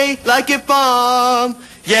away like a bomb.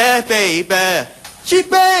 Yeah, baby. She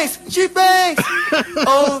bangs, she bangs.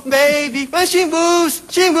 Oh, baby, when she moves,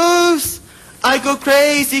 she moves. I go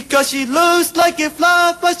crazy cause she looks like a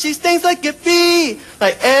flower, but she stings like a bee.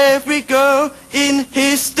 Like every girl in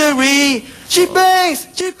history. She bangs,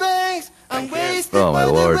 she bangs. I'm wasted Oh my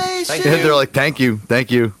by lord! the way she... They're like, thank you,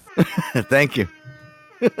 thank you, thank you.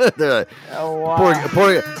 They're like, Oh, wow.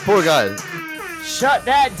 poor guy. Shut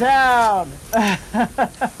that down.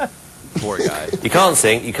 Poor guy. You can't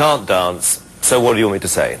sing, you can't dance, so what do you want me to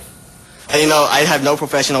say? And you know, I have no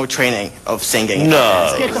professional training of singing.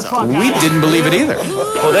 No. Get the fuck We out. didn't believe it either.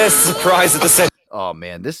 Well, they're surprised at the set. Oh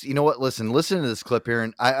man, this. You know what? Listen to this clip here,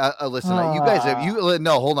 and I listen. You guys have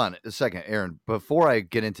no. Hold on a second, Aaron. Before I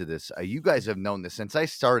get into this, you guys have known this since I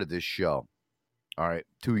started this show. All right,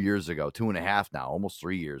 2 years ago, 2.5 now, almost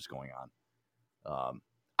 3 years going on.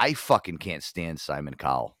 I fucking can't stand Simon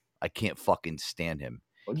Cowell. I can't fucking stand him.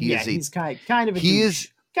 He's kind of a douche.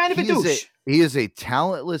 Kind of a douche. He is a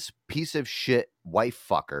talentless piece of shit wife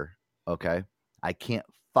fucker. Okay, I can't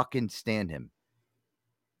fucking stand him.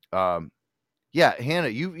 Yeah, Hannah,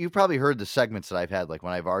 you probably heard the segments that I've had, like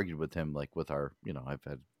when I've argued with him, like with our, I've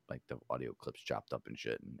had like the audio clips chopped up and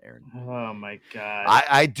shit. And Aaron, Oh my god.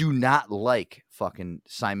 I do not like fucking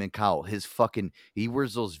Simon Cowell. He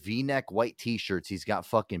wears those V-neck white T-shirts. He's got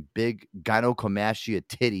fucking big gynecomastia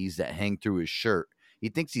titties that hang through his shirt. He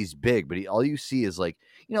thinks he's big, but all you see is like,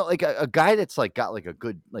 like a guy that's like got like a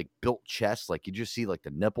good like built chest. Like you just see like the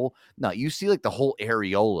nipple. No, you see like the whole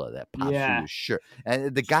areola that pops through his shirt.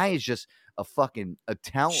 And the guy is just a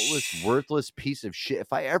talentless, worthless piece of shit.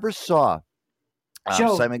 If I ever saw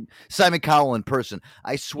Simon Cowell in person,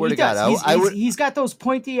 I swear to God, I would. He's got those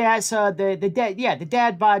pointy ass the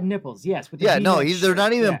dad bod nipples. Yes, with the they're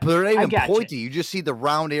not even gotcha. pointy. You just see the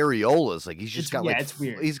round areolas. Like he's just got like it's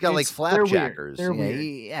weird. He's got like They're weird. flapjackers. They're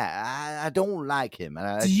weird. I don't like him.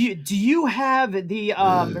 Do you have the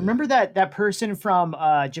remember that person from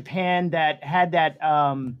Japan that had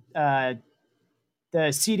that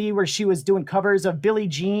the CD where she was doing covers of Billie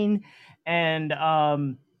Jean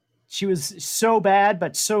and she was so bad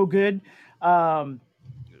but so good.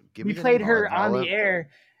 We played her on the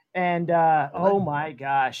air, and oh my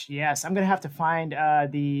gosh, yes, I'm gonna have to find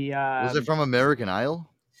the. Was it from American Idol?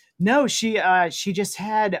 No, she just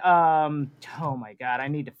had oh my god, I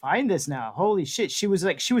need to find this now. Holy shit, she was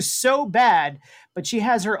so bad, but she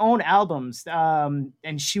has her own albums, and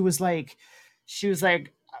she was like,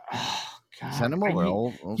 oh, God, send them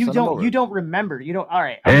over. You don't remember. You don't. All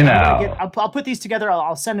right. Hey, I'll put these together.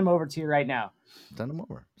 I'll send them over to you right now. Send them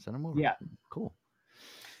over. Yeah. Cool.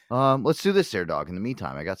 Let's do this there, dog. In the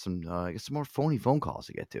meantime, I got some more phone calls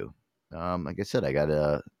to get to. Like I said, I got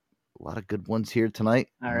a lot of good ones here tonight.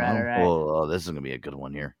 All right. Oh, this is gonna be a good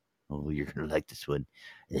one here. Oh, you're gonna like this one.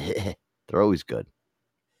 They're always good.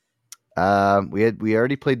 We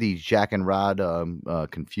already played the Jack and Rod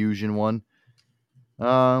confusion one.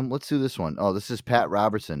 Let's do this one. Oh, this is Pat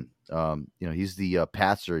Robertson. He's the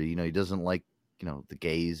pastor. He doesn't like the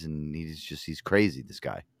gays, and he's crazy. This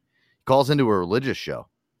guy calls into a religious show.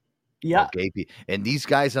 Yeah, gay people, and these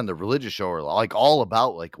guys on the religious show are like all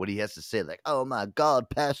about like what he has to say. Like, oh my God,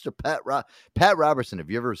 Pastor Pat Robertson. Have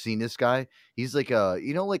you ever seen this guy? He's like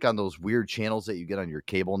like on those weird channels that you get on your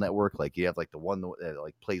cable network. Like you have like the one that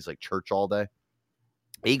like plays like church all day.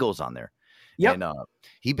 He goes on there. Yep. And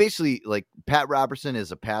he basically, like, Pat Robertson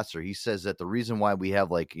is a pastor. He says that the reason why we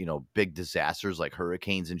have like big disasters like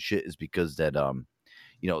hurricanes and shit is because that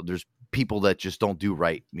there's people that just don't do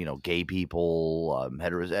right. Gay people,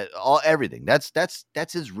 heteros, everything.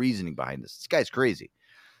 That's his reasoning behind this. This guy's crazy.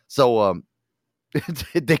 So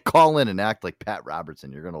they call in and act like Pat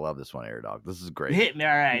Robertson. You're gonna love this one, Air Dog. This is great. Hit me,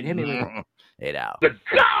 all right. Hit me with it. Hey now. The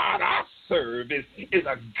God I serve is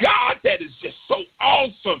a God that is just so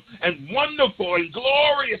awesome and wonderful and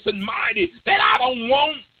glorious and mighty that I don't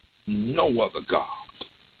want no other God.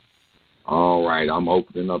 All right, I'm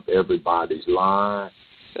opening up everybody's line.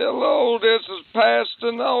 Hello, this is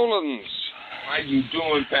Pastor Nolan's. How you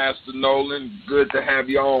doing, Pastor Nolan? Good to have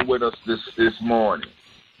you on with us this morning.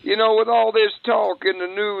 With all this talk in the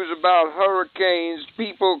news about hurricanes,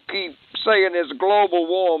 people keep saying it's global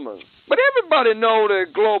warming. But everybody know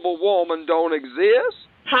that global warming don't exist.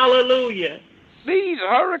 Hallelujah. These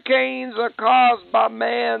hurricanes are caused by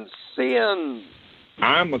man's sin.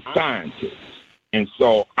 I'm a scientist, and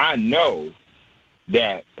so I know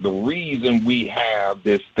that the reason we have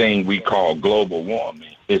this thing we call global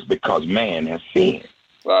warming is because man has sinned.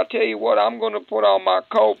 Well, I'll tell you what, I'm going to put on my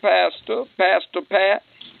co-pastor, Pastor Pat,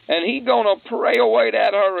 and he gonna pray away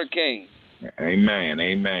that hurricane. Amen.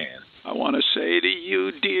 Amen. I want to say to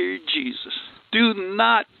you, dear Jesus, do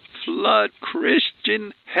not flood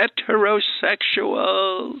Christian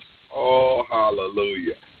heterosexuals. Oh,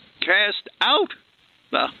 hallelujah. Cast out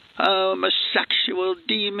the homosexual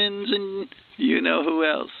demons and you know who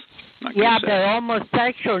else. Not gonna Yeah, say. the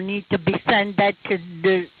homosexual need to be sent back to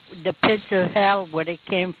the pits of hell where they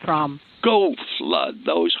came from. Go flood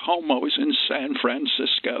those homos in San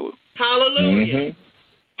Francisco. Hallelujah.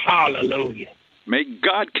 Hallelujah. May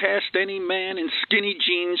God cast any man in skinny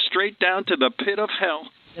jeans straight down to the pit of hell.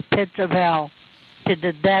 The pits of hell. To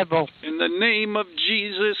the devil. In the name of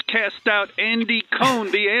Jesus, cast out Andy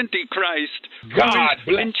Cohn, the Antichrist. God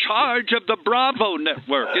who's in charge of the Bravo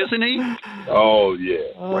network, isn't he? Oh,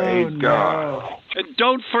 yeah. Praise God. And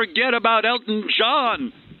don't forget about Elton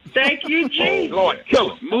John. Thank you, Jesus. Lord,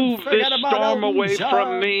 kill him. Move this storm away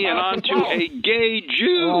from me and onto a gay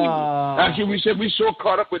Jew. Actually, we said we so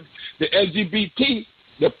caught up with the LGBT,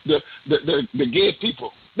 the gay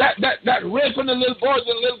people. That raping the little boys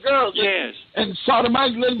and little girls. Yes. And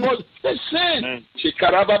sodomizing little boys. That's sin.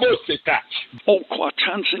 Oh,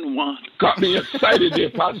 Quatansin one. Got me excited there,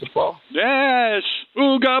 Pastor Paul. Yes.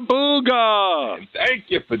 Ooga booga. And thank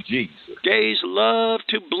you for Jesus. Gays love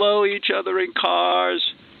to blow each other in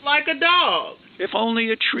cars. Like a dog. If only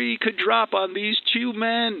a tree could drop on these two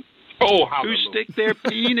men. Oh, who stick their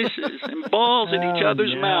penises and balls in each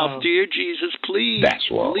other's mouth. Dear Jesus, please. That's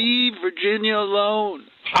right. Leave Virginia alone.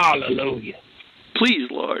 Hallelujah. Please,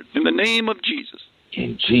 Lord, in the name of Jesus.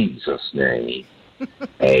 In Jesus' name.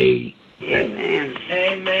 Amen.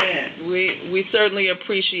 Amen. We certainly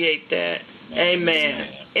appreciate that.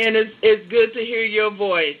 Amen. And it's good to hear your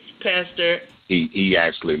voice, Pastor. He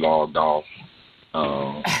actually logged off.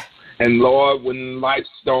 And Lord, when life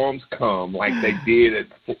storms come, like they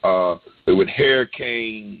did with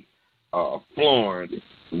Hurricane Florence,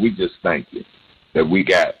 we just thank you that we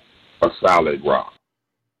got a solid rock.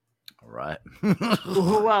 All right.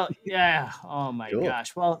 Well, yeah. Oh my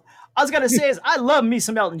gosh. Well, I was gonna say is I love me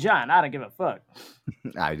some Elton John. I don't give a fuck.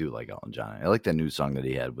 I do like Elton John. I like that new song that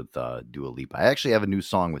he had with Dua Lipa. I actually have a new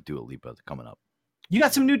song with Dua Lipa coming up. You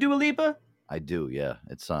got some new Dua Lipa? I do. Yeah.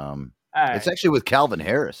 It's right. It's actually with Calvin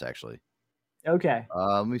Harris. Actually. Okay.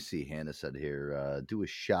 Let me see. Hannah said here, do a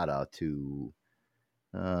shout out to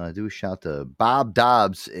Bob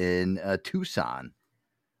Dobbs in Tucson,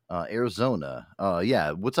 Arizona.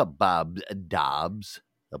 Yeah. What's up, Bob Dobbs?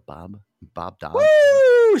 Bob Dobbs.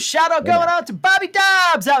 Woo! Shout out going out to Bobby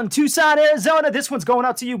Dobbs out in Tucson, Arizona. This one's going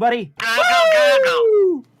out to you, buddy.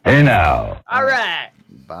 Woo! Hey now. All right.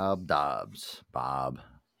 Bob Dobbs. Bob.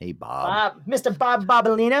 Hey, Bob. Mr. Bob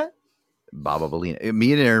Bobalina. Bob Bobalina.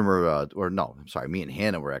 Me and Aaron were, me and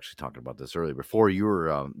Hannah were actually talking about this earlier before you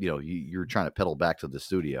were, you were trying to pedal back to the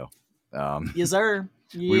studio. Yes, sir.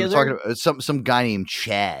 We were talking about some guy named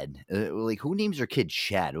Chad. Like, who names their kid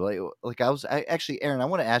Chad? Actually, Aaron, I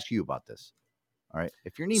want to ask you about this. All right,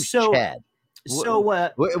 if your name's Chad,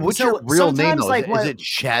 what's your real name? Though? Is it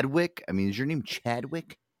Chadwick? I mean, is your name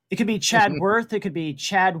Chadwick? It could be Chadworth. It could be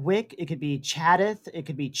Chadwick. It could be Chadeth. It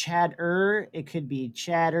could be Chad-er. It could be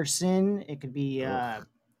Chatterson. It could be, it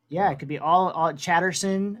could be all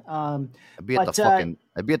Chatterson. I'd be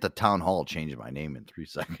at the town hall changing my name in 3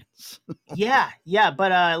 seconds. yeah.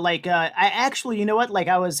 But I actually, you know what? Like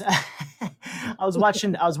I was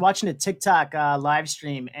watching a TikTok live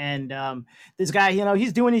stream, and this guy,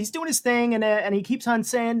 he's doing his thing, and he keeps on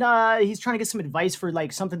saying he's trying to get some advice for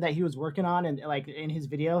like something that he was working on, and like in his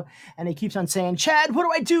video, and he keeps on saying, Chad, what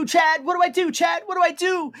do I do? Chad, what do I do? Chad, what do I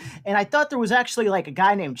do? And I thought there was actually like a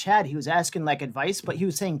guy named Chad. He was asking like advice, but he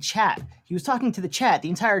was saying chat. He was talking to the chat, the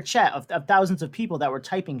entire chat of thousands of people that were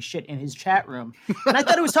typing shit in his chat room. And I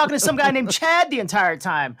thought he was talking to some guy named Chad the entire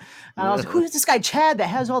time. And I was like, who is this guy Chad that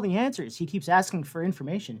has all the answers? He keeps asking for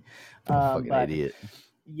information. Fucking idiot.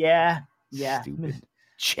 Yeah. Stupid.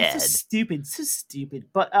 Chad. So stupid.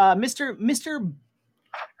 But Mr.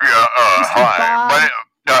 Hi.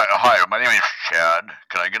 Hi, my name is Chad.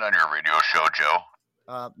 Can I get on your radio show, Joe?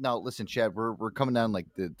 No, listen, Chad, we're coming down like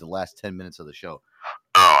the last 10 minutes of the show.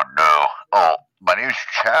 Oh, no. Oh, my name's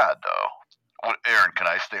Chad, though. Aaron, can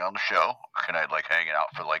I stay on the show? Can I, hang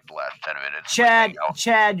out for, the last 10 minutes?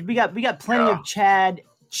 Chad, we got plenty of Chad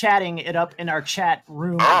chatting it up in our chat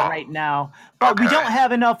room right now. But we don't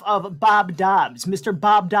have enough of Bob Dobbs, Mr.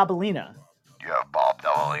 Bob Dobalina. Yeah, Bob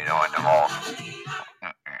Dobalina in the vault.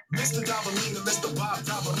 Mr. Dobalina, Mr. Bob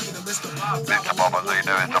Dobalina, Mr. Bob Mr.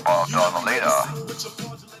 Dobalina, Mr. Bob Dobalina.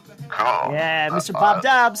 Cool. Yeah, Mr. Bob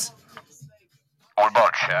Dobbs. What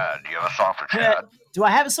about Chad? Do you have a song for Chad? Do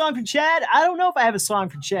I have a song for Chad? I don't know if I have a song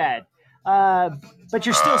for Chad. But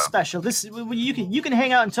you're still special. This you can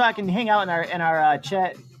hang out and talk and hang out in our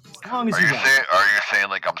chat as long as Are you you want. saying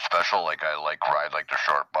like I'm special? Like I like ride like the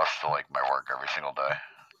short bus to like my work every single day?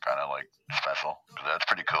 Kind of like special? 'Cause that's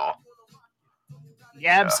pretty cool.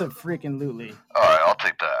 Yeah, absolutely. All right, I'll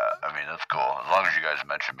take that. I mean, that's cool as long as you guys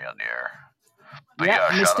mention me on the air. But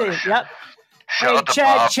Yep, yeah, mistake. Yep. Shout Hey, out to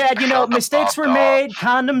Bob. Chad, you know, Shout out to mistakes Bob were made,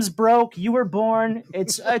 condoms broke, you were born.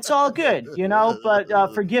 It's all good, you know, but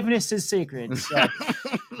forgiveness is sacred. So.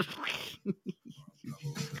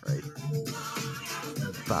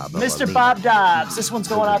 Mr. Bob Dobbs, this one's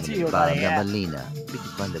going out to you, buddy. Yeah.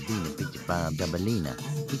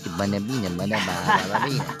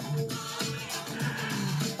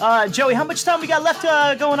 Joey, how much time we got left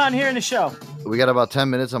going on here in the show? We got about 10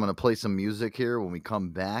 minutes. I'm going to play some music here. When we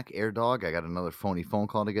come back, Air Dog, I got another phony phone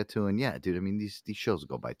call to get to. And yeah, dude, I mean, these shows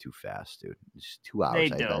go by too fast, dude. It's 2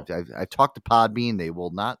 hours. They do. I've talked to Podbean. They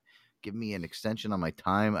will not give me an extension on my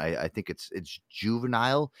time. I think it's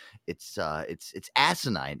juvenile. It's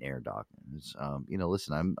asinine, Air Dog. It's,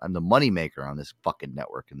 listen, I'm the moneymaker on this fucking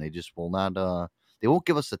network, and they just will not, they won't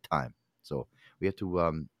give us the time. So we have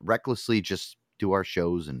to recklessly just do our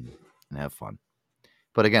shows and have fun.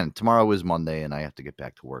 But again, tomorrow is Monday, and I have to get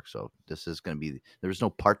back to work. So this is going to be. There's no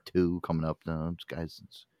part 2 coming up, guys.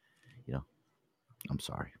 It's, I'm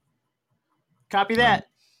sorry. Copy that.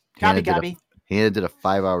 Copy. He did a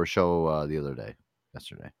 5-hour show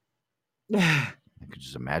yesterday. I could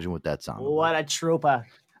just imagine what that sounded. What a trooper!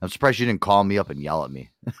 I'm surprised she didn't call me up and yell at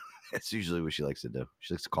me. That's usually what she likes to do.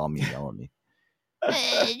 She likes to call me and yell at me.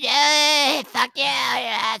 Fuck you,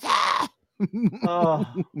 asshole. Oh,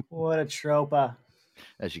 what a trooper!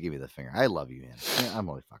 That should give you the finger. I love you, man. Yeah, I'm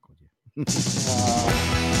only fucking with you.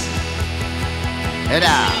 And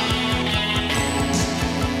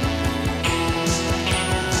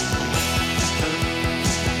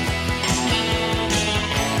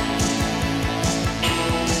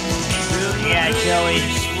Yeah, Joey.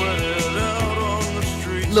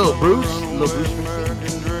 Little Bruce.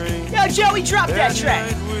 Yo, Joey, drop that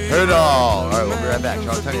track. Heard it all. All right, we'll be right back.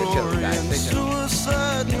 Sean Antonio Show, guys. Stay tuned.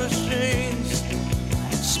 Suicide machines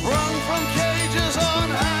sprung from cages on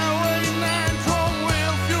Highway 9, chrome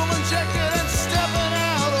wheel, fuel injected and stepping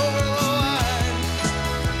out over the line.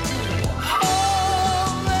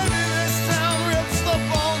 Oh, maybe this town rips the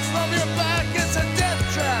bones from your back. It's a death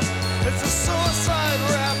trap. It's a suicide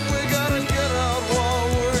rap. We gotta get out while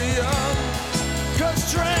we're young.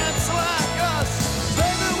 'Cause tramps like us,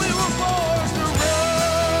 baby, we were born to run.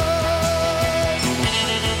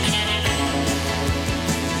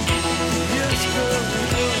 Yes, girl, we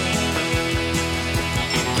were.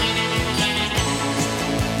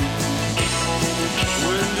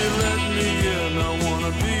 Wendy, let me in. I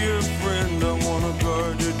wanna be your friend. I wanna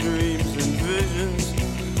guard your dreams and visions.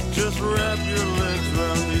 Just wrap your legs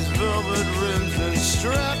around these velvet rims and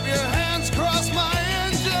strap your hands across my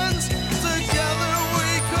engines. Together we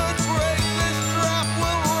could break this trap.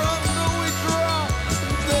 We'll run till we drop.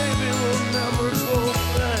 Baby, we'll never go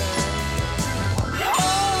back.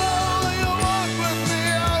 Oh, you walk with me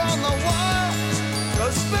out on the wire.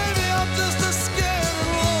 'Cause baby, I'm just a scared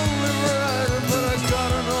and lonely rider. But I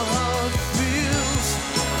gotta know how it feels.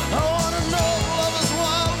 I wanna know if love is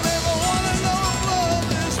wild, babe. I wanna know if love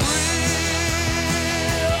is real.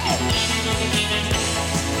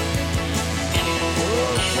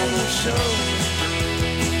 Oh, can you show me?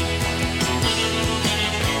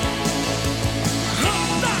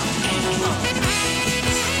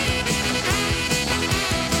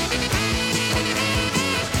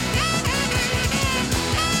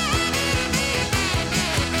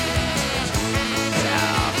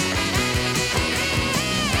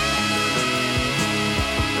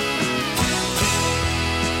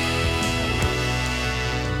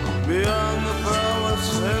 Beyond the palace,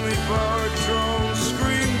 semi-powered drones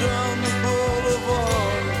scream down the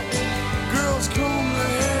boulevard. Girls comb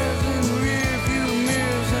their hair in rearview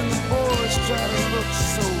mirrors, and the boys try to look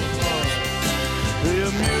so hard. The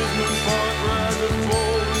amusement park rides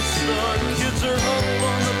bold and start. Kids are huddled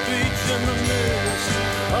on the beach in the mirrors.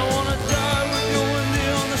 I wanna die with you, Wendy,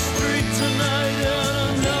 on the street tonight, and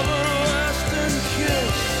an everlasting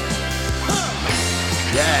kiss.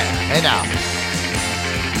 Yeah. Hey now.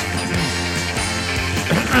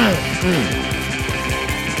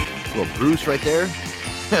 Little Bruce right there.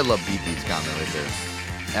 I love BB's comment right there.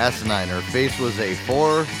 Asinine. Her face was a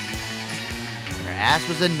 4. Her ass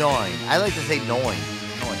was annoying. I like to say annoying.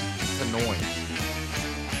 It's annoying.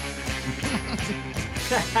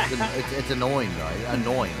 it's annoying, though.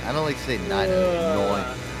 Annoying. I don't like to say not annoying.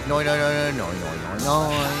 Annoying.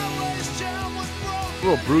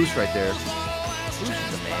 Little Bruce right there. Bruce is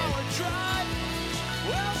amazing.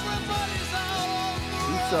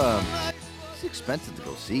 It's expensive to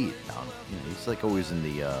go see it down. He's like always in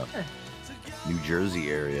the New Jersey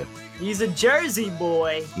area. He's a Jersey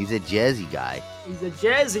boy. He's a jazzy guy. He's a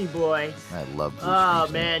Jersey boy. I love Bruce Oh,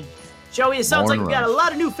 Springsteen. man. Joey, it sounds like we got a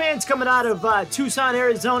lot of new fans coming out of Tucson,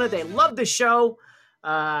 Arizona. They love the show.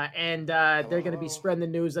 And they're going to be spreading the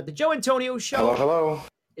news that the Joe Antonio Show Hello.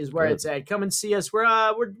 is where it's at. Come and see us.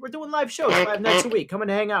 We're doing live shows 5 nights a week. Come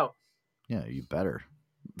and hang out. Yeah, you better.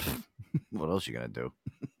 What else you gonna do?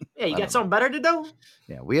 Yeah, you got something better to do?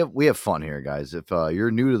 Yeah, we have fun here, guys. If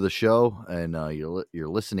you're new to the show and you're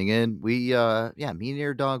listening in, me and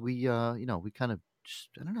Air Dog, we kind of just,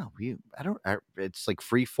 I don't know, it's like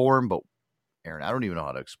free form, but Aaron, I don't even know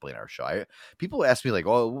how to explain our show. People ask me like,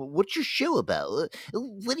 "Oh, what's your show about?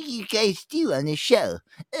 What do you guys do on the show?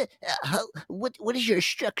 What is your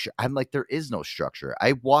structure?" I'm like, there is no structure.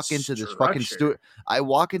 I walk into this fucking studio. I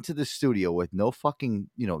walk into the studio with no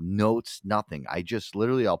fucking notes, nothing. I just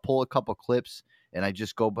literally, I'll pull a couple clips and I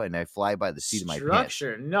just go by and I fly by the seat of my pants.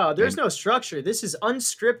 Structure? No, there's no structure. This is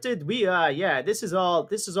unscripted. This is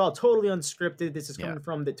all totally unscripted. This is coming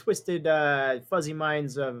from the twisted, fuzzy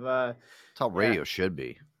minds of. That's how radio should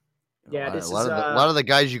be. Yeah, a lot of the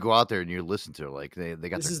guys you go out there and you listen to, like they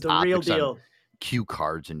got this their is the real topics on deal. cue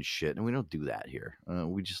cards and shit, and we don't do that here.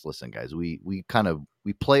 We just listen, guys. We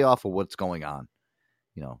play off of what's going on,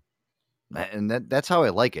 and that's how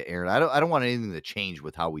I like it, Aaron. I don't want anything to change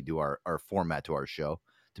with how we do our format to our show.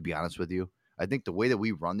 To be honest with you, I think the way that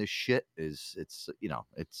we run this shit is it's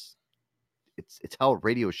how a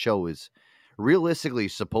radio show is realistically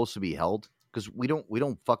supposed to be held. Because we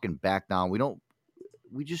don't fucking back down. We do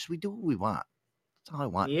what we want. That's how I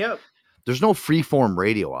want. Yep. There's no freeform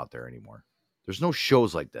radio out there anymore. There's no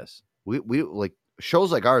shows like this. We like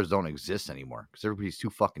shows like ours don't exist anymore because everybody's too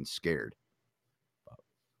fucking scared. But,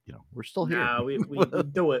 we're still here. Nah, we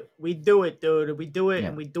do it. We do it, dude. We do it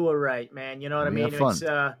and we do it right, man. You know what I mean? have fun. It's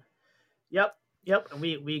yep. And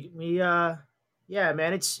we yeah,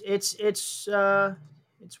 man. It's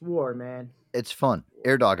war, man. It's fun.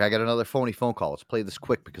 Air Dog, I got another phony phone call. Let's play this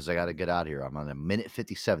quick because I got to get out of here. I'm on a minute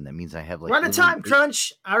 57. That means I have like Run a time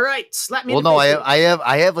crunch. All right, slap me. Well, in the no, face.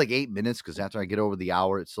 I have like 8 minutes because after I get over the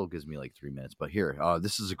hour, it still gives me like 3 minutes. But here,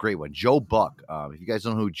 this is a great one. Joe Buck. If you guys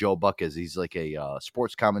don't know who Joe Buck is, he's like a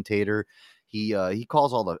sports commentator. He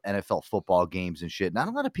calls all the NFL football games and shit. Not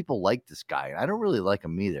a lot of people like this guy. I don't really like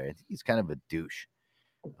him either. I think he's kind of a douche.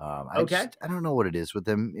 I don't know what it is with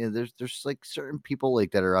him. There's like certain people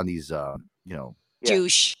like that are on these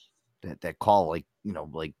douche that call like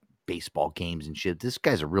baseball games and shit. This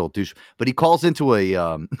guy's a real douche, but he calls into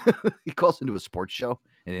a sports show,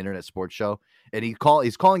 an internet sports show, and he's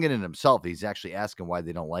calling it in himself. He's actually asking why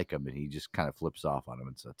they don't like him, and he just kind of flips off on him.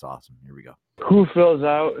 It's awesome. Here we go. Who fills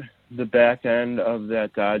out the back end of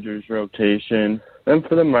that Dodgers rotation? And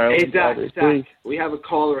for the Marlins, Hey, Zach, obviously. we have a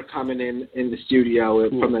caller coming in the studio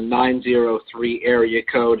from the 903 area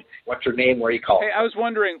code. What's your name? Where are you calling? Hey, I was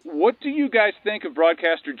wondering, what do you guys think of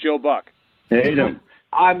broadcaster Joe Buck? Hate him.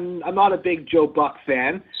 I'm not a big Joe Buck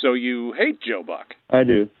fan. So you hate Joe Buck? I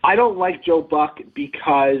do. I don't like Joe Buck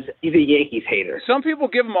because he's a Yankees hater. Some people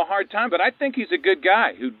give him a hard time, but I think he's a good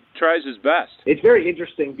guy who tries his best. It's very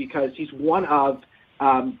interesting because he's one of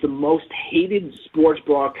the most hated sports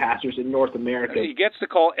broadcasters in North America. He gets to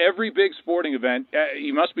call every big sporting event.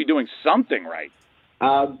 He must be doing something right.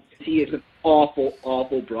 He is an awful,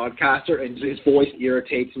 awful broadcaster, and his voice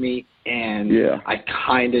irritates me, and I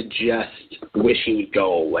kind of just wish he would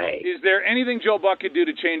go away. Is there anything Joe Buck could do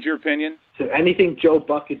to change your opinion? So anything Joe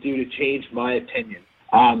Buck could do to change my opinion?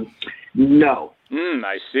 No.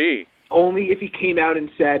 I see. Only if he came out and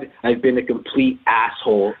said, I've been a complete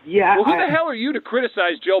asshole. Yeah. Well, who the hell are you to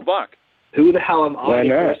criticize Joe Buck? Who the hell am I to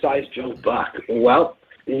criticize Joe Buck? Well,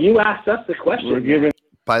 you asked us the question.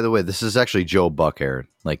 By the way, this is actually Joe Buck, Aaron,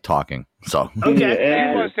 like talking. So You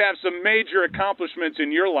must have some major accomplishments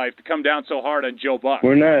in your life to come down so hard on Joe Buck.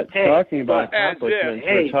 We're not talking about accomplishments.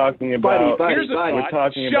 We're talking about we're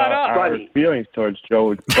talking about our feelings towards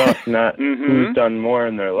Joe Buck, not who's done more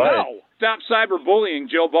in their life. No, stop cyberbullying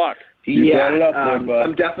Joe Buck. You brought it up there, Buck.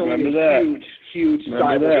 I'm definitely Remember that. huge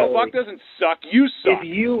Joe Buck doesn't suck. You suck.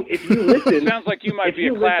 If you listen, sounds like you might be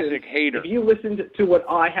a classic hater. If you listened to what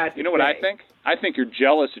I had to say, you know what I think? I think you're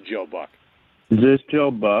jealous of Joe Buck. Is this Joe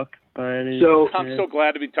Buck? I'm so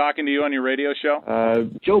glad to be talking to you on your radio show.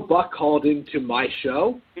 Joe Buck called into my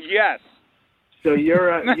show. Yes. So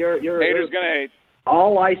you're haters gonna hate.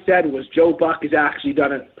 All I said was Joe Buck has actually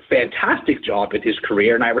done a fantastic job in his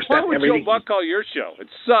career, and I respect Why would everything. Joe Buck call your show? It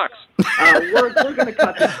sucks. We're going to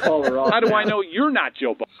cut this caller off. How do I know you're not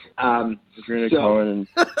Joe Buck? If you're gonna call in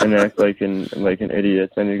and act like an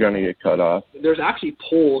idiot, then you're gonna get cut off. There's actually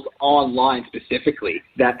polls online specifically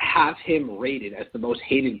that have him rated as the most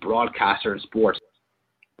hated broadcaster in sports.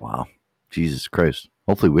 Wow. Jesus Christ.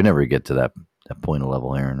 Hopefully we never get to that point of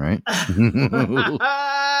level, Aaron, right?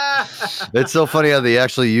 It's so funny how they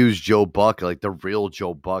actually use Joe Buck, like the real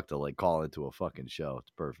Joe Buck, to like call into a fucking show.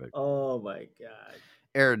 It's perfect. Oh my God.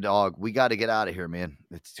 Aaron, dog, we got to get out of here, man.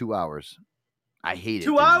 It's 2 hours. I hate it.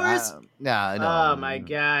 2 hours? Nah, I know. Oh my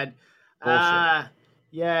God. Bullshit.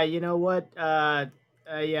 Yeah, you know what?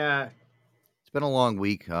 Yeah. It's been a long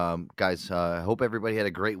week, guys. I hope everybody had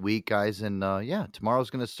a great week, guys. And yeah, tomorrow's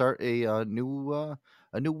going to start a new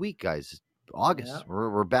week, guys. August. Yeah.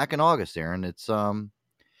 We're back in August, Aaron. It's we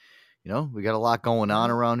got a lot going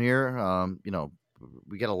on around here.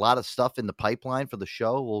 We got a lot of stuff in the pipeline for the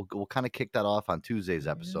show. We'll kind of kick that off on Tuesday's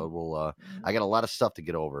episode. I got a lot of stuff to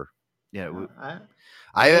get over. Yeah,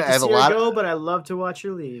 I have a lot. But I love to watch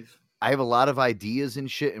you leave. I have a lot of ideas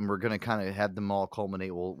and shit, and we're gonna kind of have them all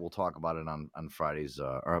culminate. We'll talk about it on Fridays,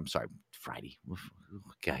 or I'm sorry, Friday.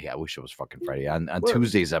 God, yeah, I wish it was fucking Friday on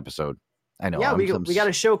Tuesday's episode. I know. Yeah, we got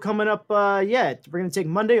a show coming up. We're gonna take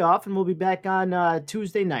Monday off, and we'll be back on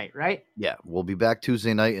Tuesday night, right? Yeah, we'll be back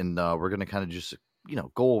Tuesday night, and we're gonna kind of just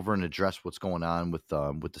go over and address what's going on with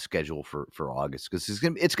the schedule for August, because it's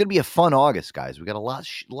gonna be a fun August, guys. We got a lot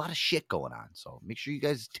of shit going on, so make sure you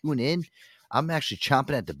guys tune in. I'm actually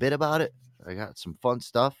chomping at the bit about it. I got some fun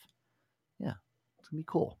stuff. Yeah, it's gonna be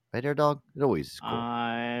cool, right there, dog. It always is cool.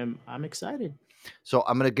 I'm excited. So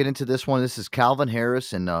I'm gonna get into this one. This is Calvin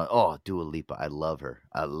Harris and Dua Lipa. I love her.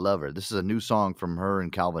 This is a new song from her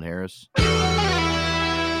and Calvin Harris.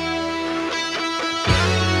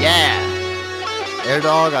 Yeah. Air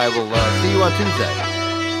Dog, I will see you on Tuesday.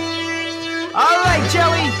 All right,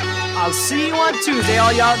 Joey. I'll see you on Tuesday.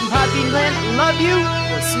 All y'all in Podbean land, love you.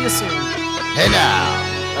 We'll see you soon. Hey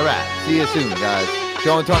now. All right. See you soon, guys.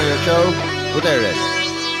 Joe Antonio Show. Well, there it is.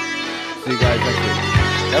 See you guys next week.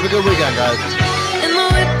 Have a good weekend, guys. In the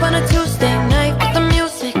whip on a Tuesday night with the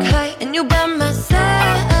music high, and you by my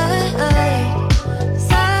side.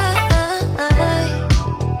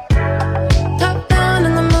 Top down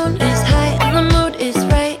and the moon is high, and the mood is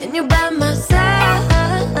right, and you by my side.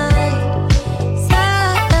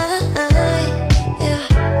 Yeah.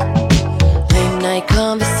 Late night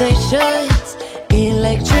conversations,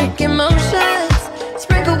 electric emotions,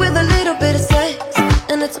 sprinkle with a little bit of sex,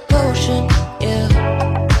 and it's a potion. Yeah.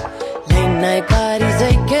 Night bodies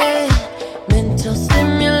aching, mental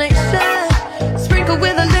stimulation, sprinkle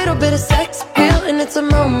with a little bit of sex appeal, and it's a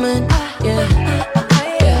moment, yeah.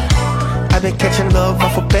 I've been catching love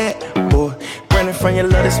off a bat, boy. Running from your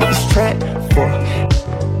love, that's what this track for.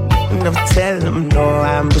 Never telling them no,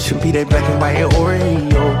 I'm pushing be that black and white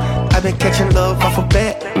Oreo. I've been catching love off a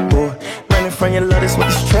bat, boy. Running from your love, that's what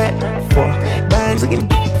this track for. Bands looking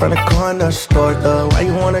from the corner store, though. Why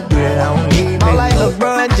you wanna do that? I don't need it. I'm like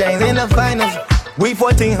LeBron James in the finals. We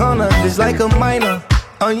 1400, just like a minor.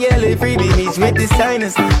 On yellow freebie meets with the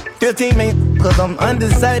signers. 15 man, cause I'm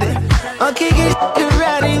undecided. I'm kicking shit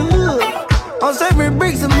rowdy, ooh. I'm serving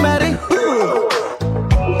bricks, somebody, ooh.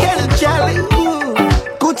 Catch a Charlie, ooh.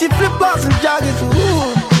 Gucci flip-flops and joggers,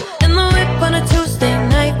 ooh. In the whip on a Tuesday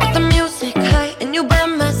night with the music high, and you by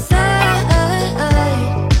my side.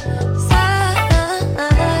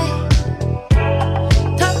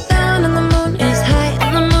 Top down and the moon is high,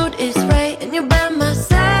 and the mood is right, and you by my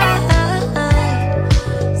side.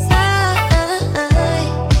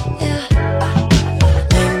 Yeah.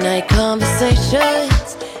 Late night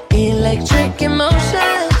conversations, electric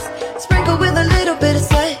emotions, sprinkle with a little bit of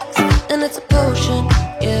sex, and it's a potion.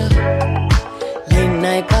 Yeah. Late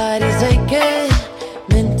night bodies aching,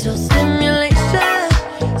 mental stimulation,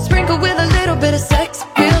 sprinkle with a little bit of sex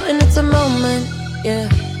appeal, and it's a moment, yeah.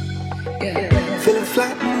 Feeling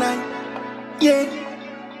flat tonight, yeah,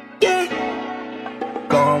 yeah.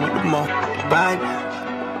 Going with the more vibe,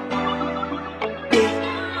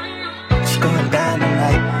 yeah. It's going down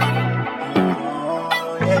tonight, oh,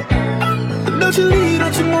 yeah. But don't you leave,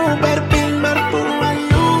 don't you move, better boom around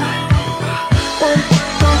you.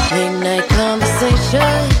 Late night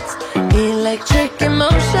conversations, electric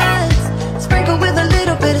emotions, sprinkle with a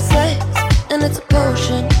little bit of sex, and it's a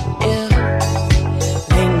potion, yeah.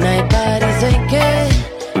 Late night bodies aching,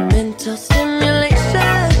 mental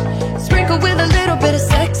stimulation, sprinkle with a little bit of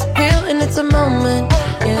sex appeal, and it's a moment,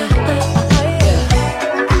 yeah.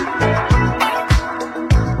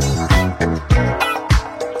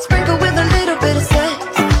 Sprinkle with a little bit of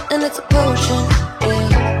sex, and it's a potion, yeah.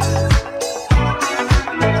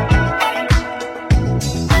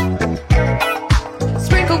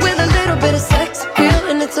 Sprinkle with a little bit of sex appeal,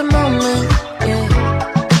 and it's a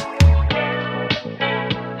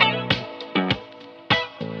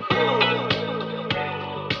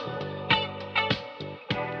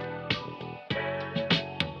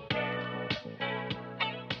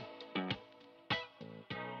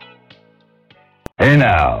Hey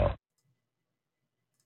now,